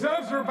immediately. The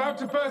reserves are about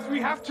to burst. We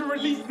have to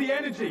release the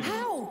energy.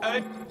 How?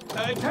 A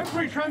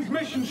temporary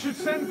transmission should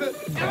send the...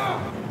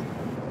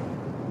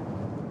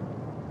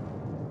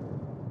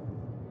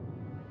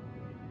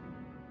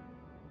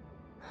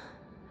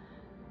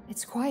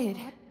 It's quiet.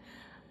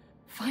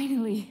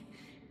 Finally.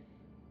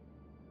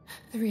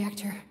 The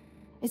reactor.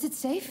 Is it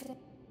safe?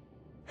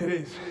 It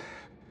is.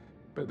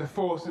 But the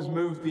force has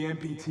moved the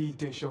MPT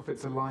dish off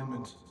its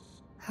alignment.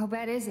 How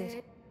bad is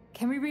it?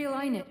 Can we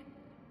realign it?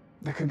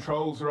 The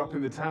controls are up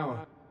in the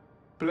tower.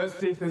 But let's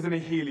see if there's any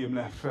helium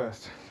left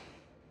first.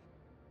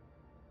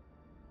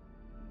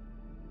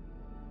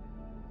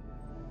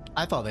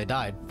 I thought they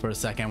died for a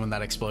second when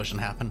that explosion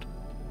happened.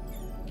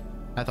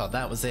 I thought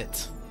that was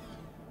it.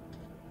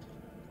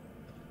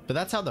 But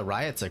that's how the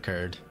riots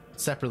occurred,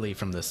 separately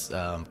from this,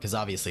 because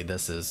obviously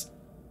this is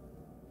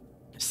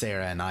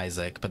Sarah and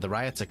Isaac, but the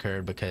riots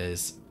occurred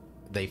because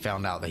they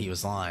found out that he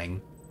was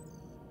lying.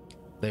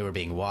 They were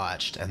being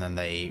watched, and then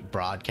they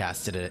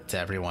broadcasted it to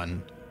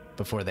everyone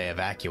before they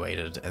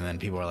evacuated, and then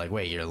people were like,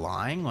 wait, you're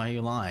lying? Why are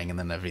you lying? And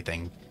then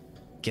everything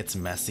gets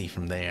messy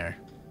from there.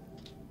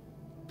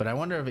 But I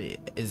wonder if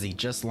is he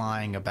just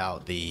lying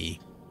about the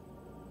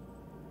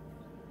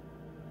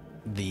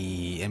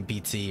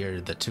MPT or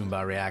the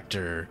Tombaugh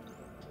reactor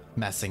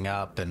messing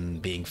up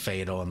and being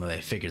fatal, and they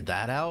figured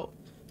that out?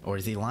 Or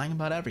is he lying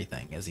about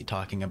everything? Is he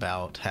talking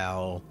about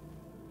how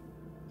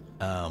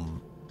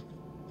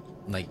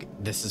like,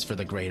 this is for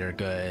the greater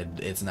good,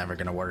 it's never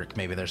gonna work,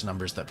 maybe there's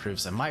numbers that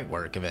proves it might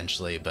work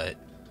eventually, but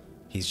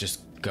he's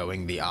just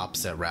going the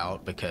opposite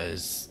route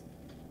because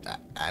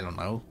I don't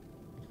know,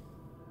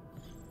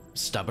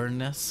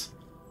 stubbornness,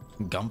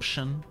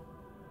 gumption,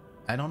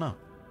 I don't know.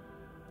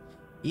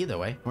 Either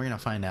way, we're gonna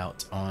find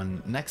out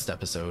on next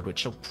episode,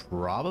 which will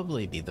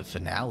probably be the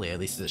finale, at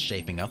least it's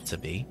shaping up to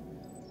be.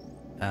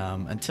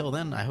 Until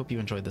then, I hope you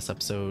enjoyed this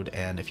episode,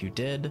 and if you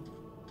did,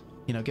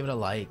 you know, give it a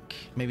like,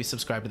 maybe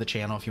subscribe to the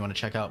channel if you want to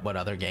check out what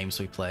other games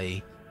we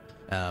play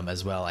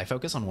as well. I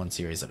focus on one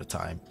series at a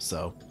time,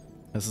 so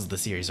this is the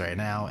series right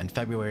now. In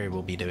February,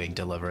 we'll be doing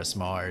Deliver Us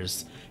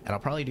Mars, and I'll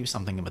probably do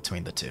something in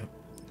between the two.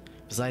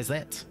 Besides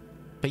that,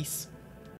 peace.